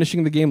of them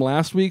finishing the game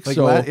last week.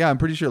 I'm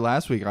pretty sure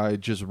last week I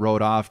just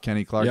wrote off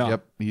Kenny Clark. Yeah.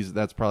 Yep,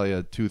 that's probably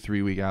a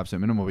 2-3 week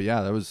absent minimum. But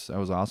that was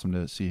awesome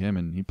to see him,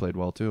 and he played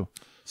well too.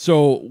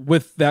 So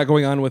with that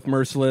going on with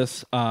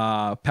Merciless,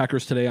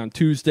 Packers today on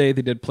Tuesday,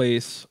 they did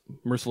place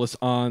Merciless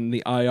on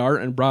the IR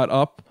and brought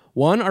up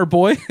our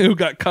boy who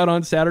got cut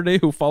on Saturday,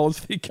 who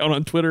follows the account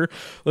on Twitter,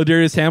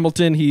 Ladarius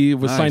Hamilton. He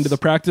was signed to the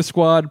practice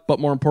squad, but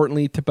more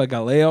importantly, Tipa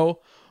Galeo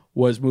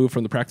was moved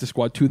from the practice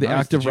squad to the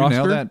active roster.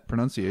 Did you nail that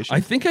pronunciation?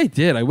 I think I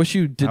did. I wish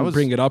you didn't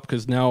bring it up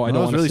because now I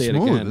don't want to say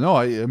smooth. it again. No,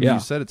 I mean you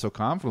said it so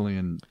confidently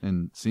and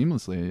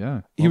seamlessly. Yeah,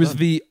 well he was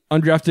the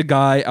undrafted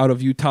guy out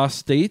of Utah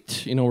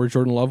State. Where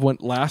Jordan Love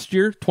went last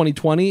year,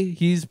 2020.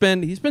 He's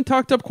been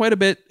talked up quite a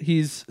bit.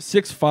 He's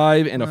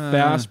 6'5" and a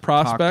fast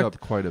prospect. Talked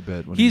up quite a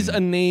bit. He's a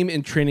name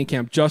in training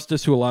camp.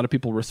 Justice, who a lot of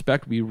people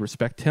respect. We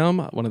respect him.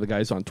 One of the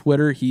guys on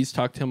Twitter. He's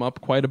talked him up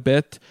quite a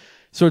bit.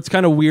 So it's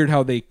kind of weird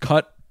how they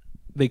cut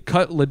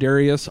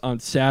Ladarius on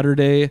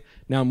Saturday,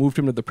 now moved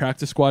him to the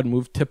practice squad,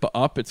 moved Tippa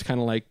up. It's kind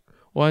of like,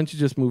 why don't you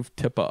just move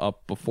Tippa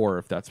up before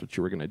if that's what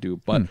you were going to do?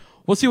 But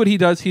we'll see what he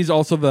does. He's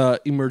also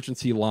the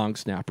emergency long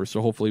snapper,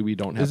 so hopefully we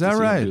don't have to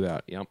see him do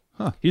that. Yep.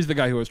 Huh. He's the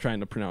guy who was trying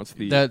to pronounce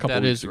the couple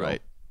that weeks is ago.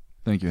 right.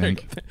 Thank you,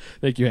 Hank.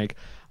 Thank you, Hank.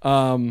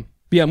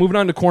 But yeah, moving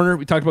on to corner.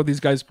 We talked about these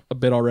guys a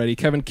bit already.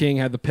 Kevin King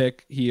had the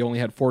pick. He only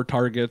had 4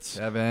 targets.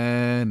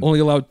 Kevin.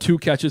 Only allowed 2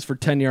 catches for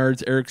 10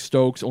 yards. Eric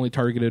Stokes only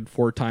targeted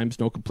 4 times.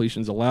 No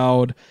completions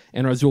allowed.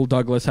 And Razul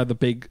Douglas had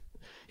he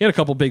had a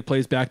couple big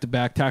plays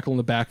back-to-back, tackle in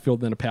the backfield,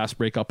 then a pass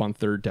breakup on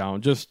third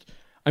down.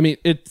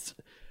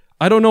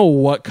 I don't know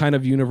what kind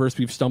of universe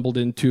we've stumbled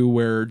into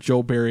where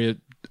Joe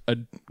Barry, a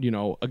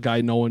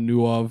guy no one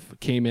knew of,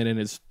 came in and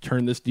has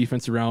turned this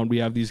defense around. We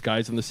have these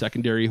guys in the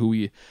secondary who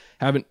we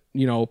haven't,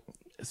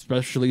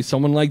 especially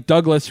someone like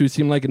Douglas, who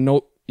seemed like a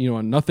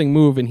nothing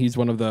move, and he's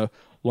one of the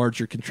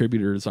larger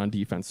contributors on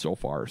defense so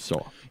far.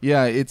 So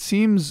yeah, it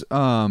seems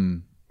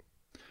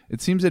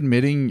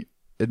admitting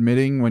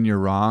when you're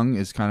wrong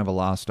is kind of a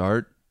lost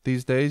art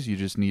these days. You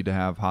just need to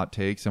have hot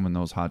takes, and when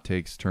those hot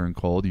takes turn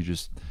cold, you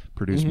just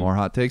produce more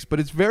hot takes. But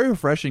it's very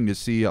refreshing to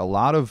see a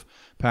lot of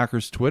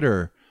Packers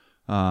Twitter,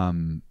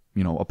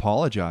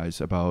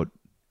 apologize about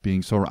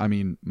being so. I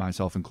mean,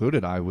 myself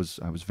included. I was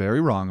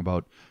very wrong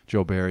about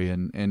Joe Barry,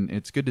 and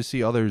it's good to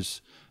see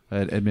others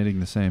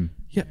admitting the same.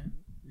 Yeah.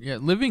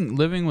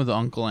 Living with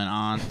uncle and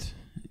aunt,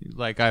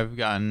 like I've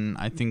gotten,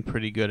 I think,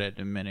 pretty good at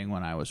admitting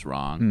when I was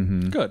wrong.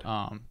 Mm-hmm. Good.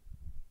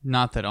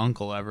 Not that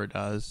uncle ever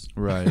does.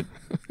 Right.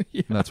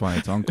 That's why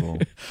it's uncle.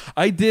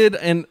 I did,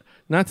 and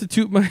not to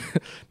toot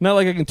not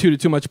like I can toot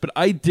it too much, but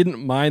I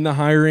didn't mind the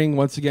hiring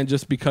once again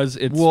just because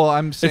it's. Well,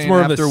 I'm saying it's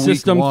more after of a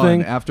system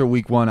thing. After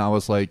week 1, I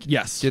was like,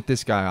 yes, get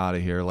this guy out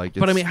of here. Like,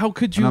 but I mean, how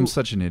could you? I'm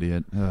such an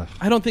idiot. Ugh.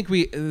 I don't think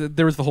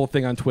there was the whole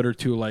thing on Twitter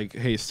too, like,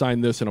 hey,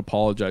 sign this and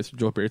apologize to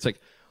Joe Barry. It's like,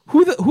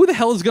 who the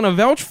hell is going to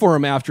vouch for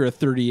him after a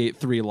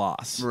 38-3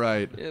 loss?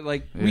 Right.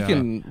 Like we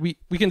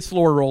can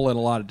slower roll in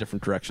a lot of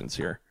different directions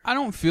here. I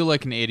don't feel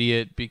like an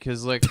idiot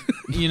because, like,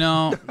 you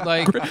know,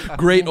 like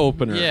great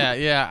opener.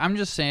 Yeah. I'm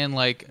just saying,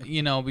 like,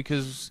 you know,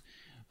 because,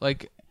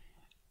 like,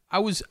 I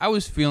was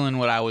feeling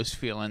what I was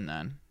feeling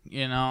then.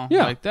 You know,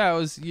 like that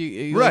was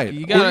right. Like,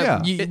 you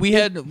gotta. We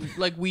had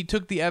like we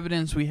took the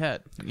evidence we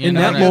had. In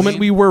that moment,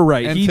 we were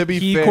right. And he to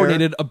be fair,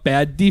 coordinated a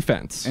bad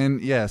defense.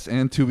 And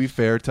and to be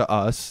fair to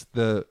us,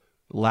 the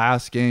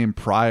last game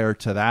prior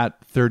to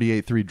that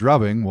 38-3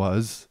 drubbing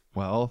was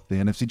the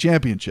NFC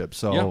Championship.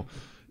 So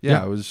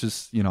it was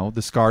just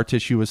the scar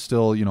tissue was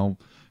still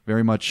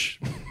very much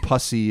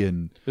pussy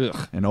and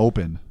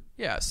open.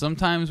 Yeah,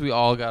 sometimes we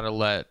all gotta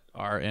let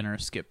our inner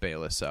Skip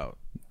Bayless out.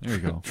 There you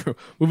go. True.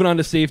 Moving on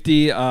to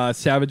safety,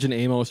 Savage and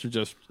Amos are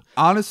just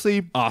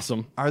honestly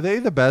awesome. Are they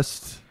the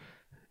best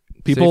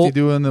safety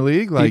duo in the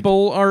league? Like,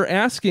 people are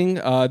asking.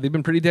 They've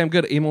been pretty damn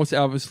good. Amos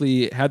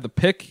obviously had the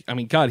pick. I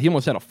mean, God, he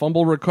almost had a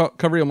fumble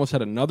recovery. Almost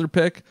had another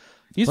pick.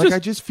 I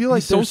just feel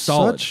like so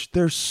solid.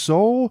 They're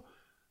so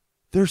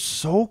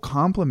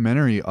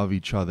complimentary of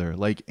each other.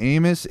 Like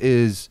Amos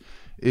is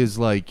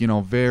like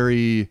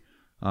very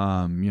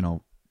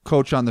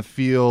coach on the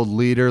field,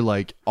 leader,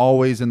 like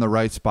always in the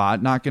right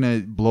spot, not going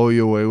to blow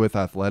you away with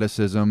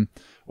athleticism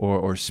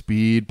or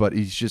speed, but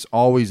he's just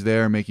always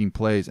there making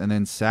plays. And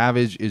then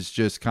Savage is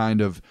just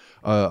kind of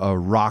a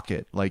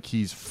rocket. Like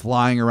he's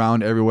flying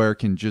around everywhere,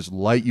 can just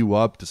light you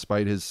up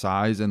despite his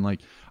size. And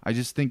like, I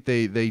just think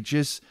they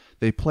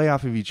play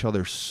off of each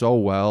other so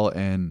well.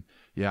 And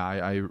yeah,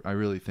 I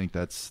really think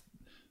that's,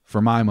 for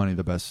my money,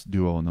 the best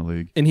duo in the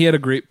league. And he had a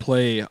great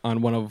play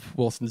on one of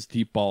Wilson's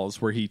deep balls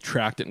where he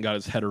tracked it and got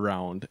his head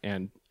around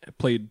and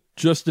played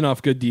just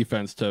enough good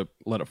defense to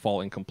let it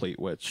fall incomplete,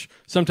 which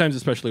sometimes,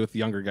 especially with the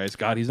younger guys,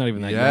 God, he's not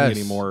even that young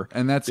anymore.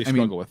 And they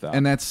struggle with that.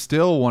 And that's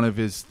still one of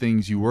his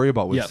things you worry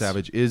about with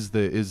Savage is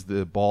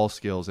the ball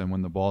skills and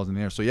when the ball's in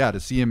the air. So yeah, to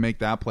see him make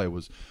that play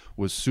was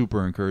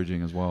super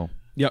encouraging as well.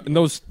 Yeah, and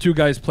those two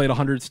guys played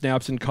 100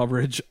 snaps in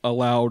coverage,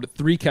 allowed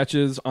 3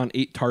 catches on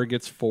 8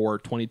 targets for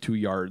 22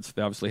 yards.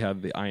 They obviously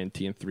had the INT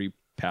and 3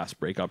 pass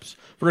breakups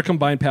for a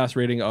combined pass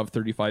rating of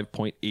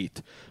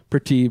 35.8.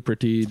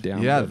 Pretty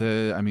damn good.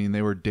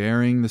 They were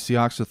daring the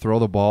Seahawks to throw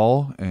the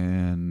ball,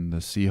 and the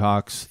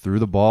Seahawks threw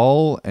the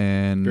ball,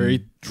 and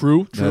very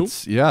true.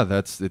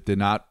 It did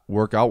not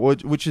work out,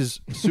 which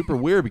is super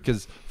weird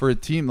because for a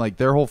team, like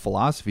their whole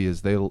philosophy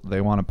is they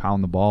want to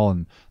pound the ball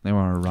and they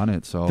want to run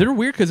it. So they're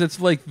weird because it's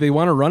like they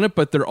want to run it,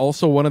 but they're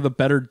also one of the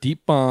better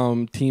deep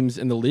bomb teams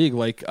in the league.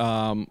 Like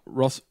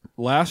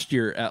last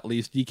year, at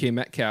least, DK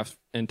Metcalf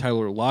and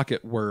Tyler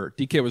Lockett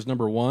DK was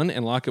number 1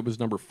 and Lockett was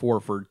number 4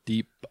 for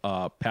deep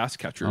pass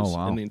catchers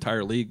in the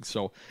entire league.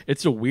 So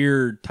it's a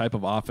weird type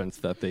of offense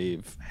that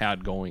they've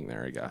had going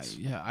there, I guess.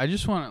 I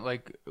just want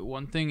to,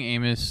 one thing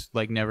Amos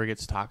never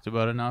gets talked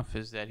about enough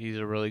is that he's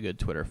a really good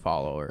Twitter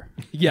follower.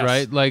 Yes.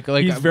 Right? Like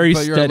he's very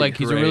steady.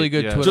 He's a really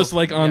good Twitter. Just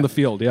like on the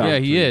field, yeah. Yeah,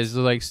 he is.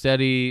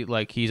 Steady,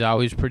 he's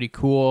always pretty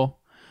cool.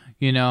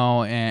 And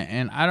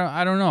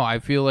I don't know. I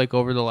feel like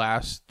over the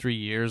last 3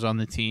 years on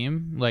the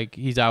team,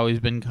 he's always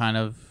been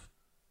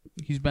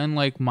he's been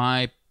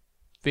my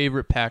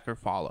favorite Packer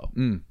follow.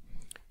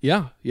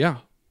 Yeah.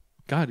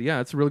 God, yeah,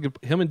 it's a really good.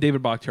 Him and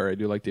David Bakhtiari. I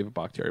do like David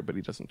Bakhtiari, but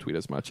he doesn't tweet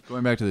as much.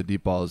 Going back to the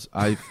deep balls,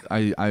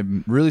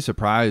 I'm really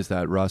surprised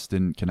that Russ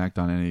didn't connect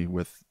on any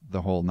with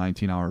the whole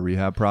 19-hour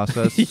rehab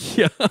process.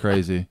 Yeah,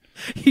 crazy.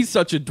 He's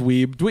such a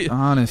dweeb.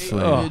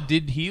 Honestly,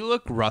 did he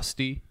look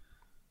rusty?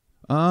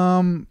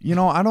 Romo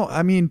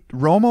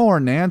or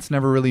Nance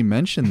never really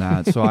mentioned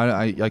that, so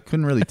I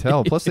couldn't really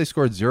tell. Plus, they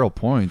scored 0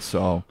 points,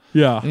 so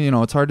yeah,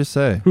 it's hard to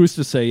say. Who's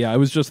to say? Yeah, it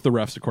was just the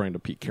refs, according to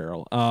Pete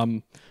Carroll.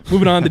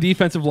 Moving on, the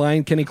defensive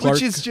line, Kenny Clark,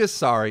 which is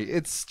just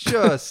it's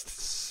just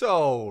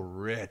so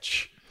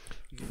rich.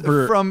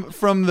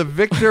 From the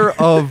victor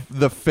of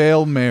the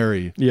Fail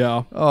Mary.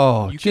 Yeah.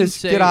 Oh,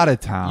 get out of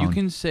town. You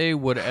can say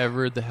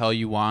whatever the hell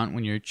you want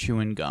when you're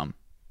chewing gum.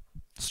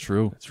 It's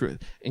true. It's true.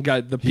 And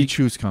God, he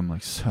chews gum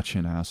like such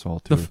an asshole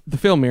too. The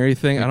Fail Mary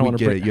thing. I don't want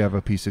to get it. You have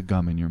a piece of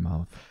gum in your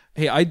mouth.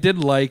 Hey, I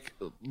did like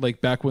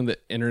back when the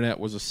internet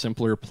was a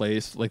simpler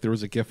place. There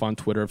was a GIF on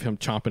Twitter of him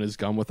chomping his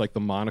gum with the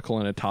monocle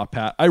and a top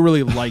hat. I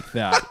really like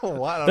that.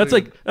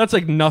 That's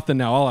like nothing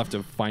now. I'll have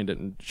to find it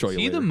and show you. Is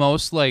he later. the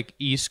most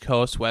East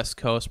Coast West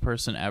Coast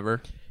person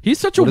ever? He's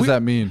such a. What does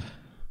that mean?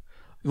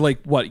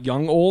 What?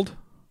 Young, old?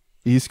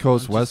 East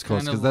Coast, West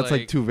Coast, because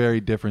that's two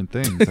very different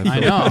things. I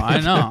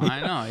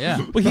know.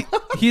 Yeah. Well,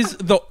 he's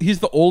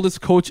the oldest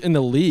coach in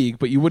the league,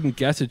 but you wouldn't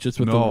guess it just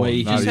with the way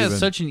he just has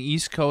such an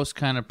East Coast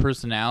kind of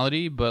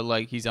personality,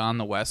 but he's on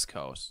the West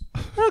Coast.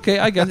 Okay,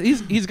 I guess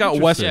he's got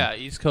West. Yeah,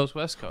 East Coast,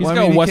 West Coast. He's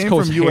got West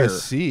Coast from hair.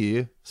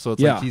 USC, so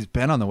it's he's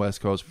been on the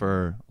West Coast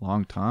for a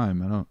long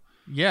time. I don't.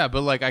 Yeah,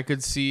 but I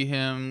could see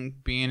him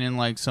being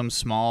in some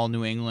small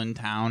New England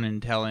town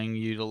and telling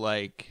you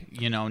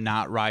to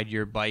not ride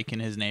your bike in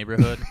his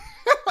neighborhood.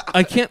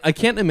 I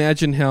can't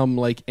imagine him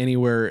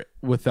anywhere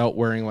without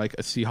wearing a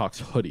Seahawks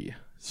hoodie.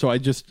 So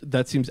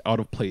that seems out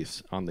of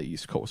place on the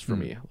East Coast for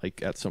me.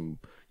 Like at some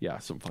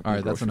fucking. All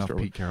right, that's grocery enough store.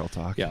 Pete Carroll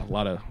talk. Yeah, a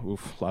lot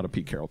of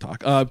Pete Carroll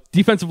talk.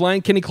 Defensive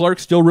line, Kenny Clark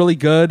still really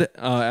good,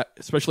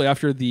 especially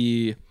after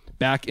the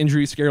back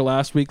injury scare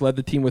last week. Led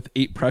the team with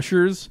 8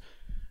 pressures.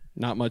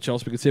 Not much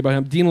else we could say about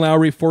him. Dean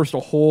Lowry forced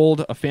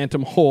a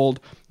phantom hold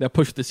that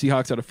pushed the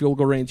Seahawks out of field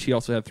goal range. He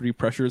also had 3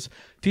 pressures.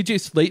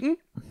 TJ Slayton,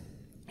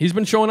 he's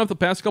been showing up the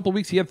past couple of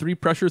weeks. He had 3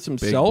 pressures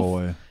himself. Big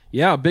boy.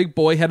 Yeah, big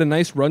boy. Had a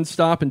nice run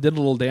stop and did a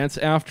little dance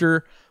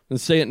after.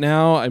 And say it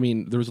now. I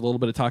mean, there was a little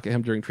bit of talk of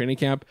him during training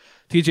camp.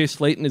 TJ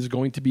Slayton is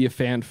going to be a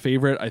fan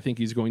favorite. I think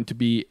he's going to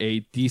be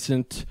a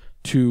decent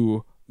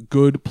to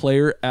good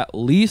player at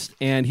least,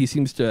 and he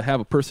seems to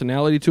have a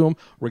personality to him.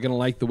 We're going to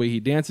like the way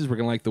he dances. We're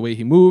going to like the way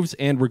he moves,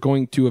 and we're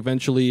going to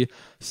eventually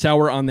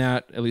sour on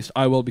that. At least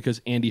I will,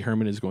 because Andy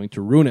Herman is going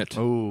to ruin it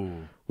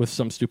with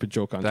some stupid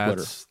joke on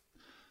Twitter.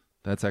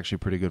 That's actually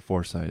pretty good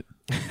foresight.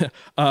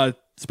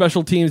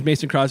 Special teams,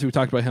 Mason Crosby, we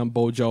talked about him.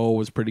 Bojo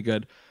was pretty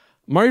good.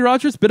 Mari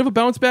Rogers, bit of a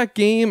bounce back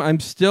game. I'm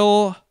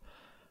still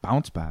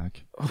bounce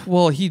back.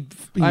 Well, he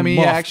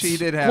actually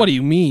did have. What do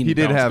you mean? He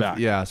did bounce have. back?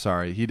 Yeah,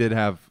 sorry, he did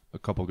have a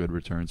couple good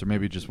returns, or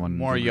maybe just one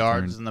more good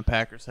yards return. than the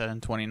Packers had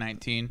in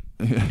 2019.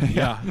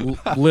 Yeah,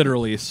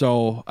 literally.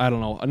 So I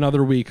don't know.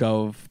 Another week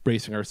of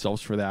bracing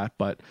ourselves for that,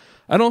 but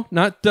I don't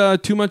know.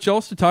 Not too much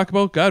else to talk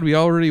about. God, we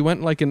already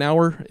went like an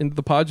hour into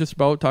the pod just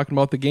about talking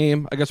about the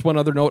game. I guess one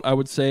other note I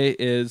would say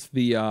is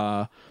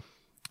the.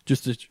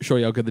 Just to show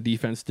you how good the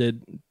defense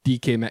did,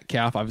 DK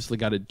Metcalf obviously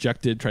got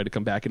ejected, tried to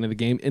come back into the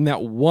game. In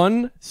that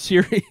one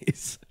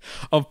series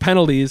of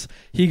penalties,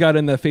 he got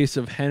in the face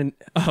of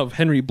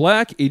Henry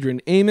Black,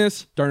 Adrian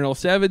Amos, Darnell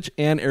Savage,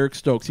 and Eric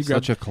Stokes.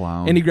 Such a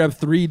clown. And he grabbed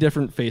 3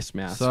 different face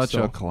masks. Such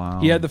a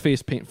clown. He had the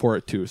face paint for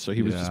it, too, so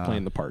he was just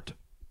playing the part.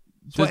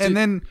 So,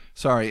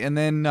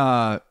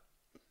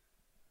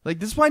 like,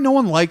 this is why no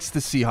one likes the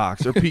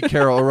Seahawks or Pete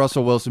Carroll or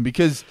Russell Wilson,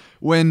 because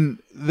when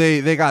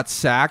they got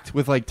sacked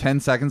with like 10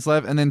 seconds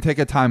left and then take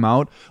a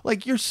timeout,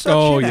 like, you're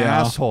such an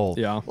asshole.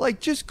 Yeah. Like,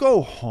 just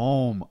go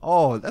home.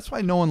 Oh, that's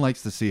why no one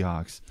likes the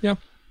Seahawks. Yeah.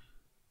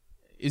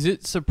 Is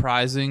it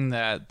surprising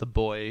that the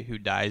boy who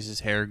dyes his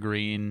hair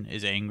green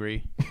is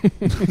angry?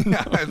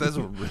 Yeah, that's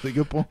a really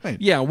good point.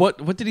 Yeah, what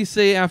did he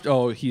say after?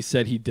 Oh, he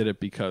said he did it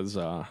because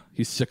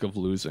he's sick of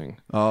losing.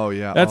 Oh,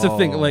 yeah. That's the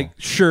thing. Like,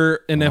 sure,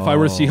 and if I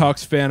were a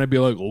Seahawks fan, I'd be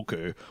like,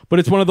 okay. But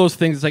it's one of those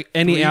things, like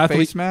any 3 athlete.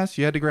 face masks?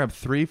 You had to grab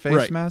 3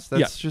 face masks?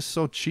 That's just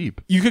so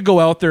cheap. You could go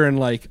out there and,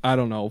 like, I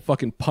don't know,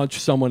 fucking punch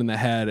someone in the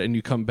head, and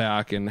you come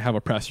back and have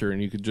a presser,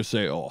 and you could just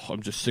say, oh,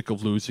 I'm just sick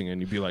of losing, and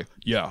you'd be like,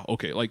 yeah,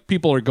 okay. Like,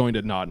 people are going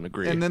to nod and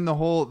agree. And then the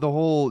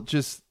whole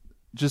just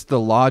the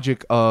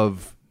logic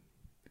of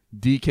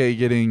DK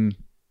getting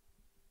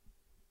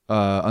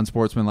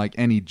unsportsmanlike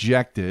and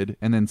ejected,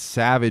 and then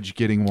Savage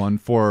getting one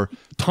for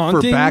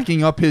taunting,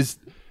 backing up his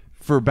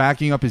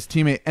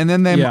teammate, and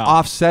then them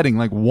offsetting.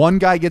 Like, one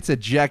guy gets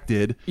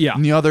ejected,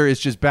 and the other is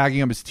just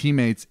backing up his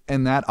teammates,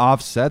 and that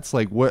offsets.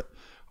 Like,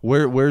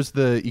 where's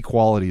the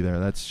equality there?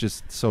 That's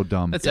just so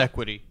dumb. That's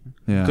equity.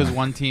 Yeah, because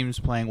one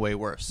team's playing way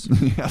worse.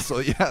 Yeah. So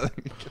yeah.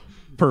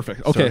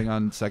 Perfect. Okay. Starting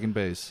on second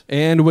base.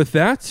 And with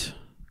that,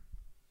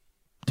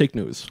 take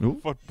news. Ooh.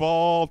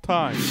 Football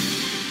time.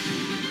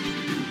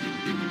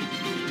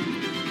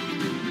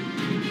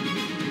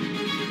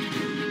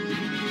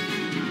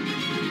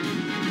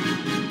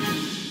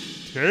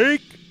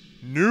 Take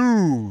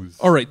news.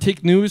 All right,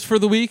 take news for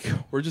the week.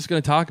 We're just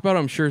going to talk about it.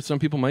 I'm sure some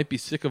people might be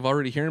sick of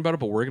already hearing about it,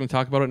 but we're going to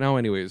talk about it now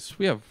anyways.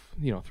 We have,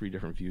 3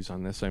 different views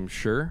on this, I'm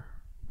sure.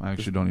 I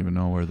actually don't even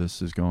know where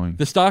this is going.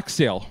 The stock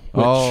sale,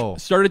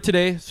 which started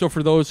today. So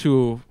for those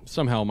who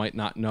somehow might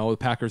not know, the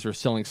Packers are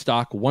selling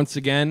stock once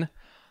again.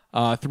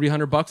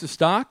 $300 a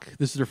stock.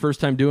 This is their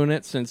first time doing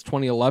it since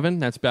 2011.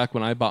 That's back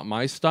when I bought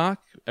my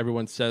stock.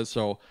 Everyone says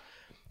so.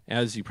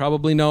 As you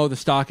probably know, the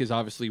stock is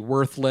obviously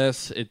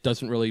worthless. It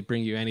doesn't really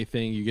bring you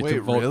anything. You get to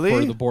vote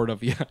for the board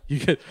of you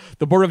get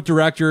the board of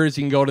directors.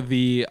 You can go to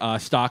the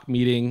stock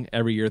meeting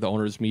every year, the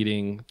owners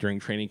meeting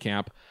during training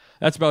camp.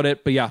 That's about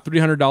it. But yeah,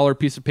 $300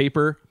 piece of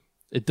paper.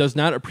 It does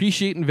not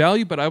appreciate in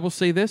value, but I will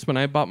say this: when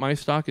I bought my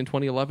stock in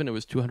 2011, it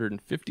was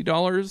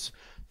 $250.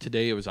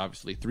 Today, it was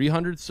obviously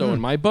 $300. So in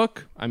my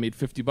book, I made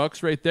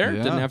 $50 right there.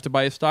 Yeah. Didn't have to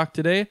buy a stock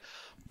today.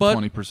 But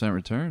 20%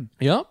 return.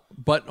 Yeah.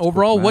 But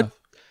overall, what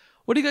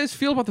do you guys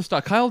feel about the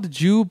stock? Kyle, did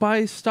you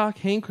buy stock?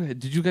 Hank,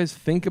 did you guys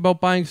think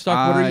about buying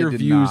stock? What are your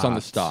views on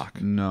the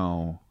stock?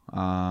 No.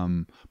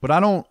 But I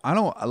don't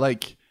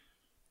like.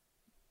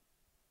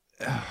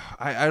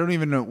 I don't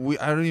even know.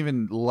 I don't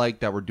even like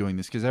that we're doing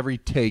this, because every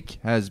take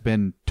has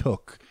been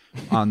took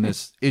on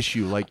this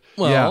issue. Like,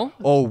 we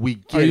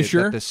get it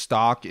that the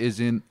stock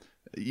isn't.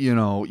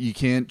 You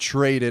can't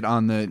trade it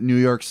on the New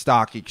York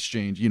Stock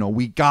Exchange.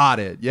 We got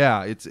it.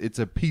 Yeah, it's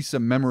a piece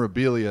of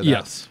memorabilia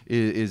that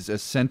is a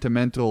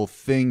sentimental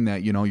thing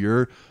that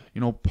you're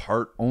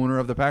part owner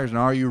of the Packers. And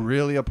are you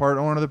really a part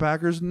owner of the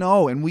Packers?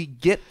 No, and we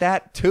get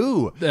that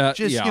too.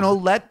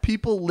 Let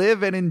people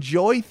live and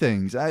enjoy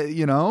things.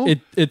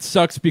 It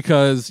sucks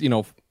because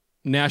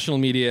national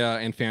media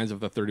and fans of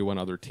the 31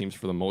 other teams,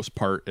 for the most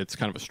part, it's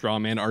kind of a straw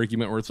man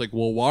argument where it's like,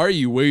 well, why are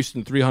you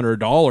wasting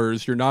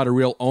 $300? You're not a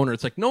real owner.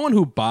 It's like no one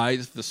who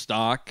buys the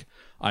stock,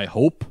 I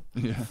hope,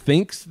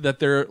 thinks that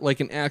they're like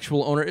an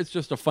actual owner. It's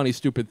just a funny,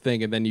 stupid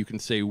thing. And then you can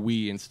say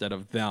we instead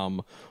of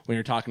them when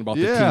you're talking about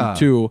the team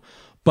too.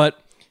 But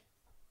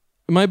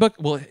my book,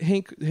 well,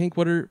 Hank,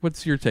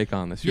 what's your take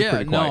on this? You're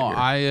pretty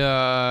quiet here.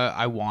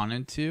 I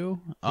wanted to,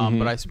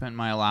 but I spent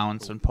my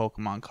allowance on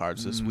Pokemon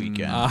cards this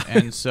weekend,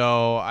 and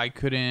so I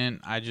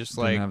couldn't. I just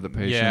Didn't have the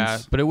patience. Yeah,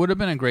 but it would have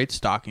been a great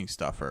stocking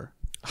stuffer.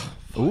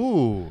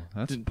 Ooh,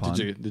 that's pun.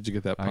 Did you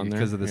get that pun there?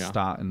 Because of the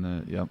stock and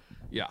the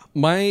Yeah.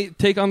 My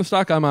take on the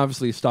stock, I'm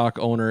obviously a stock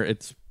owner.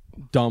 It's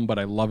dumb, but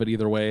I love it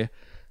either way.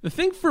 The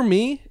thing for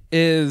me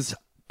is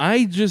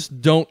I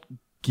just don't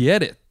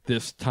get it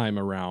this time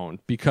around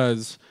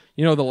because,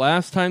 the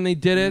last time they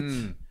did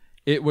it,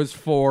 it was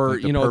for,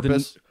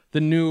 the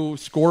new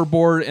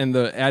scoreboard and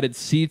the added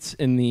seats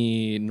in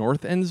the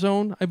north end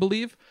zone, I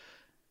believe.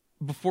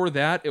 Before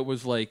that, it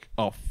was like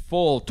a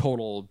full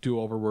total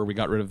do-over where we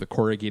got rid of the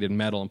corrugated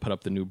metal and put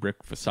up the new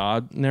brick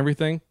facade and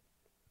everything.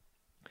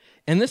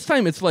 And this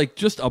time it's like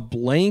just a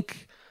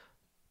blank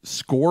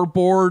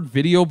scoreboard,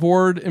 video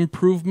board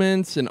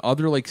improvements, and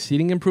other like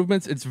seating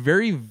improvements. It's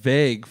very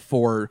vague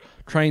for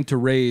trying to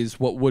raise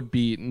what would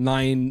be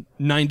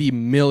 $90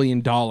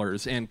 million.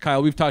 And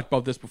Kyle, we've talked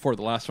about this before.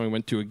 The last time we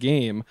went to a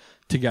game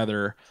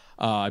together,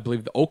 I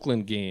believe the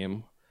Oakland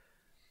game,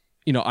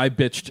 I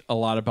bitched a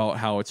lot about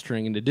how it's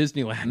turning into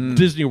Disneyland,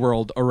 Disney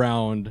World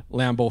around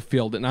Lambeau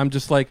Field. And I'm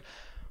just like,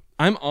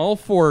 I'm all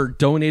for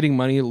donating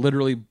money,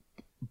 literally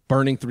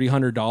burning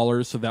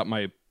 $300 so that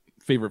my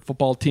favorite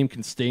football team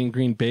can stay in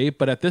Green Bay.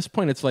 But at this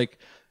point, it's like,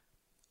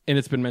 and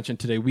it's been mentioned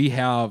today, we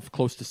have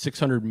close to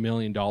 $600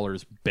 million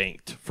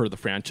banked for the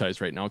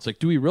franchise right now. It's like,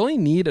 do we really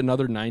need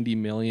another $90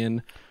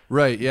 million?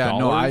 Right. Yeah.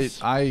 No,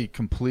 I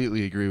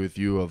completely agree with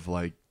you of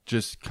like,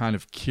 just kind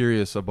of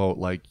curious about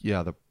like,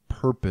 the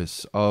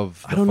purpose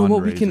of the I don't know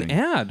what we can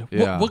add.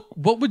 Yeah.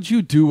 What would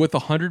you do with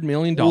 $100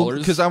 million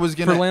because I was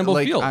gonna, for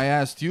Lambeau Field? I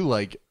asked you,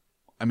 like,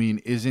 I mean,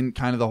 isn't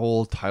kind of the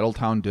whole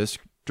Titletown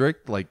district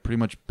like pretty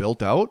much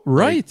built out?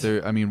 Right.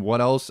 Like,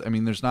 what else? I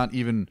mean, there's not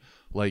even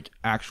like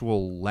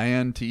actual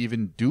land to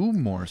even do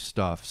more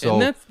stuff. So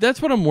and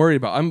that's what I'm worried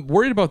about. I'm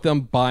worried about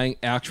them buying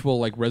actual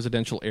like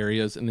residential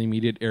areas in the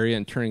immediate area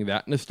and turning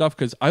that into stuff,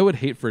 because I would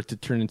hate for it to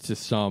turn into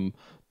some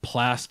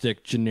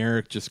plastic,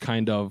 generic, just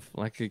kind of,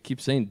 like I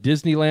keep saying,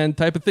 Disneyland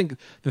type of thing.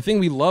 The thing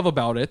we love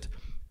about it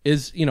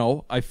is,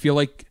 I feel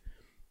like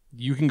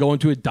you can go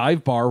into a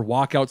dive bar,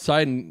 walk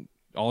outside, and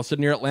all of a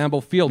sudden you're at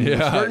Lambeau Field.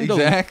 Yeah,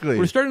 exactly.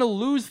 We're starting to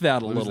lose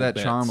that a little bit.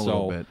 Charm a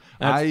little bit.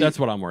 That's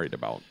what I'm worried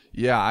about.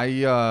 Yeah,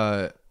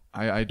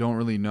 I don't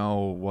really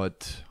know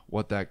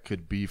what that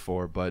could be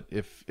for, but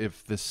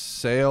if the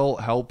sale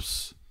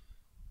helps,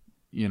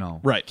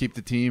 keep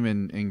the team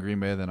in Green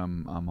Bay, then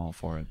I'm all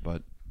for it.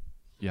 But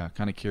yeah,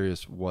 kind of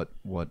curious what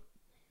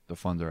the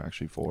funds are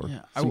actually for.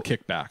 Yeah, some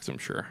kickbacks, I'm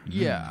sure.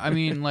 Yeah, I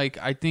mean, like,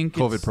 I think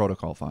COVID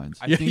protocol fines.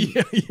 I think,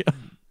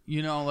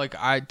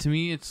 to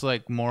me, it's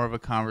like more of a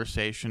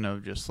conversation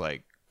of just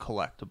like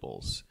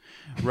collectibles,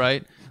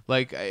 right?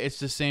 Like, it's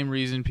the same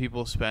reason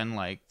people spend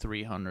like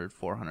 $300,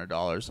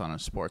 $400 on a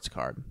sports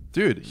card.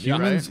 Dude,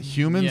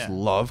 humans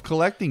love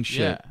collecting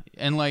shit. Yeah,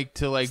 and like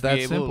to like be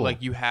able, simple.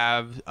 like, you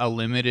have a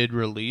limited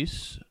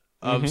release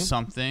of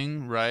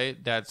something,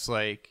 right? That's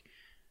like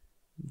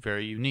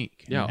very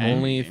unique. Yeah,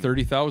 only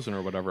 30,000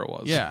 or whatever it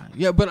was. Yeah,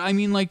 but I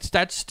mean, like,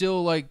 that's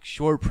still like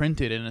short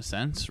printed in a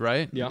sense,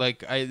 right? Yeah,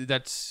 like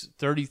that's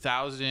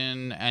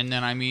 30,000, and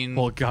then I mean,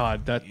 well,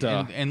 God, that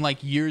and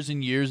like years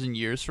and years and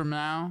years from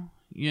now,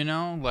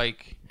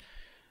 like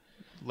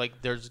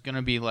there's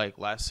gonna be like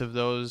less of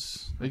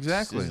those.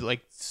 Exactly. Like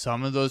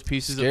some of those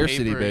pieces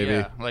Scarcity, of paper, baby.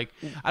 Yeah. Like,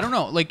 I don't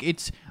know. Like,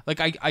 it's like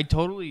I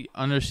totally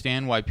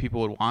understand why people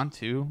would want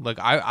to. Like,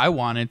 I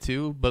wanted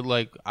to, but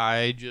like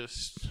I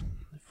just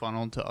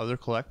funneled to other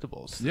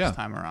collectibles this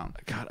time around.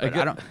 God,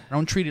 I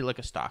don't treat it like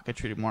a stock. I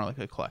treat it more like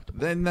a collectible.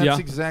 Then that's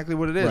exactly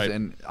what it is. Right.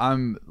 And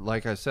I'm,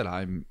 like I said,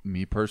 I'm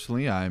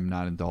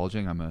not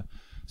indulging. I'm a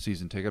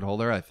season ticket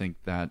holder. I think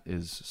that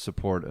is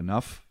support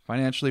enough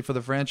financially for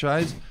the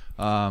franchise.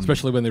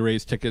 Especially when they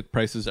raise ticket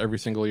prices every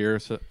single year,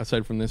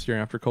 aside from this year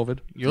after COVID.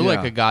 You're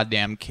like a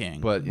goddamn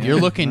king. But you're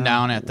looking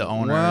down at the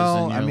owners.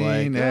 Well, and you're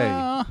I mean,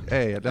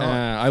 hey, don't.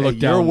 I look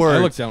down. Your words,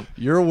 I look down.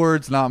 Your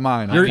words, not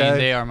mine. I Okay? mean,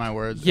 they are my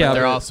words. Yeah, but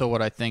they're also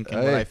what I think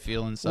and what I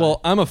feel inside.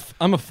 Well, I'm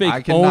a fake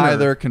I can owner.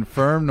 neither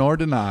confirm nor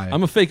deny.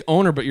 I'm a fake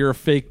owner, but you're a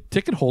fake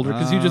ticket holder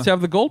because you just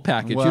have the gold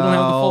package. You don't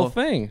have the full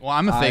thing. Well,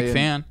 I'm a fake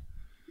fan.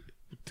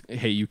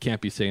 Hey, you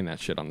can't be saying that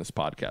shit on this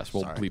podcast.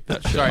 We'll bleep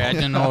that shit. Sorry, I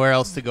didn't know where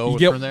else to go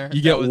from there.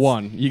 You get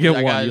one. You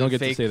get one. You don't get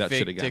to say that fake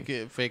shit again.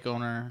 Ticket, fake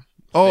owner.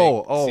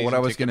 What I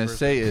was going to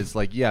say is,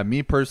 like, yeah,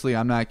 me personally,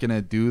 I'm not going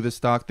to do the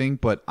stock thing,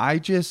 but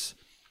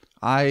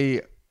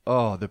the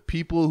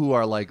people who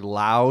are like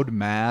loud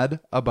mad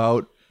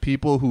about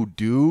people who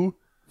do.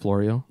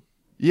 Florio?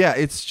 Yeah,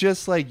 it's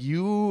just like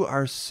you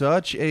are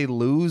such a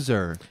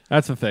loser.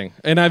 That's the thing.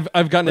 And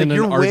I've gotten in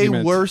you're an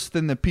argument. way worse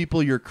than the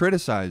people you're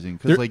criticizing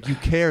because like you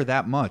care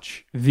that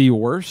much. The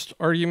worst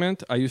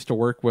argument, I used to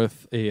work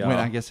with a...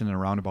 I guess in a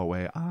roundabout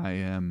way, I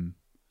am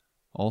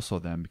also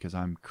them because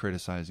I'm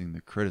criticizing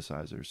the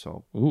criticizer.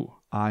 So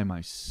I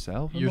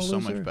myself am You're a so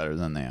loser. much better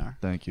than they are.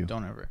 Thank you.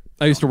 Don't ever.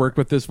 I used to work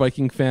with this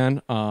Viking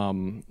fan.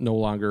 No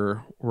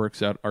longer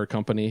works at our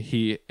company.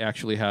 He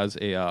actually has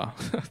a.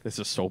 This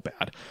is so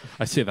bad.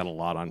 I say that a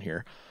lot on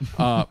here.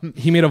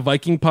 He made a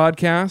Viking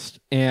podcast,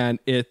 and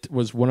it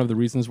was one of the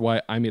reasons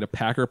why I made a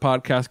Packer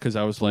podcast because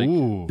I was like,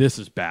 "This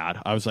is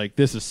bad." I was like,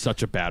 "This is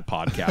such a bad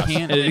podcast."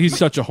 He's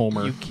such a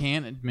homer. You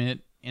can't admit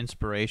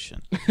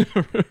inspiration.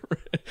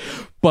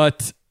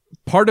 But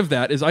part of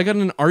that is I got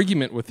in an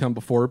argument with him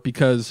before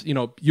because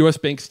U.S.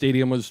 Bank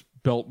Stadium was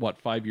built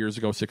 5 years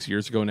ago, 6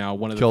 years ago now.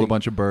 One of the killed a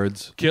bunch of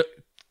birds.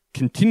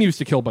 Continues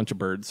to kill a bunch of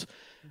birds.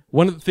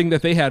 One of the things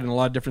that they had, and a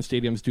lot of different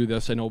stadiums do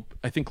this.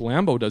 I think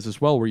Lambeau does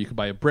as well, where you could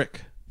buy a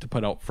brick to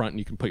put out front, and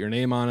you can put your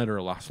name on it or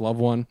a lost loved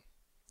one.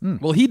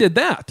 Well, he did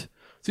that.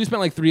 So he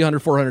spent like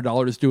 $300,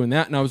 $400 doing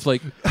that, and I was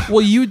like,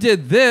 "Well, you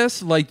did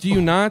this. Like, do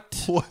you not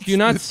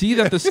see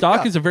that the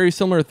stock is a very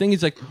similar thing?"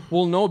 He's like,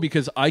 "Well, no,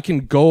 because I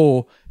can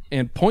go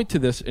and point to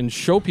this and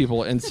show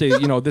people and say,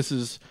 this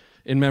is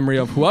in memory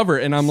of whoever."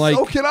 And I'm like,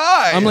 "So can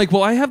I?" I'm like,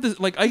 "Well, I have this.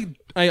 Like,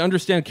 I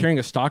understand carrying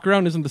a stock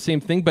around isn't the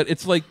same thing, but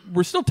it's like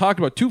we're still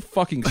talking about two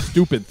fucking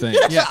stupid things.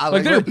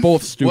 Like they're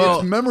both stupid.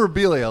 Well,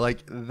 memorabilia,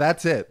 like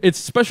that's it. It's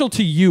special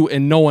to you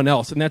and no one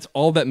else, and that's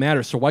all that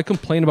matters. So why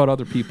complain about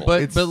other people?"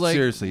 But like,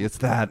 seriously, it's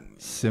that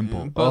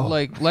simple. But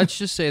like, let's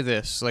just say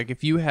this: like,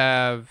 if you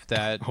have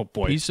that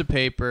piece of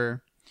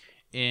paper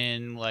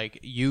in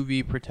like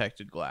UV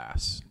protected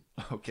glass.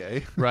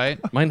 Okay. Right?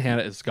 Mine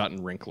has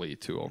gotten wrinkly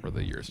too over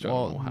the years. So I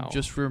don't know how.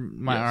 Just for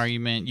my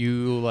argument,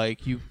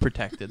 you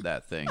protected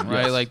that thing,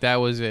 right? Like that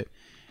was it.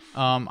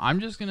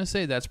 I'm just gonna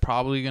say that's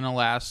probably gonna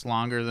last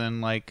longer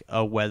than like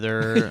a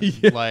weathered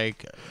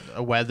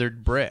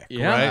brick,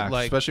 right?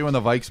 Like especially when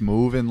the Vikes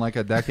move in like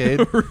a decade,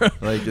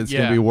 like it's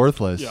gonna be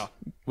worthless. Yeah.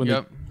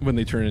 When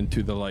they turn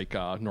into the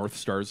North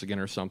Stars again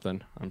or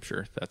something, I'm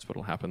sure that's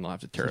what'll happen. They'll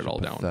have to tear it all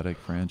down. Pathetic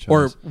franchise,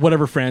 or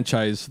whatever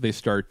franchise they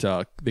start.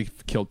 They've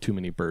killed too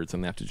many birds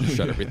and they have to just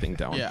shut everything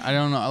down. Yeah, I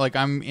don't know. Like,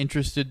 I'm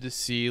interested to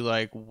see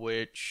like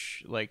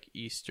which like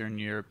Eastern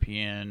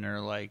European or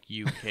like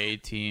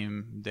UK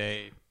team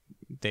they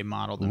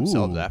model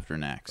themselves after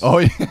next. Oh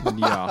yeah,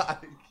 yeah.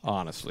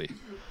 Honestly,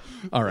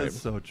 all right,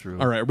 that's so true.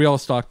 All right, we all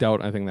stocked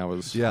out. I think that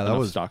was that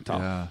was stock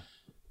talk. Yeah.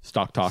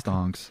 Stock talk.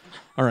 Stonks.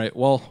 All right.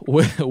 Well,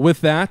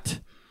 with that,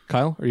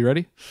 Kyle, are you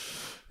ready?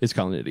 Is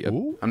Kyle an idiot?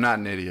 Ooh. I'm not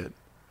an idiot.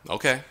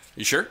 Okay.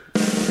 You sure?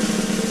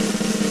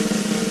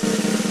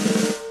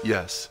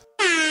 Yes.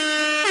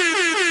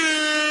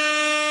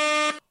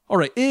 All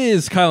right.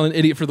 Is Kyle an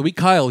idiot for the week?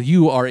 Kyle,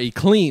 you are a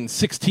clean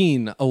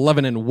 16,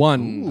 11, and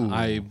 1. Ooh.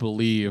 I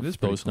believe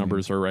those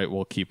numbers are right.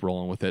 We'll keep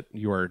rolling with it.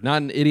 You are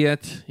not an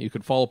idiot. You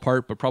could fall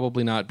apart, but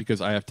probably not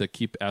because I have to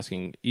keep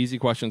asking easy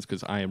questions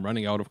because I am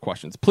running out of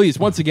questions. Please,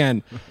 once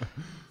again,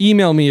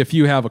 email me if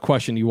you have a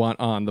question you want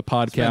on the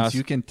podcast. Spence,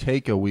 you can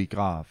take a week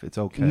off. It's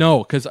okay.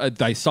 No, because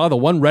I saw the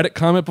one Reddit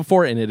comment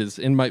before, and it is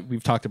in my...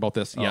 We've talked about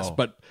this, yes.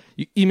 But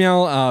you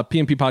email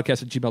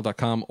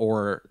pmpodcast@gmail.com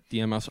or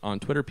DM us on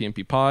Twitter,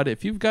 PMPpod.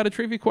 If you've got a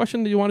trivia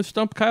question that you want to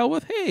stump Kyle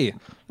with, hey,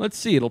 let's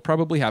see. It'll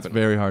probably happen. It's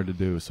very hard to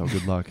do, so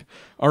good luck.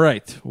 All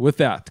right. With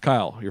that,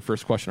 Kyle, your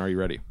first question. Are you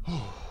ready?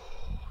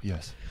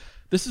 Yes.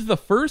 This is the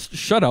first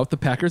shutout the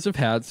Packers have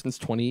had since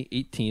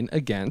 2018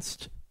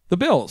 against the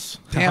Bills.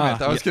 Damn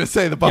it. I was going to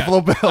say the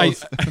Buffalo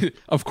Bills.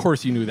 Of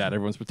course you knew that.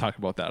 Everyone's been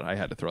talking about that. I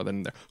had to throw that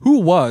in there. Who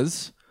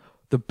was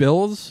the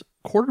Bills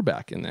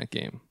quarterback in that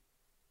game?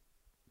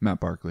 Matt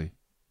Barkley.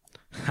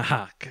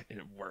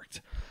 It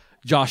worked.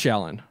 Josh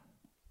Allen.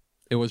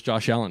 It was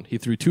Josh Allen. He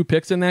threw 2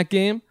 picks in that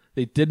game.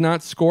 They did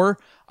not score.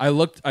 I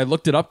looked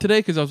it up today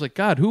because I was like,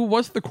 God, who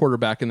was the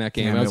quarterback in that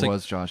game? Damn, it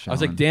was Josh Allen. I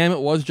was like, damn,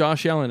 it was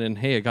Josh Allen. And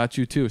hey, I got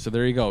you too. So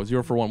there you go.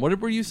 0 for 1. What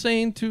were you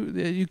saying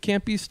you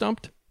can't be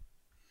stumped?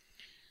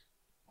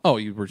 Oh,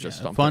 you were just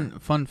stumped.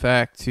 Fun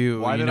fact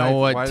too. Why did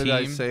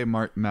I say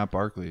Matt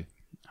Barkley?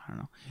 I don't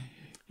know.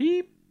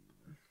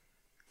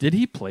 Did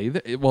he play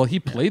there? Well, he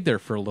played there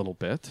for a little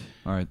bit.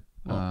 All right.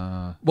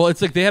 Well,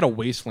 it's like they had a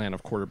wasteland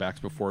of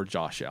quarterbacks before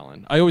Josh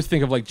Allen. I always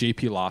think of like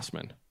J.P.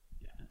 Lossman,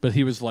 but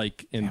he was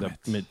like in the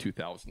mid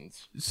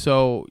 2000s.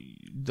 So,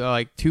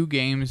 like 2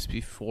 games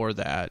before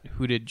that,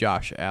 who did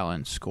Josh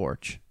Allen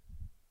scorch?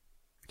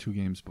 2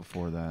 games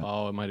before that.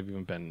 Oh, it might have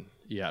even been.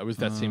 Yeah, it was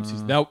that same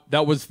season.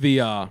 That was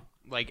the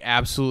like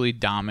absolutely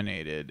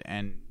dominated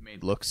and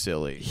made look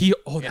silly.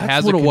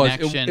 That's what it was.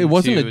 It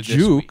wasn't a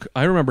juke.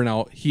 I remember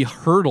now. He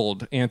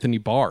hurdled Anthony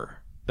Barr.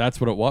 That's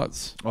what it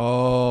was.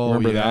 Oh,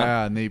 remember yeah.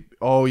 that? And they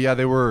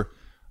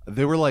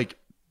were like,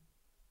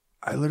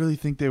 I literally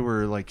think they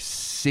were like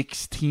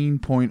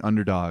 16-point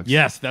underdogs.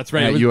 Yes, that's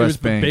right. At It US was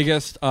Bank, the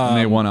biggest. And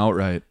they won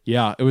outright.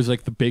 Yeah, it was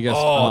like the biggest.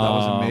 Oh, that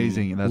was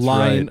amazing. That's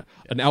line, right.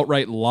 An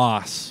outright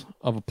loss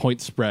of a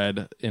point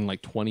spread in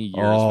like 20 years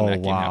when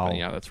that game happened.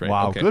 Yeah, that's right.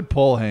 Wow, Okay. good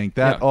pull, Hank.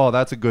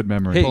 That's a good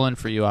memory. Hey, Pulling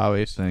for you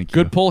always. Thank you.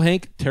 Good pull,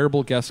 Hank.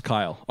 Terrible guess,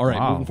 Kyle. All right,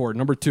 Wow. moving forward.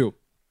 Number 2.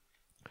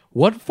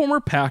 What former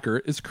Packer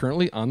is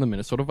currently on the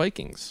Minnesota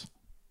Vikings?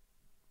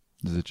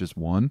 Is it just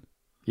one?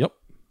 Yep.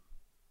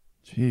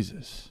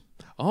 Jesus.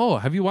 Oh,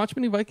 have you watched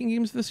many Viking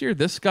games this year?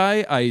 This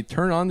guy, I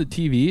turn on the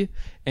TV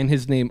and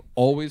his name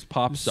always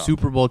pops up.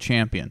 Super Bowl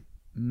champion.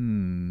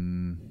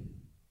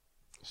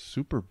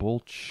 Super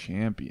Bowl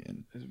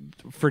champion.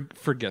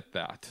 Forget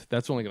that.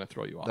 That's only going to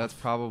throw you off. That's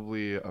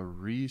probably a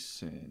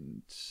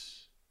recent,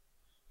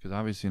 because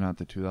obviously not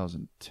the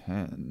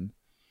 2010.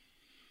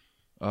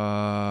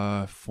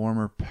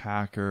 Former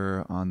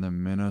Packer on the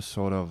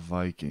Minnesota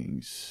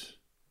Vikings.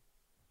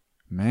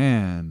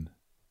 Man.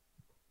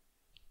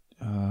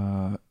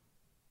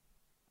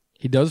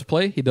 He does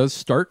play. He does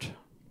start.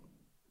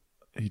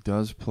 He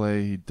does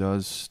play. He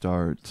does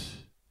start.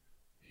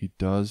 He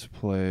does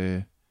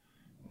play.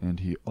 And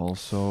he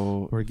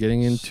also We're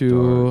getting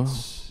into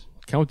starts.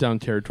 countdown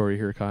territory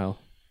here, Kyle.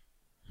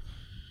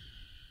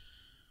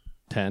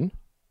 10.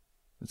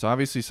 It's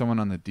obviously someone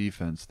on the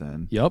defense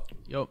then. Yep.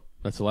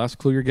 That's the last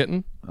clue you're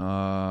getting.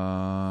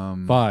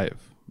 5.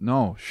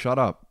 No, shut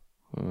up.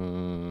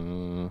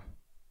 Uh,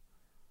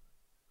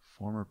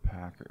 Former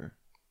Packer.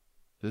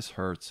 This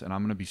hurts, and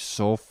I'm gonna be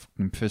so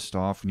fucking pissed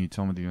off when you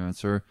tell me the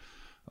answer.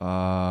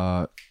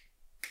 5.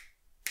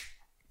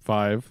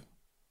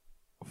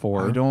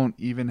 4. I don't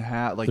even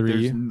have like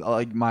 3. there's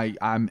like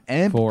I'm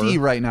empty 4.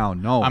 right now.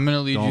 No, I'm gonna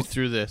lead you don't.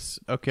 through this.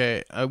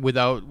 Okay,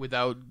 without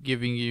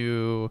giving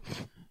you,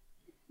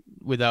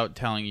 without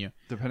telling you.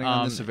 Depending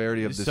on the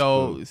severity of this.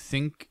 So clue.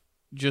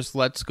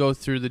 let's go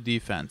through the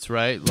defense,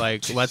 right?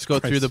 Like let's go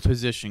through the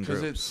position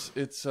groups. Because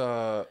it's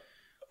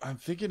I'm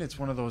thinking it's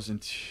one of those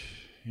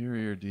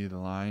interior D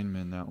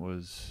linemen that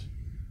was.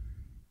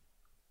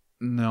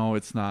 No,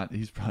 it's not.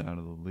 He's probably out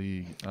of the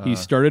league. he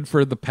started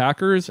for the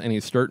Packers and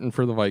he's starting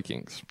for the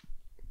Vikings.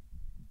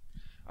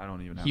 I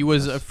don't even. Have He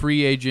was a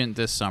free agent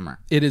this summer.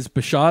 It is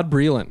Bashad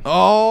Breeland.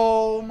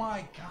 Oh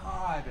my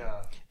god.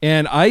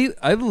 And I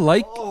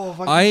like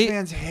Vikings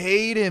fans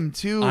hate him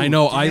too. I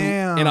know.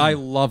 Damn. I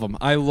love him.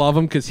 I love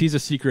him because he's a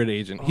secret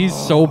agent. He's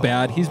so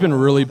bad. He's been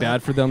really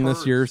bad for them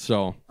this year.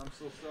 So I'm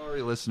so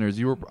sorry,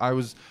 listeners. I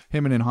was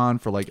him and Han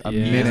for like a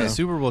He's minute. a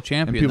Super Bowl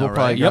champion, And people though,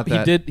 probably right? got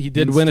yep, that he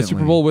did win a Super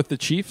instantly. Bowl with the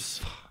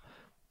Chiefs.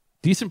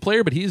 Decent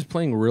player, but he's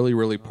playing really,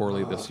 really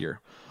poorly this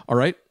year. All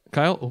right,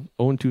 Kyle,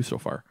 0-2 so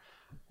far.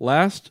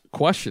 Last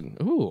question.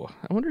 Ooh,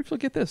 I wonder if you'll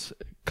get this.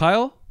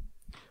 Kyle,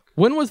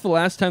 when was the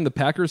last time the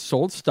Packers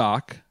sold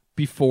stock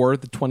before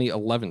the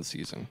 2011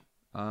 season?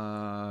 It's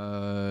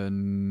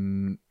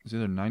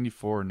either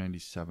 94 or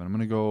 97. I'm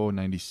gonna go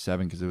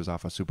 97 because it was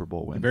off a Super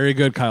Bowl win. Very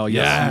good, Kyle.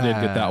 Yes, you did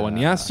get that one.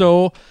 Yeah,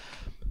 so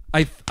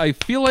I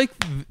feel like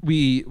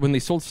when they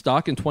sold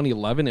stock in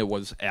 2011, it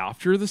was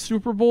after the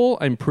Super Bowl,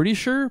 I'm pretty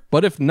sure.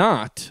 But if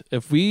not,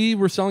 if we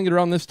were selling it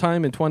around this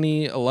time in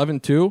 2011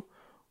 too,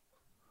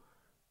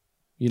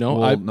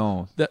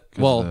 no.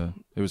 Well,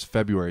 it was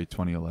February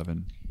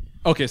 2011.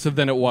 okay, so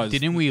then it was.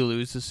 Didn't we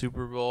lose the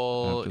Super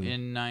Bowl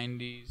in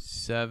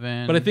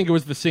 '97? But I think it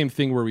was the same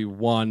thing where we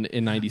won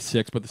in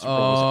 96, but the Super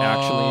Bowl was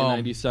actually in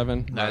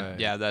 97.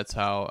 Yeah, that's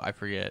how I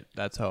forget.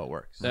 That's how it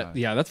works.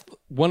 Yeah,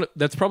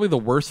 that's probably the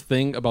worst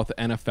thing about the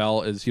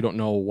NFL is you don't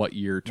know what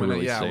year to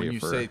really say. When you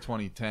say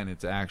 2010,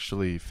 it's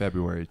actually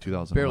February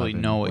 2011. Barely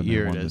know what when they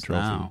year won it the is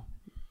trophy. now.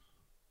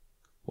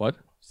 What?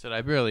 Said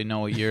I barely know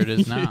what year it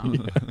is now.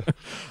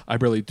 I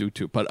barely do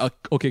too. But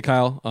okay,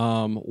 Kyle.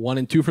 1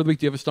 and 2 for the week.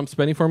 Do you have a stump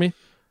spending for me?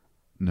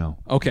 No.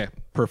 Okay,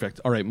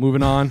 perfect. All right,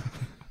 moving on.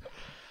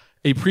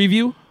 A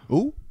preview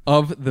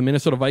of the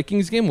Minnesota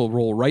Vikings game. We'll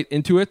roll right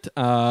into it.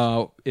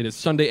 It is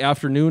Sunday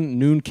afternoon,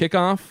 noon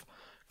kickoff.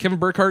 Kevin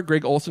Burkhardt,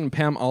 Greg Olsen, and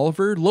Pam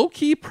Oliver.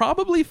 Low-key,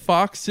 probably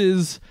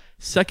Fox's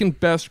second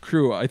best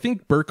crew. I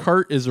think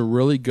Burkhardt is a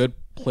really good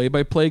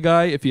play-by-play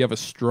guy if you have a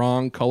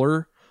strong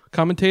color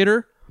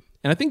commentator.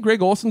 And I think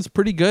Greg Olsen's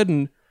pretty good,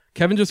 and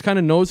Kevin just kind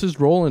of knows his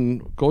role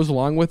and goes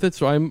along with it.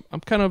 So I'm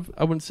kind of,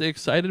 I wouldn't say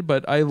excited,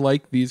 but I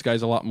like these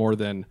guys a lot more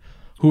than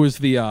who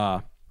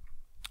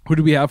did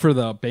we have for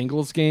the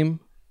Bengals game?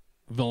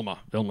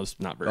 Vilma's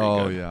not very good.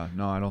 Oh yeah,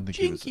 no, I don't think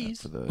he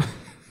was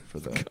for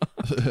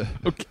the.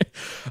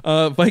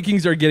 Okay,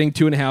 Vikings are getting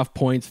 2.5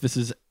 points. This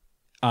is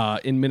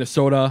in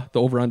Minnesota. The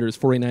over/under is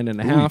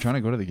 49.5. Ooh, you trying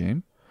to go to the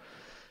game?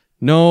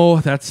 No,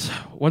 that's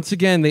once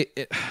again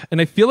and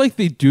I feel like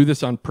they do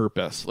this on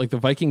purpose. Like the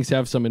Vikings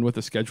have some in with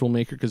a schedule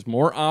maker because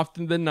more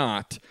often than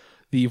not,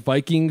 the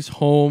Vikings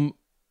home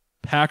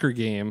Packer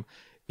game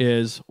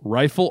is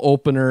rifle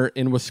opener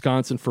in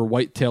Wisconsin for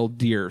white-tailed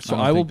deer. So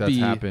I will that's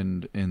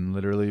happened in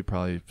literally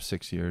probably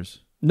 6 years.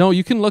 No,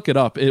 you can look it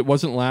up. It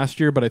wasn't last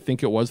year, but I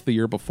think it was the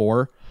year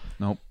before.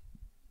 Nope.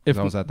 If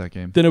I was at that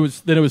game. Then it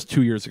was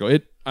 2 years ago.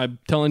 I'm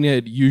telling you,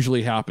 it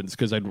usually happens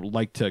because I'd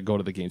like to go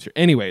to the games here.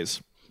 Anyways.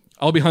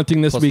 I'll be hunting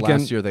this Plus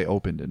weekend. Last year they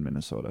opened in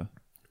Minnesota.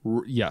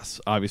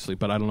 Yes, obviously,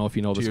 but I don't know if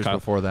you know 2 this, years Kyle.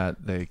 before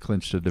that, they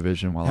clinched a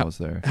division while I was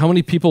there. How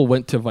many people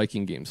went to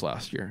Viking games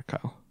last year,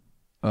 Kyle?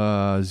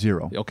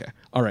 0. Okay.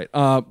 All right.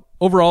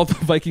 Overall, the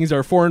Vikings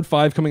are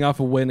 4-5 coming off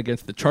a win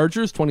against the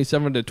Chargers,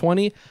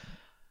 27-20.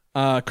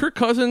 Kirk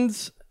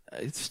Cousins,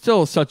 it's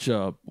still such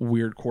a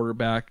weird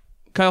quarterback.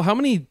 Kyle,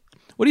 what do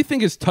you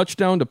think his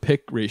touchdown to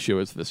pick ratio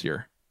is this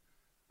year?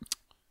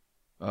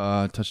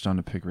 Touchdown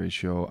to pick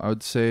ratio, I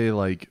would say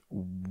like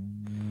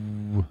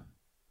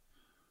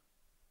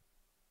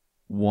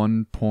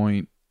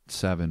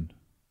 1.7.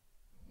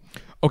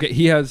 Okay,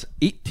 he has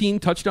 18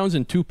 touchdowns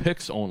and 2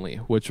 picks only,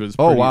 which was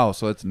wow,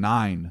 so that's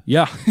 9.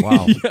 Yeah.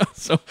 Wow. Yeah,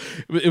 so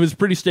it was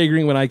pretty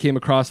staggering when I came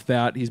across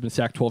that. He's been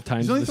sacked 12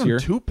 times He's only this thrown year.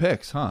 2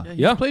 picks, huh?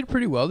 Yeah, he's played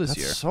pretty well this That's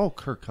year. so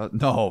Kirk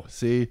Cousins. No,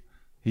 see,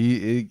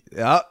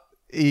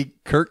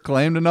 Kirk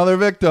claimed another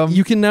victim.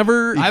 You can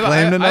never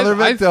claimed another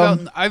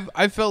victim.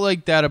 I felt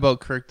like that about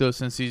Kirk though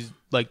since he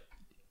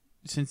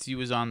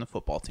was on the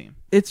football team.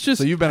 It's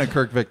just so you've been a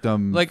Kirk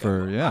victim like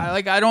for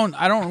I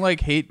don't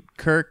like hate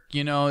Kirk.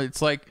 You know,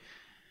 it's like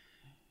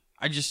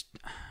I just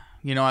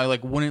I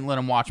like wouldn't let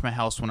him watch my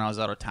house when I was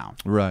out of town.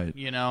 Right.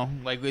 You know,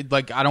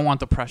 like I don't want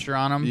the pressure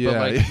on him. Yeah. But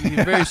like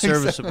he's very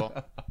serviceable.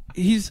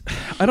 He's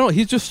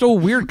just so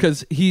weird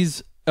because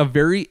he's a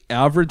very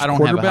average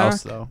quarterback. I don't have a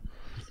house though.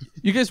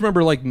 You guys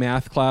remember like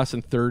math class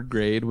in 3rd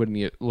grade when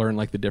you learn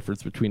like the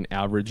difference between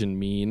average and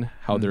mean?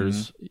 How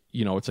there's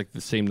it's like the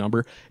same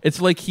number.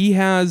 It's like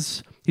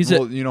wait,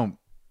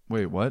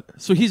 what?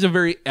 So he's a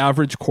very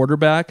average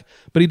quarterback,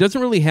 but he doesn't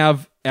really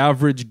have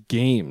average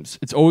games.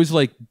 It's always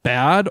like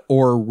bad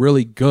or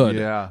really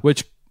good,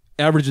 which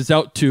averages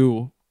out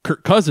to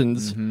Kirk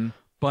Cousins.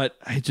 But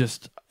I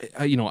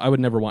would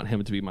never want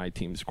him to be my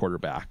team's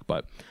quarterback.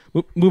 But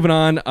moving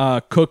on,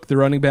 Cook, the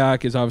running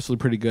back, is obviously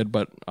pretty good,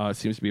 but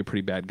seems to be a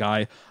pretty bad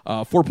guy.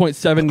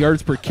 4.7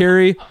 yards per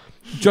carry.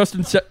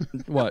 Justin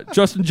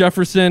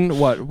Jefferson,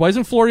 what? Why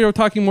isn't Florio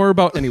talking more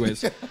about?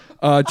 Anyways,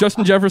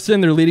 Justin Jefferson,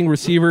 their leading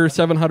receiver,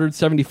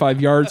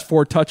 775 yards,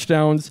 4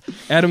 touchdowns.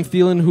 Adam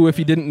Thielen, who, if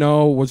you didn't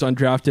know, was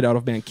undrafted out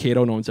of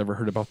Mankato. No one's ever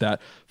heard about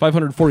that.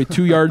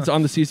 542 yards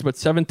on the season, but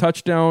 7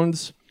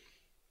 touchdowns.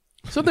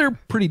 So they're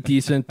pretty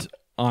decent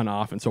on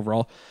offense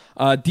overall.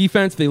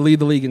 Defense, they lead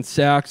the league in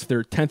sacks.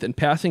 They're 10th in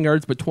passing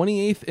yards, but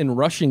 28th in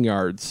rushing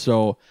yards.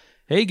 So,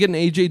 hey, getting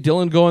A.J.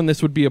 Dillon going,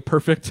 this would be a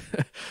perfect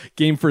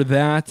game for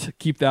that.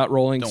 Keep that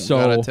rolling. Don't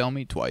gotta tell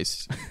me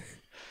twice.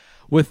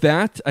 With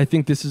that, I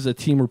think this is a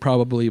team we're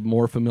probably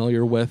more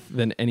familiar with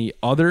than any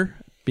other,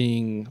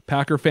 being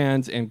Packer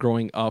fans and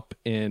growing up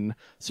in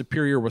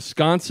Superior,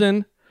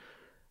 Wisconsin,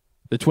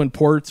 the Twin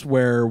Ports,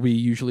 where we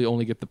usually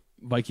only get the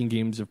Viking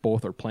games if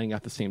both are playing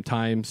at the same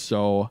time.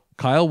 So,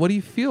 Kyle, what do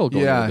you feel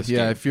going into this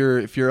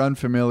game? If you're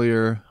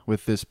unfamiliar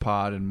with this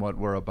pod and what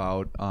we're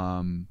about,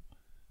 the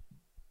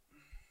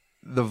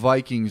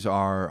Vikings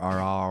are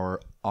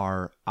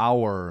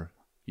our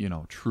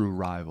true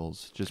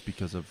rivals, just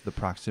because of the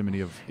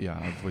proximity of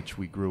which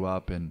we grew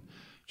up, and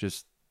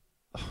just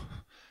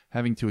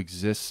having to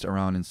exist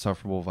around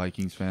insufferable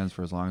Vikings fans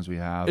for as long as we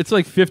have. It's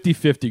like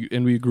 50-50,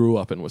 and we grew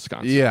up in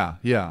Wisconsin. Yeah.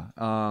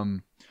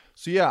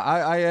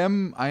 I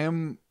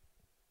am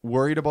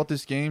worried about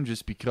this game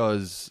just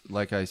because,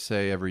 like I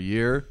say every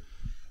year,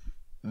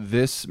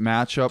 this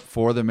matchup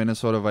for the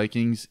Minnesota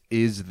Vikings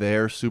is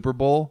their Super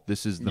Bowl.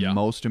 This is the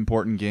most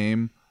important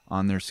game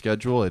on their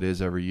schedule. It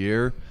is every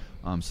year.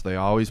 So they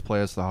always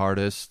play us the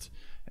hardest.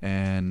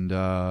 And,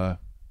 the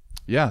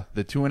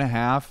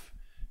 2.5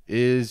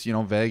 is,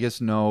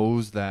 Vegas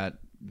knows that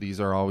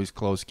these are always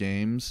close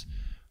games.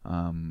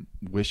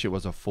 Wish it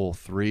was a full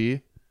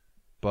 3.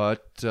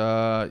 But,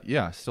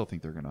 I still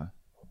think they're gonna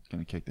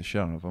kick the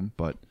shit out of them.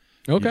 But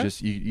okay,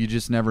 you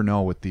just never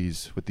know with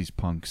these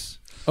punks.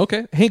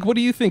 Okay, Hank, what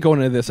do you think going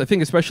into this? I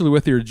think especially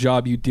with your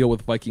job, you deal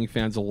with Viking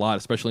fans a lot,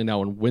 especially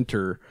now in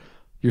winter.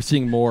 You're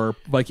seeing more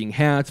Viking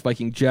hats,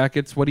 Viking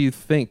jackets. What do you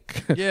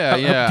think? Yeah.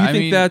 Do you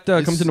think that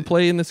comes into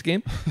play in this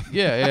game?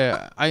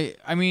 Yeah.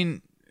 I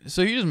mean,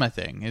 so here's my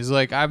thing: is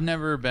like I've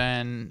never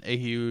been a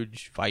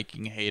huge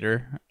Viking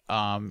hater. If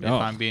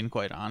I'm being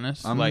quite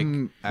honest,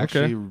 I'm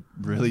actually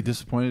really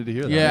disappointed to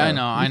hear that. Yeah, I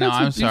know.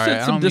 I'm sorry. You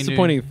said some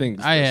disappointing things.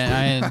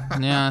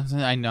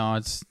 I know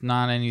it's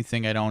not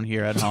anything I don't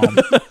hear at home.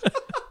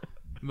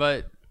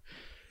 But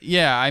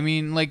yeah, I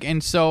mean, like,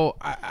 and so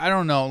I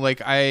don't know. Like,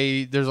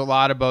 there's a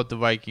lot about the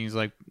Vikings.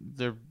 Like,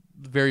 they're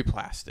very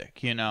plastic.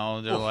 They're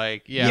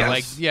like,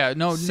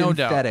 no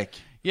doubt.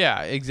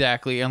 Yeah,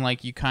 exactly. And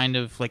like you kind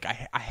of like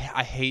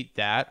I hate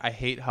that. I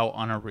hate how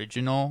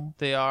unoriginal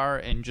they are,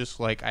 and just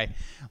like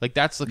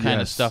that's the kind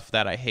of stuff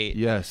that I hate.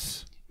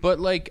 Yes. But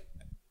like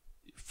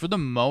for the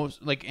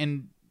most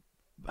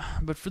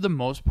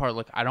part,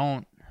 like I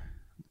don't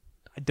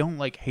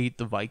like hate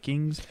the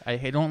Vikings.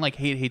 I don't like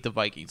hate the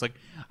Vikings. Like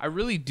I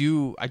really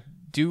do. I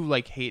do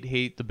like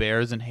hate the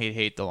Bears and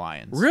hate the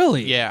Lions.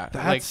 Really? Yeah.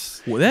 I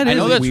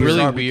know that's really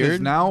because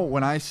weird. Now,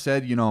 when I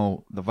said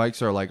the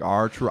Vikes are like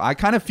our true, I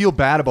kind of feel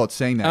bad about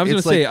saying that. I was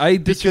going to say I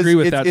disagree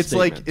with that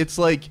statement. It's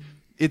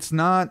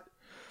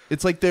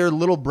like their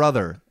little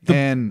brother.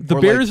 The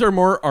Bears are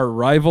more our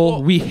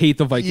rival. We hate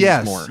the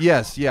Vikings more.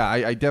 Yes. Yeah.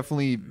 I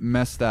definitely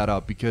messed that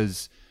up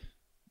because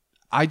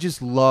I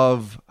just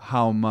love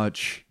how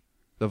much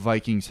the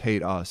Vikings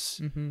hate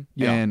us. Mm-hmm.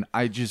 Yeah. And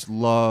I just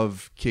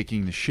love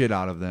kicking the shit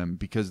out of them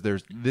because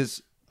there's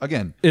this,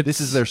 again,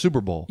 this is their Super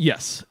Bowl.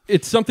 Yes.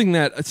 It's something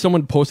that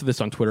someone posted this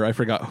on Twitter. I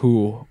forgot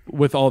who.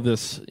 With all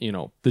this,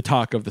 the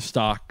talk of the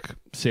stock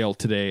sale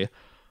today,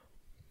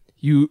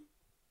 you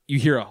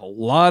hear a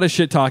lot of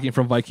shit talking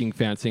from Viking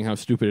fans saying how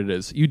stupid it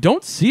is. You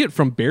don't see it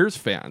from Bears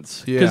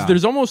fans because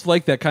there's almost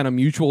like that kind of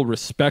mutual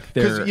respect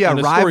there. Yeah, in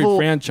a storied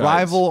franchise.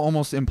 rival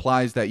almost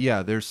implies that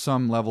there's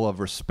some level of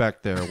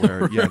respect there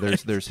where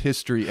right. there's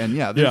history and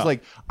there's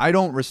like I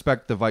don't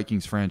respect the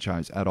Vikings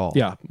franchise at all.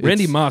 Yeah,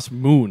 Randy Moss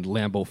mooned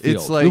Lambeau Field.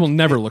 It's like, we will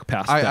never look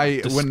past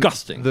that.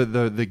 Disgusting. When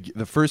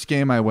the first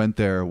game I went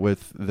there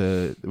with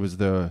it was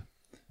the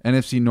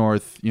NFC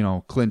North,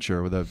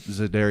 clincher with a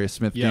Zadarius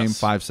Smith game,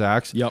 5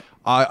 sacks. Yep.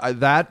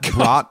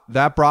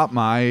 That brought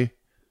my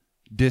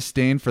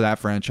disdain for that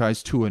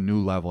franchise to a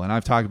new level, and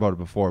I've talked about it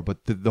before. But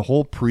the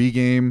whole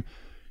pregame,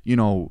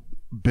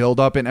 build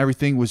up and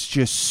everything was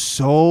just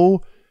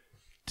so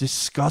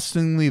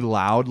disgustingly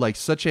loud, like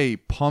such a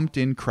pumped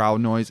in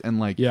crowd noise and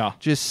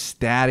just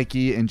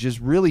staticky and just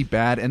really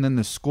bad. And then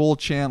the school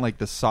chant, like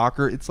the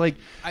soccer, it's like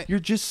you're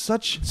just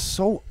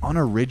so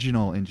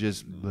unoriginal and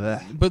just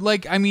bleh. But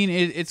like, I mean,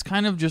 it's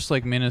kind of just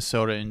like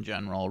Minnesota in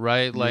general,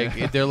 right?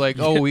 Like they're like,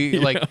 oh,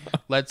 we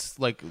let's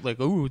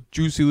oh,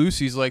 Juicy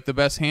Lucy's like the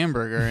best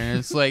hamburger, and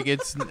it's like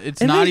it's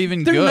not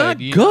even they're good.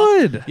 Not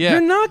good. Know? Yeah,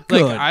 they're not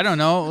good. Like I don't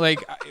know, like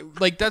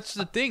that's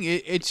the thing.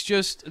 It's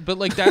just, but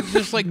like that's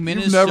just like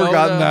Minnesota. You've never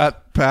gotten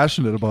that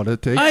passionate about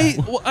it. I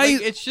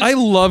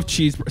love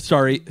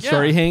cheeseburgers.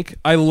 Sorry, Hank.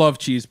 I love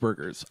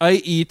cheeseburgers.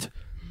 I eat,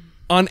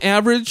 on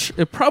average,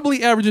 it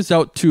probably averages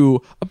out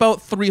to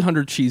about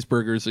 300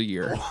 cheeseburgers a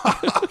year.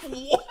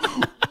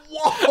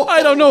 Whoa.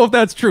 I don't know if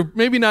that's true.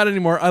 Maybe not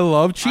anymore. I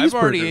love cheeseburgers. I've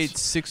already ate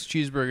 6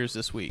 cheeseburgers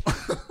this week.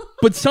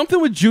 But something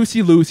with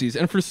Juicy Lucy's,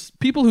 and for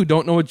people who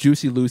don't know what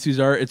Juicy Lucy's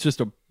are, it's just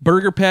a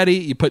burger patty.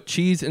 You put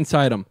cheese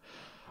inside them.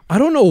 I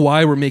don't know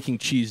why we're making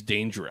cheese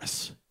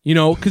dangerous.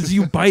 Because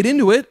you bite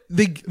into it,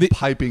 they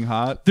piping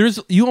hot.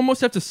 You almost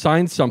have to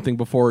sign something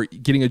before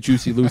getting a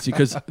Juicy Lucy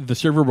because the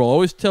server will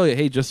always tell you,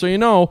 hey, just so you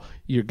know,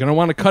 you're gonna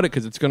want to cut it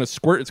because it's gonna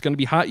squirt, it's gonna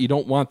be hot. You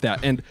don't want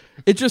that, and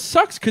it just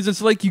sucks because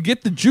it's like you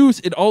get the juice,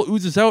 it all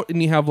oozes out,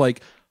 and you have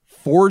like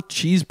 4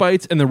 cheese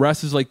bites, and the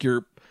rest is like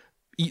you're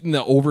eating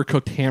the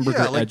overcooked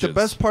hamburger like edges. The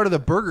best part of the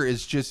burger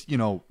is just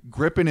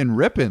gripping and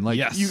ripping. Like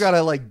you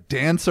gotta like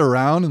dance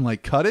around and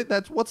like cut it.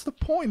 What's the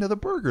point of the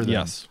burger then?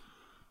 Yes.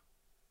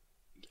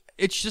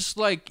 It's just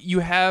like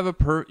you have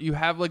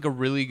like a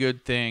really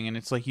good thing, and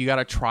it's like you got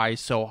to try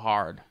so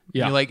hard.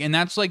 Yeah, and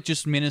that's like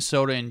just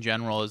Minnesota in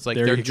general. Is like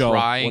they're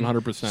trying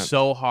 100%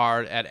 so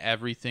hard at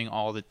everything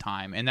all the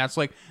time, and that's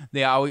like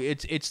they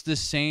always. It's the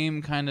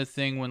same kind of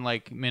thing when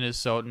like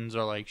Minnesotans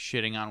are like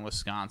shitting on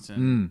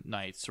Wisconsin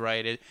nights,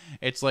 right?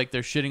 It's like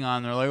they're shitting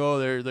on. They're like, oh,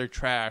 they're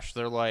trash.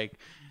 They're like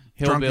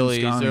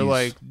hillbillies. They're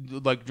like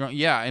drunk.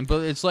 Yeah,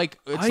 but it's like.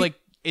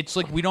 It's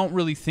like we don't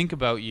really think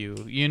about you,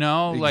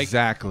 Like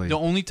exactly. The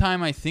only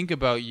time I think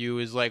about you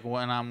is like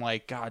when I'm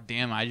like, God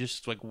damn, I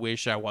just like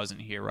wish I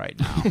wasn't here right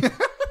now,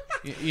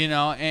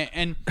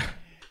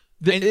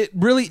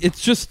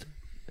 it's just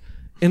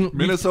in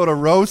Minnesota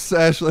roast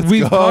sesh. Let's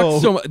we've go.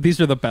 Talked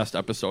these are the best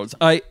episodes.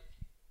 And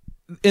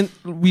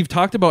we've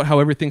talked about how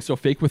everything's so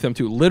fake with them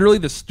too. Literally,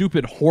 the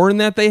stupid horn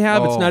that they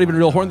have, it's not even a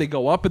real horn. They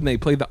go up and they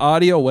play the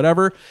audio,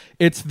 whatever.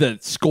 It's the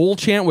skull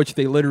chant, which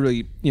they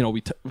literally,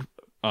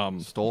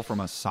 stole from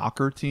a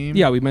soccer team.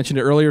 Yeah, we mentioned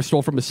it earlier.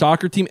 Stole from a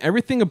soccer team.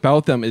 Everything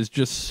about them is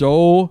just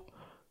so.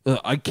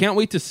 I can't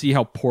wait to see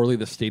how poorly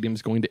the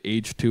stadium's going to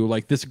age too.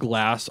 Like this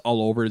glass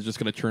all over is just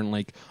going to turn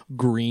like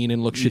green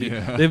and look shitty.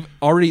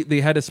 Yeah.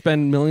 They had to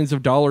spend millions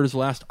of dollars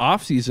last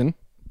offseason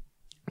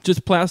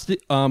just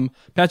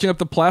patching up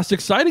the plastic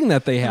siding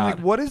that they had. Like,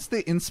 what is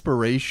the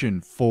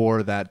inspiration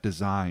for that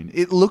design?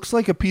 It looks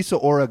like a piece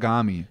of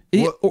origami.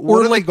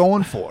 What are they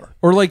going for?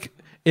 Or like.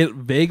 It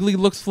vaguely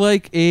looks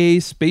like a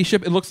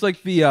spaceship. It looks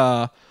like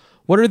the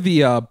what are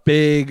the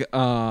big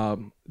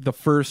the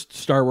first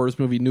Star Wars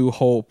movie, New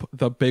Hope,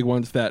 the big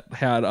ones that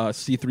had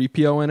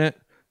C-3PO in it.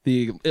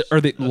 The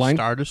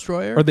Star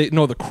Destroyer? Are they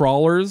the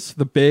crawlers?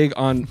 The big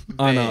on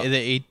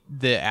the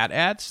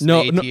AT-ATs?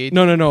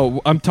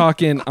 No. I'm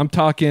talking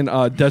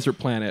Desert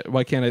Planet.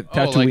 Why can't I?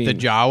 Tatooine. Like the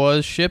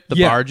Jawas ship, the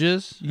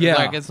barges. Yeah,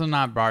 I guess they're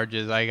not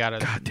barges. I gotta.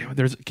 God damn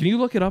it! Can you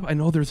look it up? I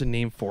know there's a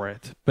name for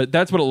it, but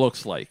that's what it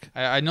looks like.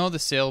 I know the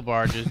sail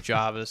barge is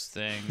Java's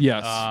thing.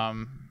 Yes.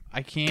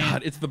 I can't.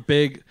 God, it's the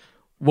big.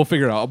 We'll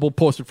figure it out. We'll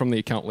post it from the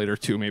account later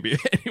too. Maybe.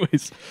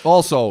 Anyways.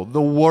 Also,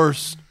 the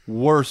worst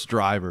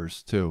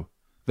drivers too.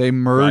 They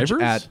merge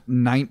at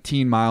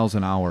 19 miles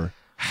an hour.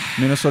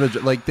 Minnesota,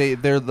 like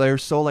they're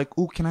so like,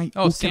 ooh, can I?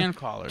 Oh, sand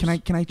crawlers. Can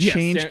I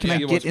change? Can I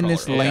get in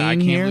this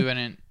lane here? Believe I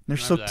didn't. They're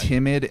so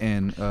timid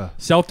and.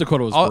 South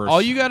Dakota was worse.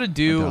 All you got to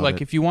do,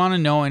 like, if you want to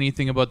know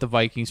anything about the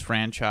Vikings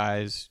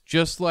franchise,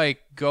 just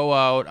like go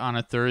out on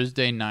a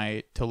Thursday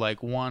night to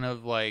like one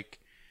of like,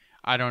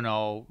 I don't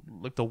know,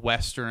 like the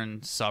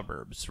western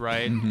suburbs,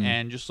 right? Mm-hmm.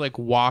 And just like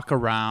walk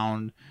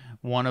around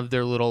one of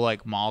their little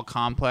like mall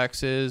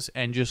complexes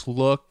and just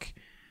look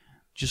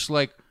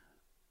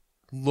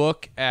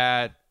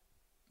at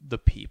the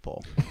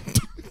people.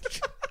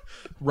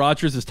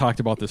 Rodgers has talked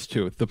about this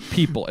too. The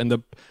people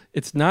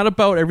it's not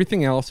about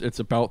everything else. It's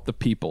about the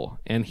people.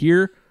 And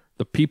here,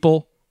 the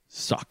people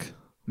suck.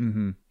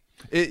 Mm-hmm.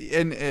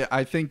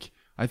 I think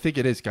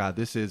it is. God,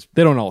 this is.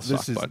 They don't all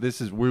suck.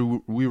 This is.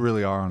 We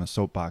really are on a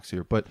soapbox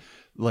here, but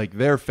like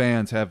their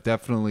fans have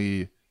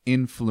definitely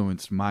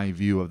influenced my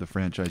view of the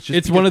franchise. Just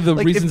it's because, one of the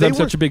like, reasons I'm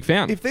such a big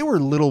fan. If they were a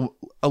little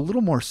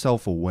more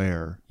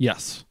self-aware,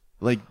 yes.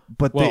 Like,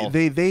 but well,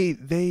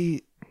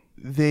 they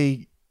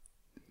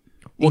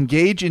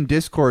engage in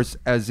discourse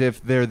as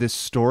if they're this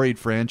storied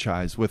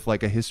franchise with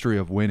like a history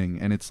of winning,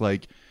 and it's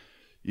like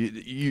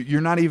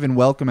you're not even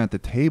welcome at the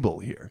table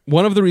here.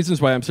 One of the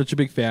reasons why I'm such a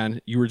big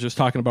fan, you were just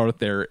talking about it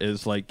there,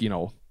 is like, you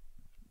know,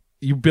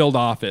 you build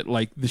off it.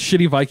 Like the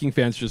shitty Viking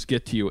fans just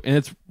get to you,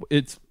 and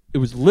it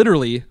was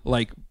literally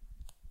like,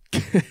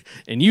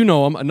 and you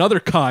know him, another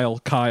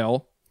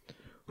Kyle,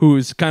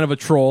 who's kind of a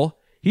troll.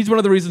 He's one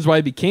of the reasons why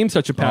I became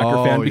such a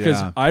Packer fan,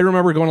 because I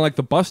remember going to like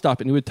the bus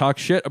stop and he would talk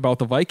shit about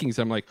the Vikings.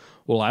 I'm like,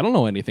 well, I don't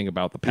know anything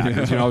about the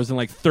Packers. You know, I was in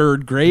like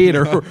third grade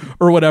or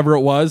whatever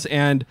it was.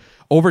 And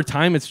over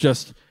time, it's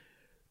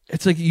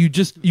like you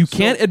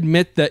can't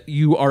admit that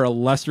you are a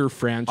lesser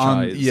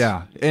franchise.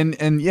 And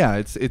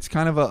it's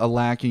kind of a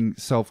lacking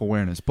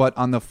self-awareness. But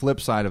on the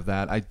flip side of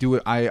that, I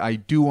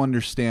do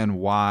understand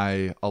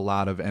why a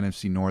lot of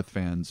NFC North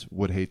fans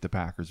would hate the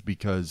Packers,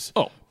 because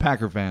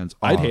Packer fans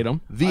are I'd hate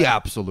them. The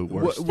absolute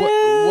worst.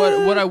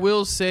 What I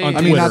will say, I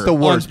mean, not the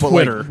worst, but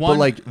Twitter. but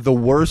like the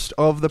worst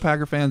of the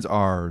Packer fans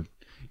are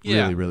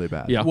really, really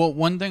bad. Yeah. Well,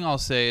 one thing I'll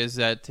say is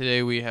that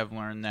today we have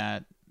learned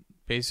that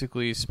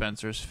basically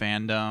Spencer's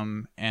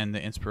fandom and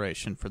the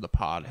inspiration for the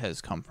pod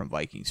has come from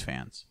Vikings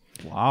fans.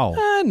 Wow.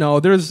 No,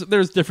 there's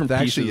different pieces.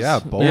 Actually, yeah,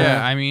 both.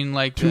 Yeah, I mean,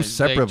 like two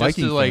separate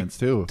Viking fans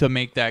too, to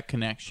make that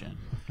connection.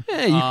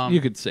 Yeah, you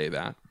could say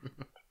that.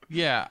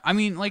 Yeah, I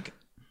mean, like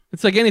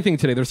it's like anything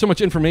today. There's so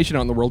much information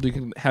out in the world. You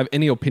can have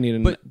any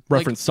opinion and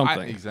reference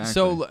something.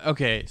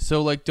 Exactly.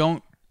 So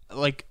don't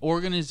like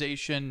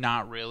organization,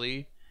 not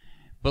really,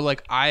 but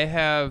like I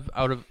have,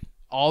 out of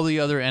all the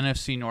other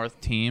NFC North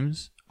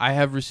teams, I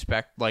have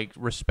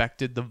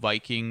respected the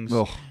Vikings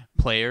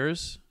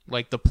players,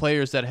 like the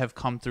players that have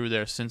come through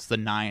there since the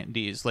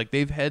 90s. Like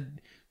they've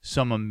had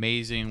some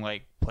amazing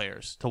like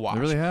players to watch.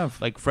 They really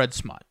have. Like Fred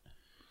Smut.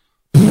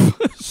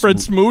 Fred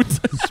Smoot.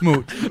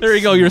 Smoot. There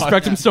you go. You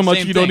respect him so much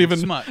Same you don't thing, even.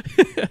 Smut.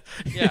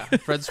 Yeah,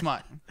 Fred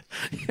Smut.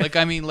 Like,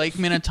 I mean, Lake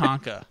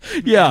Minnetonka.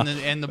 Yeah.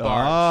 And the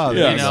bar.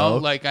 yeah. You know,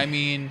 like, I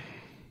mean.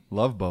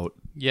 Love Boat.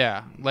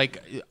 Yeah,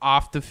 like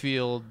off the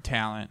field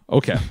talent.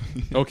 Okay.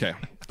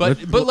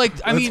 But like,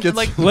 I mean,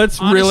 like, let's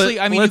honestly, really.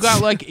 I mean,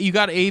 you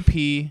got AP.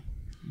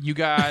 You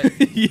got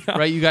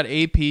right. You got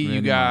AP.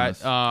 You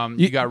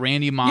got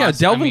Randy Moss. Yeah,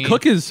 Dalvin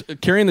Cook is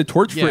carrying the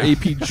torch for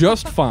AP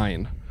just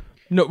fine.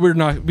 No, we're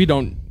not. We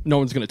don't. No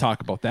one's going to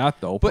talk about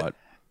that though. But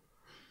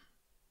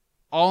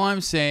all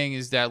I'm saying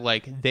is that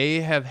like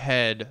they have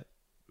had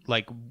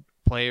like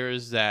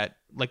players that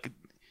like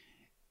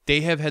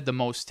they have had the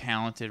most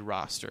talented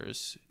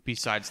rosters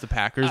besides the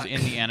Packers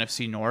in the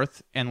NFC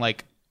North, and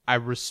like I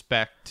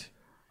respect.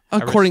 I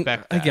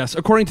guess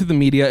according to the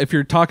media, if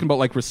you're talking about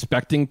like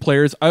respecting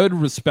players, I would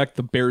respect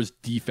the Bears'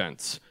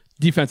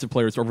 defensive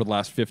players over the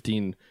last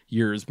 15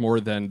 years more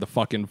than the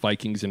fucking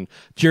Vikings and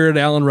Jared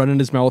Allen running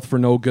his mouth for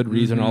no good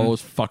reason. All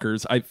those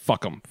fuckers.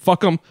 Fuck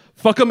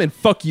them, and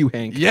fuck you,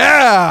 Hank.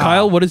 Yeah,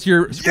 Kyle, what is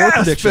your score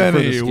prediction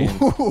Benny.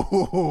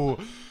 for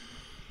this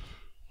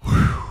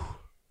game?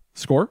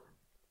 Score?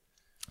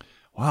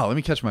 Wow, let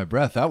me catch my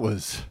breath. That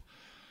was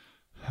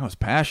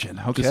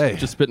passion. Okay,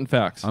 just spitting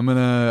facts. I'm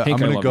gonna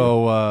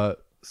go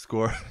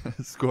score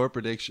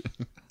prediction.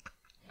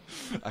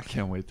 I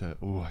can't wait to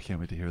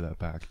hear that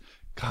back.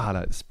 God,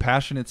 it's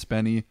passionate,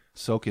 Spenny.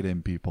 Soak it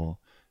in, people.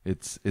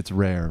 It's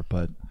rare,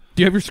 but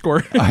do you have your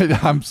score?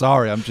 I'm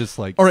sorry. I'm just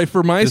like all right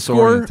for my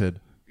score.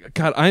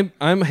 God,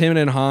 I'm him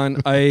and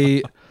Han.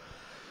 I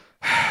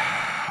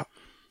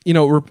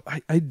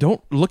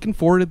don't looking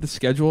forward to the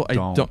schedule.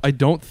 I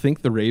don't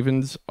think the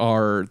Ravens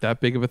are that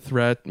big of a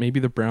threat. Maybe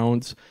the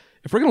Browns.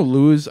 If we're going to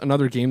lose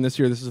another game this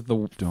year, this is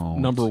the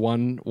number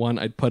one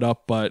I'd put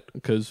up, but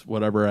because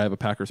whatever, I have a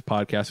Packers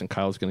podcast and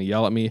Kyle's going to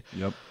yell at me.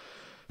 Yep.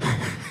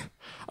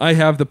 I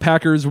have the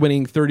Packers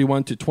winning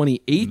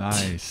 31-28.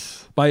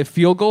 Nice. By a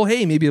field goal.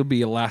 Hey, maybe it'll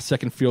be a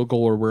last-second field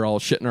goal where we're all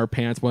shitting our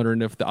pants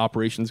wondering if the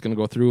operation's going to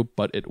go through,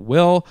 but it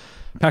will.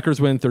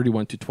 Packers win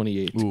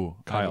 31-28. Ooh,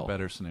 Kyle. I have a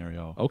better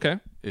scenario. Okay.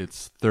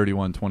 It's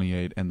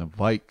 31-28, and the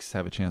Vikes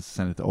have a chance to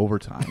send it to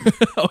overtime.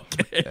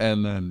 Okay.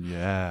 And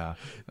then,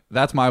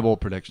 that's my bold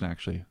prediction,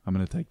 actually. I'm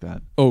going to take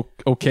that. Oh,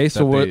 okay.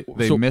 So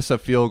they miss a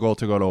field goal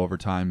to go to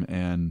overtime,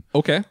 and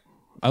okay,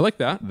 I like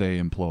that. They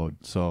implode.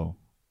 So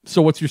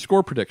what's your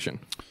score prediction?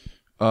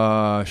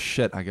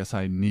 Shit. I guess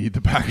I need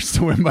the Packers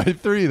to win by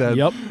 3 then.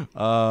 Yep.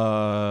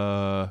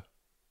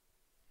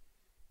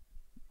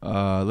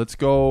 Let's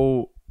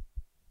go.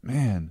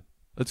 Man,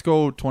 Let's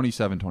go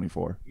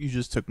 27-24. You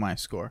just took my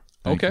score.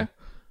 Okay.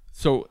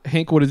 So,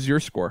 Hank, what is your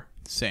score?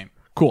 Same.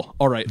 Cool.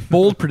 All right.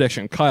 Bold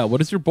prediction. Kyle,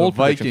 what is your bold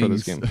prediction for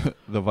this game?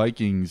 The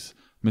Vikings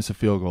miss a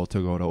field goal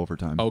to go to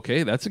overtime.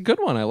 Okay, that's a good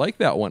one. I like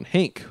that one.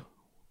 Hank,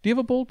 do you have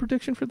a bold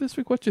prediction for this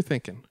week? What you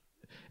thinking?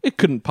 It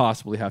couldn't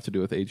possibly have to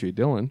do with A.J.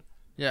 Dillon.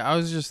 Yeah, I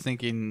was just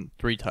thinking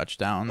 3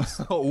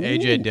 touchdowns.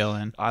 A.J.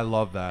 Dillon. I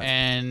love that.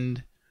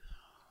 And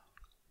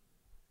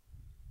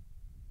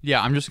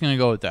yeah, I'm just going to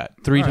go with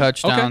that. 3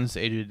 touchdowns,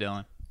 A.J.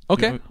 Dillon.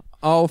 Okay.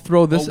 I'll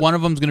throw this. Well, one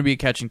of them's going to be a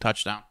catching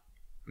touchdown.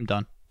 I'm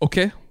done.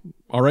 Okay.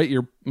 All right.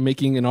 You're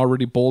making an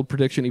already bold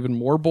prediction even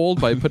more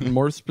bold by putting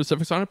more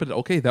specifics on it, but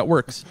okay, that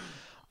works.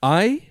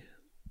 I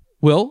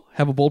will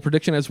have a bold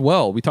prediction as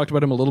well. We talked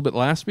about him a little bit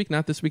last week,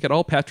 not this week at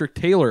all. Patrick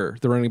Taylor,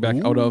 the running back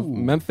out of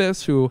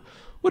Memphis, who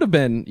would have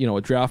been,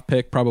 a draft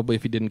pick probably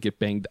if he didn't get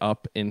banged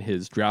up in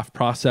his draft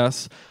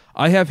process.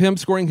 I have him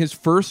scoring his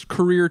first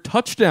career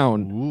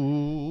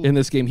touchdown in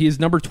this game. He is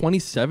number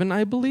 27,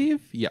 I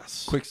believe.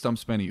 Yes. Quick stump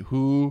Spenny.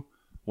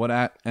 What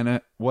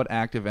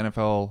active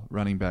NFL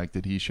running back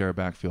did he share a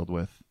backfield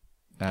with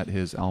at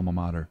his alma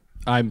mater?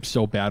 I'm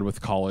so bad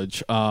with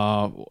college.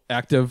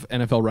 Active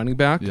NFL running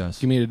back? Yes.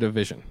 Give me a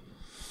division.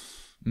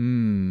 I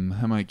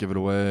might give it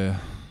away.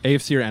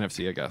 AFC or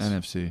NFC, I guess.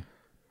 NFC.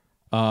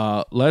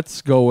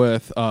 Let's go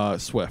with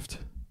Swift.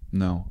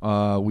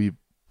 No. We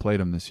played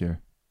him this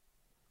year.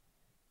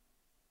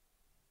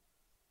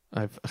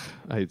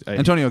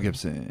 Antonio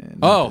Gibson.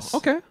 Oh, Memphis.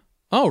 okay.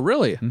 Oh,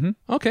 really? Mm-hmm.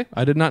 Okay,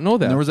 I did not know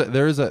that.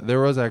 And there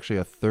was actually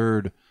a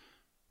third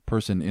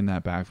person in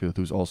that backfield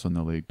who's also in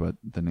the league, but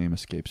the name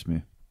escapes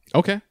me.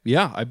 Okay,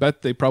 yeah, I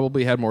bet they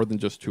probably had more than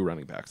just 2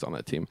 running backs on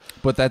that team.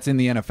 But that's in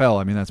the NFL.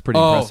 I mean, that's pretty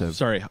impressive.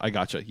 Sorry, I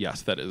gotcha.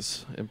 Yes, that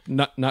is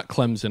not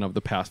Clemson of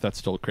the past. That's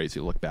still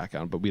crazy to look back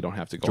on, but we don't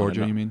have to go.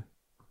 Georgia, on you mean?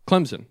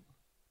 Clemson.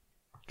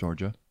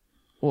 Georgia.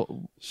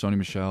 Well, Sony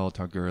Michel,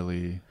 Todd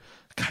Gurley.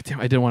 God damn,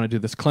 I didn't want to do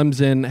this.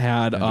 Clemson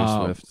had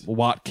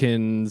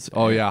Watkins.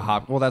 Oh, yeah.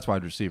 Well, that's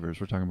wide receivers.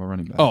 We're talking about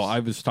running backs. Oh, I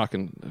was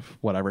talking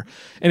whatever.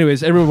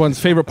 Anyways, everyone's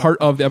favorite part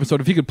of the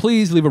episode. If you could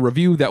please leave a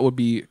review, that would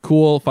be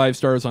cool. 5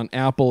 stars on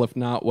Apple. If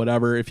not,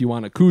 whatever. If you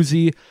want a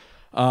koozie,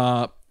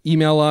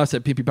 email us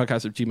at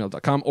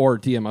pmppodcast@gmail.com or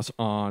DM us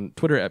on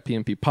Twitter at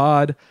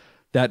pmppod.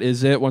 That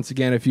is it. Once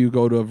again, if you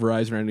go to a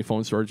Verizon or any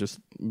phone store,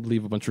 just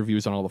leave a bunch of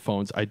reviews on all the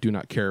phones. I do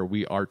not care.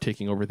 We are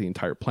taking over the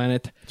entire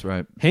planet. That's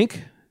right.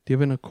 Hank, do you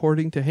have an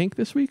according to Hank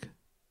this week?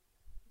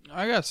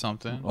 I got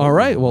something. All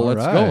right. Well,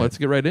 let's go. Let's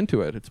get right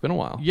into it. It's been a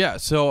while. Yeah,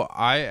 so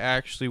I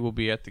actually will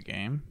be at the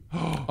game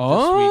this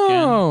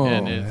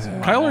weekend.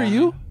 And Kyle, are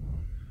you?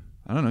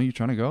 I don't know. You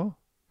trying to go?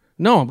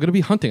 No, I'm going to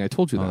be hunting. I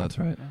told you that. Oh, that's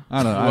right.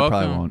 I don't know. I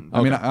probably won't.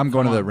 I mean, I'm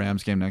going to the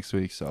Rams game next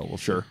week, so we'll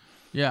sure.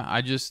 Yeah,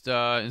 I just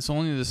it's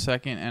only the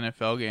second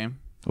NFL game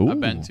I've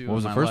been to. What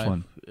was in the my first life.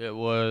 one? It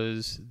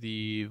was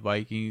the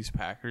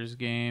Vikings-Packers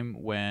game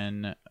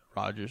when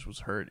Rodgers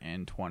was hurt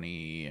in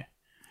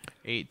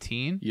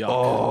 2018.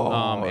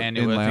 Yuck. And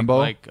in I think Lambeau?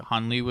 like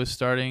Hunley was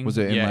starting. Was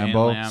it in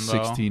Lambeau?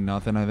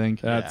 16-0, I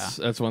think.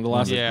 That's one of the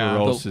last. Yeah,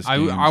 grossest I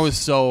games was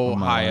so of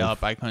my high life.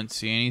 up I couldn't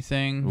see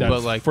anything. That's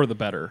but like for the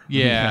better.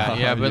 Yeah,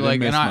 but didn't like,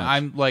 miss and much.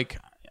 I'm like,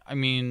 I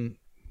mean,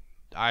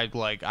 I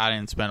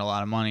didn't spend a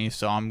lot of money,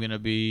 so I'm gonna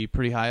be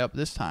pretty high up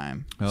this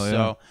time.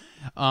 Hell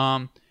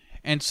so,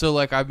 and so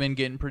like I've been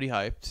getting pretty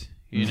hyped.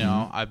 You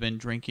know, I've been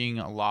drinking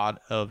a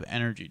lot of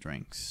energy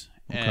drinks.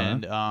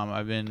 And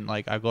I've been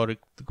like I go to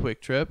the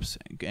Quick Trips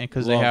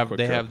because they have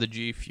the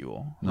G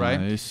Fuel, right?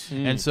 Nice.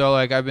 And so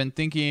like I've been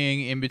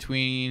thinking in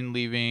between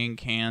leaving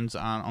cans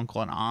on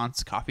Uncle and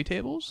Aunt's coffee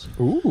tables.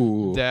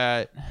 Ooh.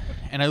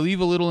 And I leave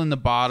a little in the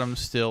bottom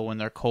still when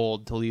they're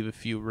cold to leave a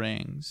few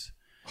rings.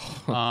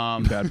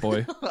 Bad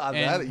boy.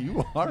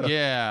 You are.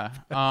 Yeah.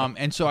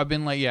 And so I've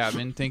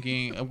been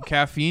thinking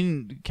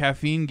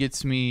caffeine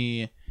gets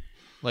me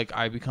like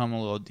I become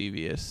a little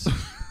devious.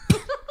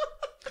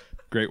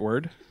 Great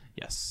word.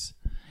 Yes.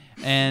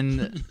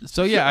 And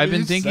so yeah, I've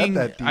been thinking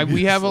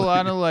we have a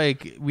lot of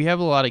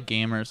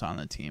gamers on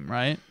the team,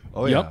 right?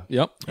 Oh yeah.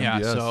 Yep. Yeah,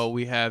 MVS. so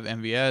we have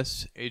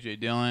MVS, AJ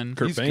Dillon,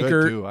 Kurt He's Bankert.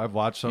 good too. I've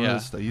watched some of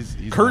his stuff. He's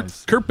Kurt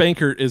nice.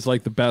 Bankert is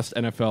like the best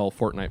NFL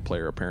Fortnite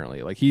player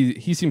apparently. Like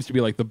he seems to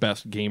be like the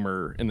best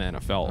gamer in the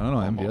NFL. I don't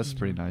know. almost. MVS is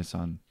pretty nice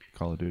on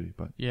Call of Duty,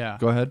 but yeah.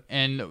 Go ahead.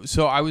 And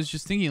so I was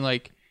just thinking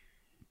like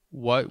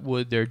what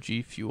would their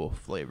G Fuel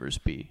flavors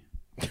be?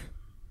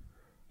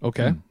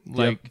 Okay.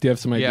 Like, do you have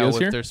some ideas yeah,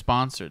 here? if they're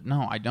sponsored.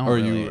 No, I don't. Or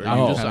really. you-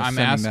 I'm kinda I'm sending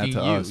that asking to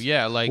you. us.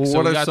 Yeah, like Well, so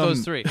what we are got some-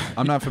 those 3.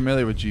 I'm not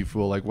familiar with G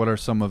Fuel. Like, what are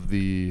some of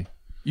the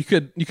You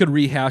could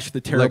rehash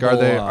the terrible.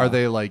 like? Are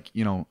they like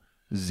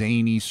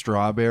zany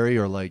strawberry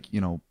or like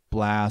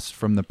blast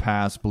from the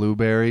past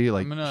blueberry,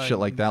 like shit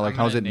like that? Like,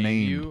 how's it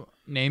named?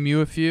 Name you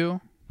a few.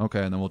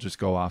 Okay, and then we'll just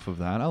go off of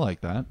that. I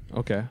like that.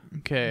 Okay.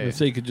 Okay. Let's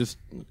say you could just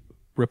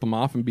rip them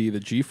off and be the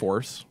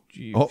G-Force.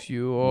 G Oh,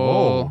 Fuel.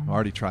 whoa,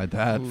 already tried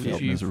that. Ooh, Failed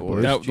G-Force.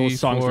 miserably. Those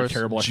songs are G-Force.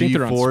 terrible. I think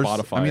they're on G-Force.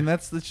 Spotify. I mean,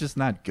 that's just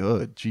not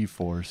good.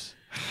 G-Force.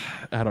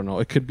 I don't know.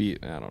 It could be.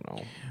 I don't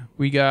know.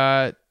 We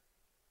got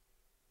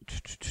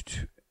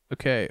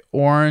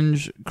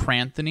Orange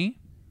Cranthony.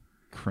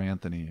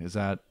 Cranthony. Is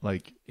that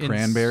like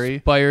cranberry?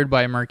 Inspired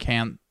by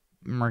Mercanthony.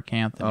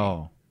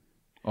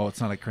 Oh,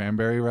 it's not a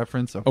cranberry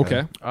reference?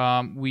 Okay.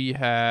 We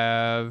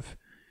have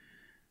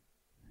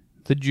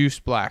the juice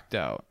blacked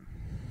out.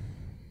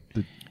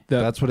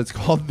 That's what it's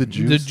called, the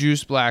juice? The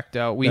juice blacked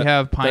out. We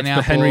have pineapple.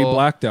 That's the Henry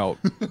blacked out.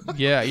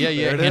 Yeah.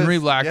 Henry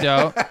blacked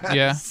out.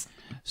 Yeah.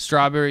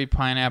 Strawberry,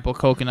 pineapple,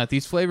 coconut.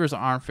 These flavors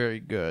aren't very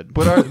good.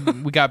 But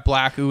we got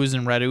black ooze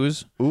and red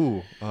ooze.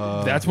 Ooh.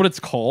 That's what it's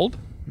called?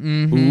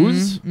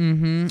 Ooze?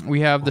 Mm-hmm.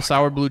 We have the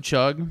sour blue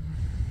chug.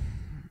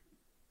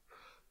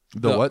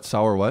 The what?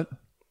 Sour what?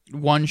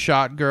 One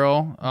Shot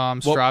Girl.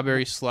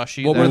 Strawberry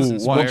slushy. What That's was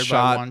inspired one by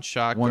shot? One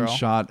Shot One Girl.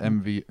 shot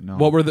MV. No.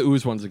 What were the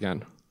ooze ones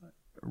again?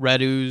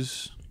 Red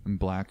ooze. And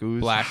black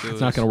ooze? Black ooze.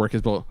 It's not going to work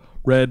as well.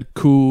 Red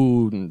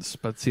Coons.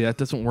 But see, that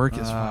doesn't work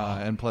as well.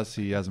 And plus,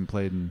 he hasn't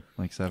played in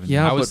like 7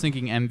 Yeah, years. I was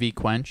thinking MV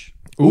Quench.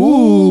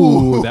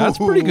 Ooh, that's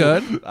pretty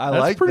good. I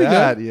That's like pretty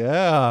that. good.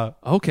 Yeah.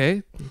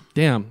 Okay.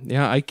 Damn.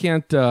 Yeah, I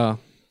can't. I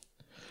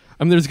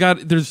mean,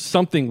 there's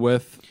something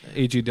with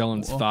A.J.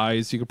 Dillon's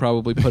thighs you could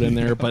probably put in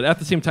there, but at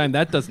the same time,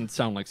 that doesn't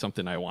sound like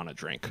something I want to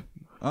drink.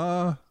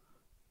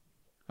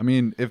 I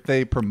mean, if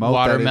they promote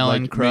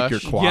Watermelon that, it'd like, make your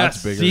crush. quads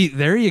Yes. bigger. See,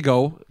 there you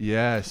go.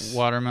 Yes.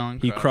 Watermelon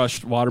He crush.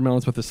 crushed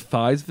watermelons with his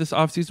thighs this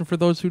offseason. For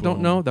those who don't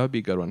know, that would be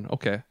a good one.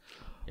 Okay.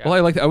 Yeah. Well,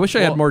 I like that. I wish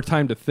I had more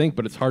time to think,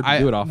 but it's hard to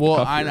do it off the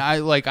cuff.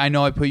 I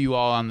know I put you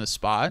all on the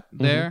spot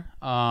there,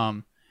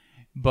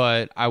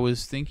 but I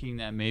was thinking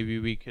that maybe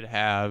we could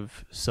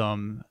have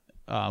some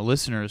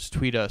listeners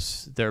tweet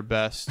us their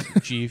best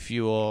G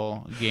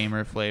Fuel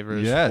gamer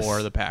flavors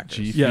for the Packers.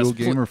 G Fuel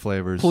gamer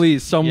flavors.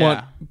 Please,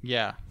 someone.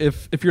 Yeah.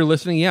 If you're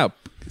listening,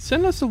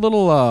 send us a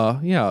little.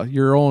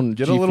 Your own.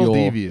 Get G a little Fuel.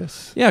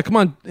 devious. Yeah, come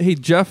on. Hey,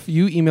 Jeff,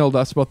 you emailed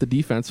us about the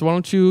defense. So why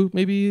don't you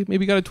maybe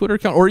got a Twitter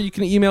account, or you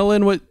can email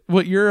in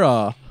what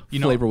your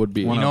flavor would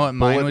be. You know what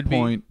mine would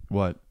be?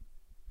 What?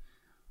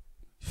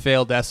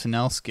 Failed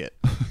SNL skit.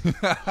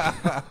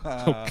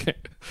 Okay.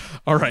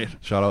 All right.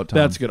 Shout out Tom.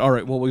 That's good. All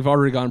right. Well, we've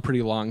already gone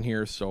pretty long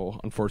here, so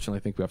unfortunately,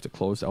 I think we have to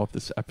close out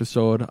this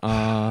episode.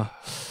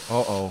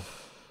 Uh-oh.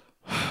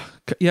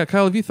 Yeah,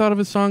 Kyle, have you thought of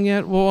a song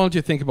yet? Well, why don't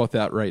you think about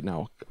that right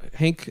now?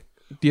 Hank,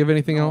 do you have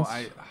anything else?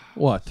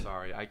 What?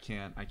 Sorry, I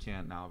can't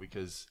now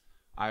because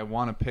I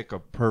want to pick a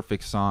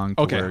perfect song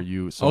to where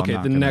you... So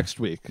okay, the next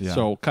week. Yeah.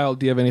 So, Kyle,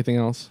 do you have anything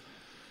else?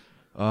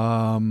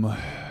 No.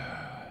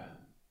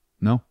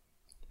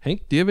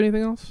 Hank, do you have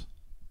anything else?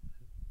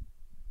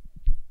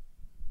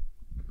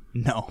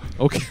 No.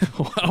 Okay.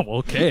 Wow.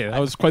 Okay. That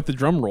was quite the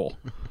drum roll.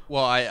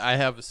 Well, I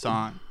have a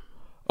song.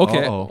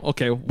 Okay. Uh-oh.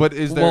 Okay. But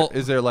is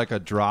there like a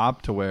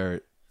drop to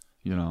where,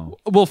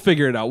 We'll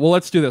figure it out. Well,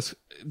 let's do this.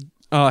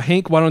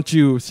 Hank, why don't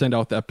you send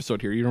out the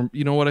episode here? You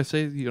know what I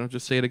say?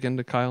 Just say it again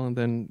to Kyle, and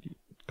then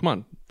come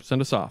on, send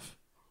us off.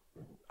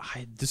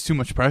 There's too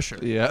much pressure.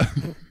 Yeah.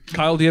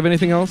 Kyle, do you have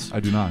anything else? I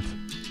do not.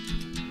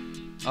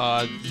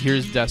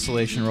 Here's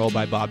Desolation Roll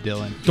by Bob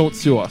Dylan. Don't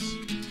sue us.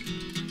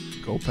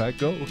 Go, Pack,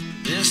 go.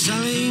 They're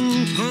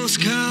selling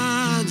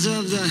postcards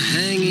of the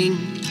hanging.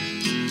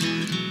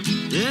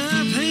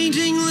 They're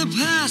painting the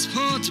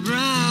passports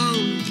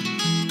brown.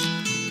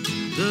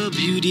 The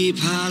beauty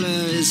parlor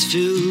is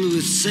filled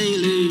with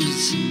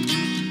sailors.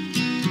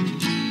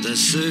 The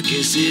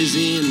circus is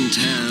in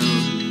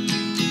town.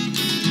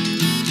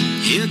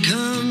 Here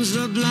comes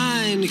the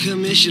blind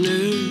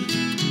commissioner.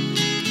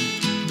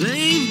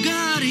 They've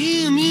got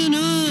him in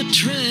a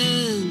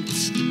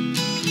trance.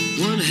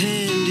 One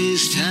hand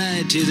is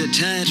tied to the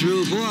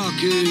tightrope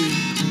walker.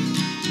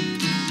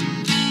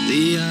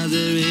 The other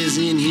is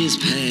in his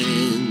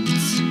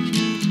pants.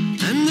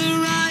 And the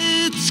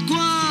riot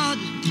squad,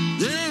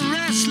 they're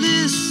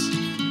restless.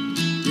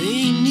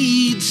 They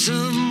need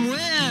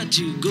somewhere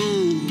to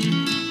go.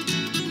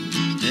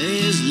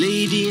 As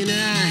Lady and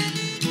I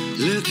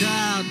look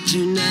out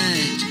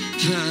tonight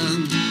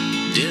from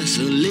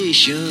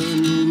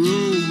Desolation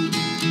Road.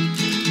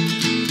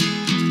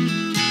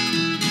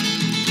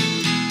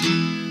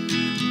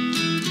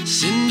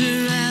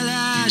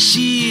 Cinderella,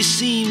 she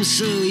seems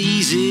so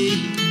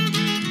easy.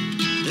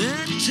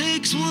 It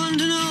takes one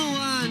to know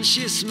one.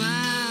 She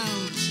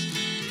smiles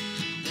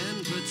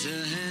and puts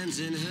her hands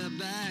in her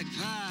back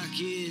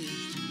pocket.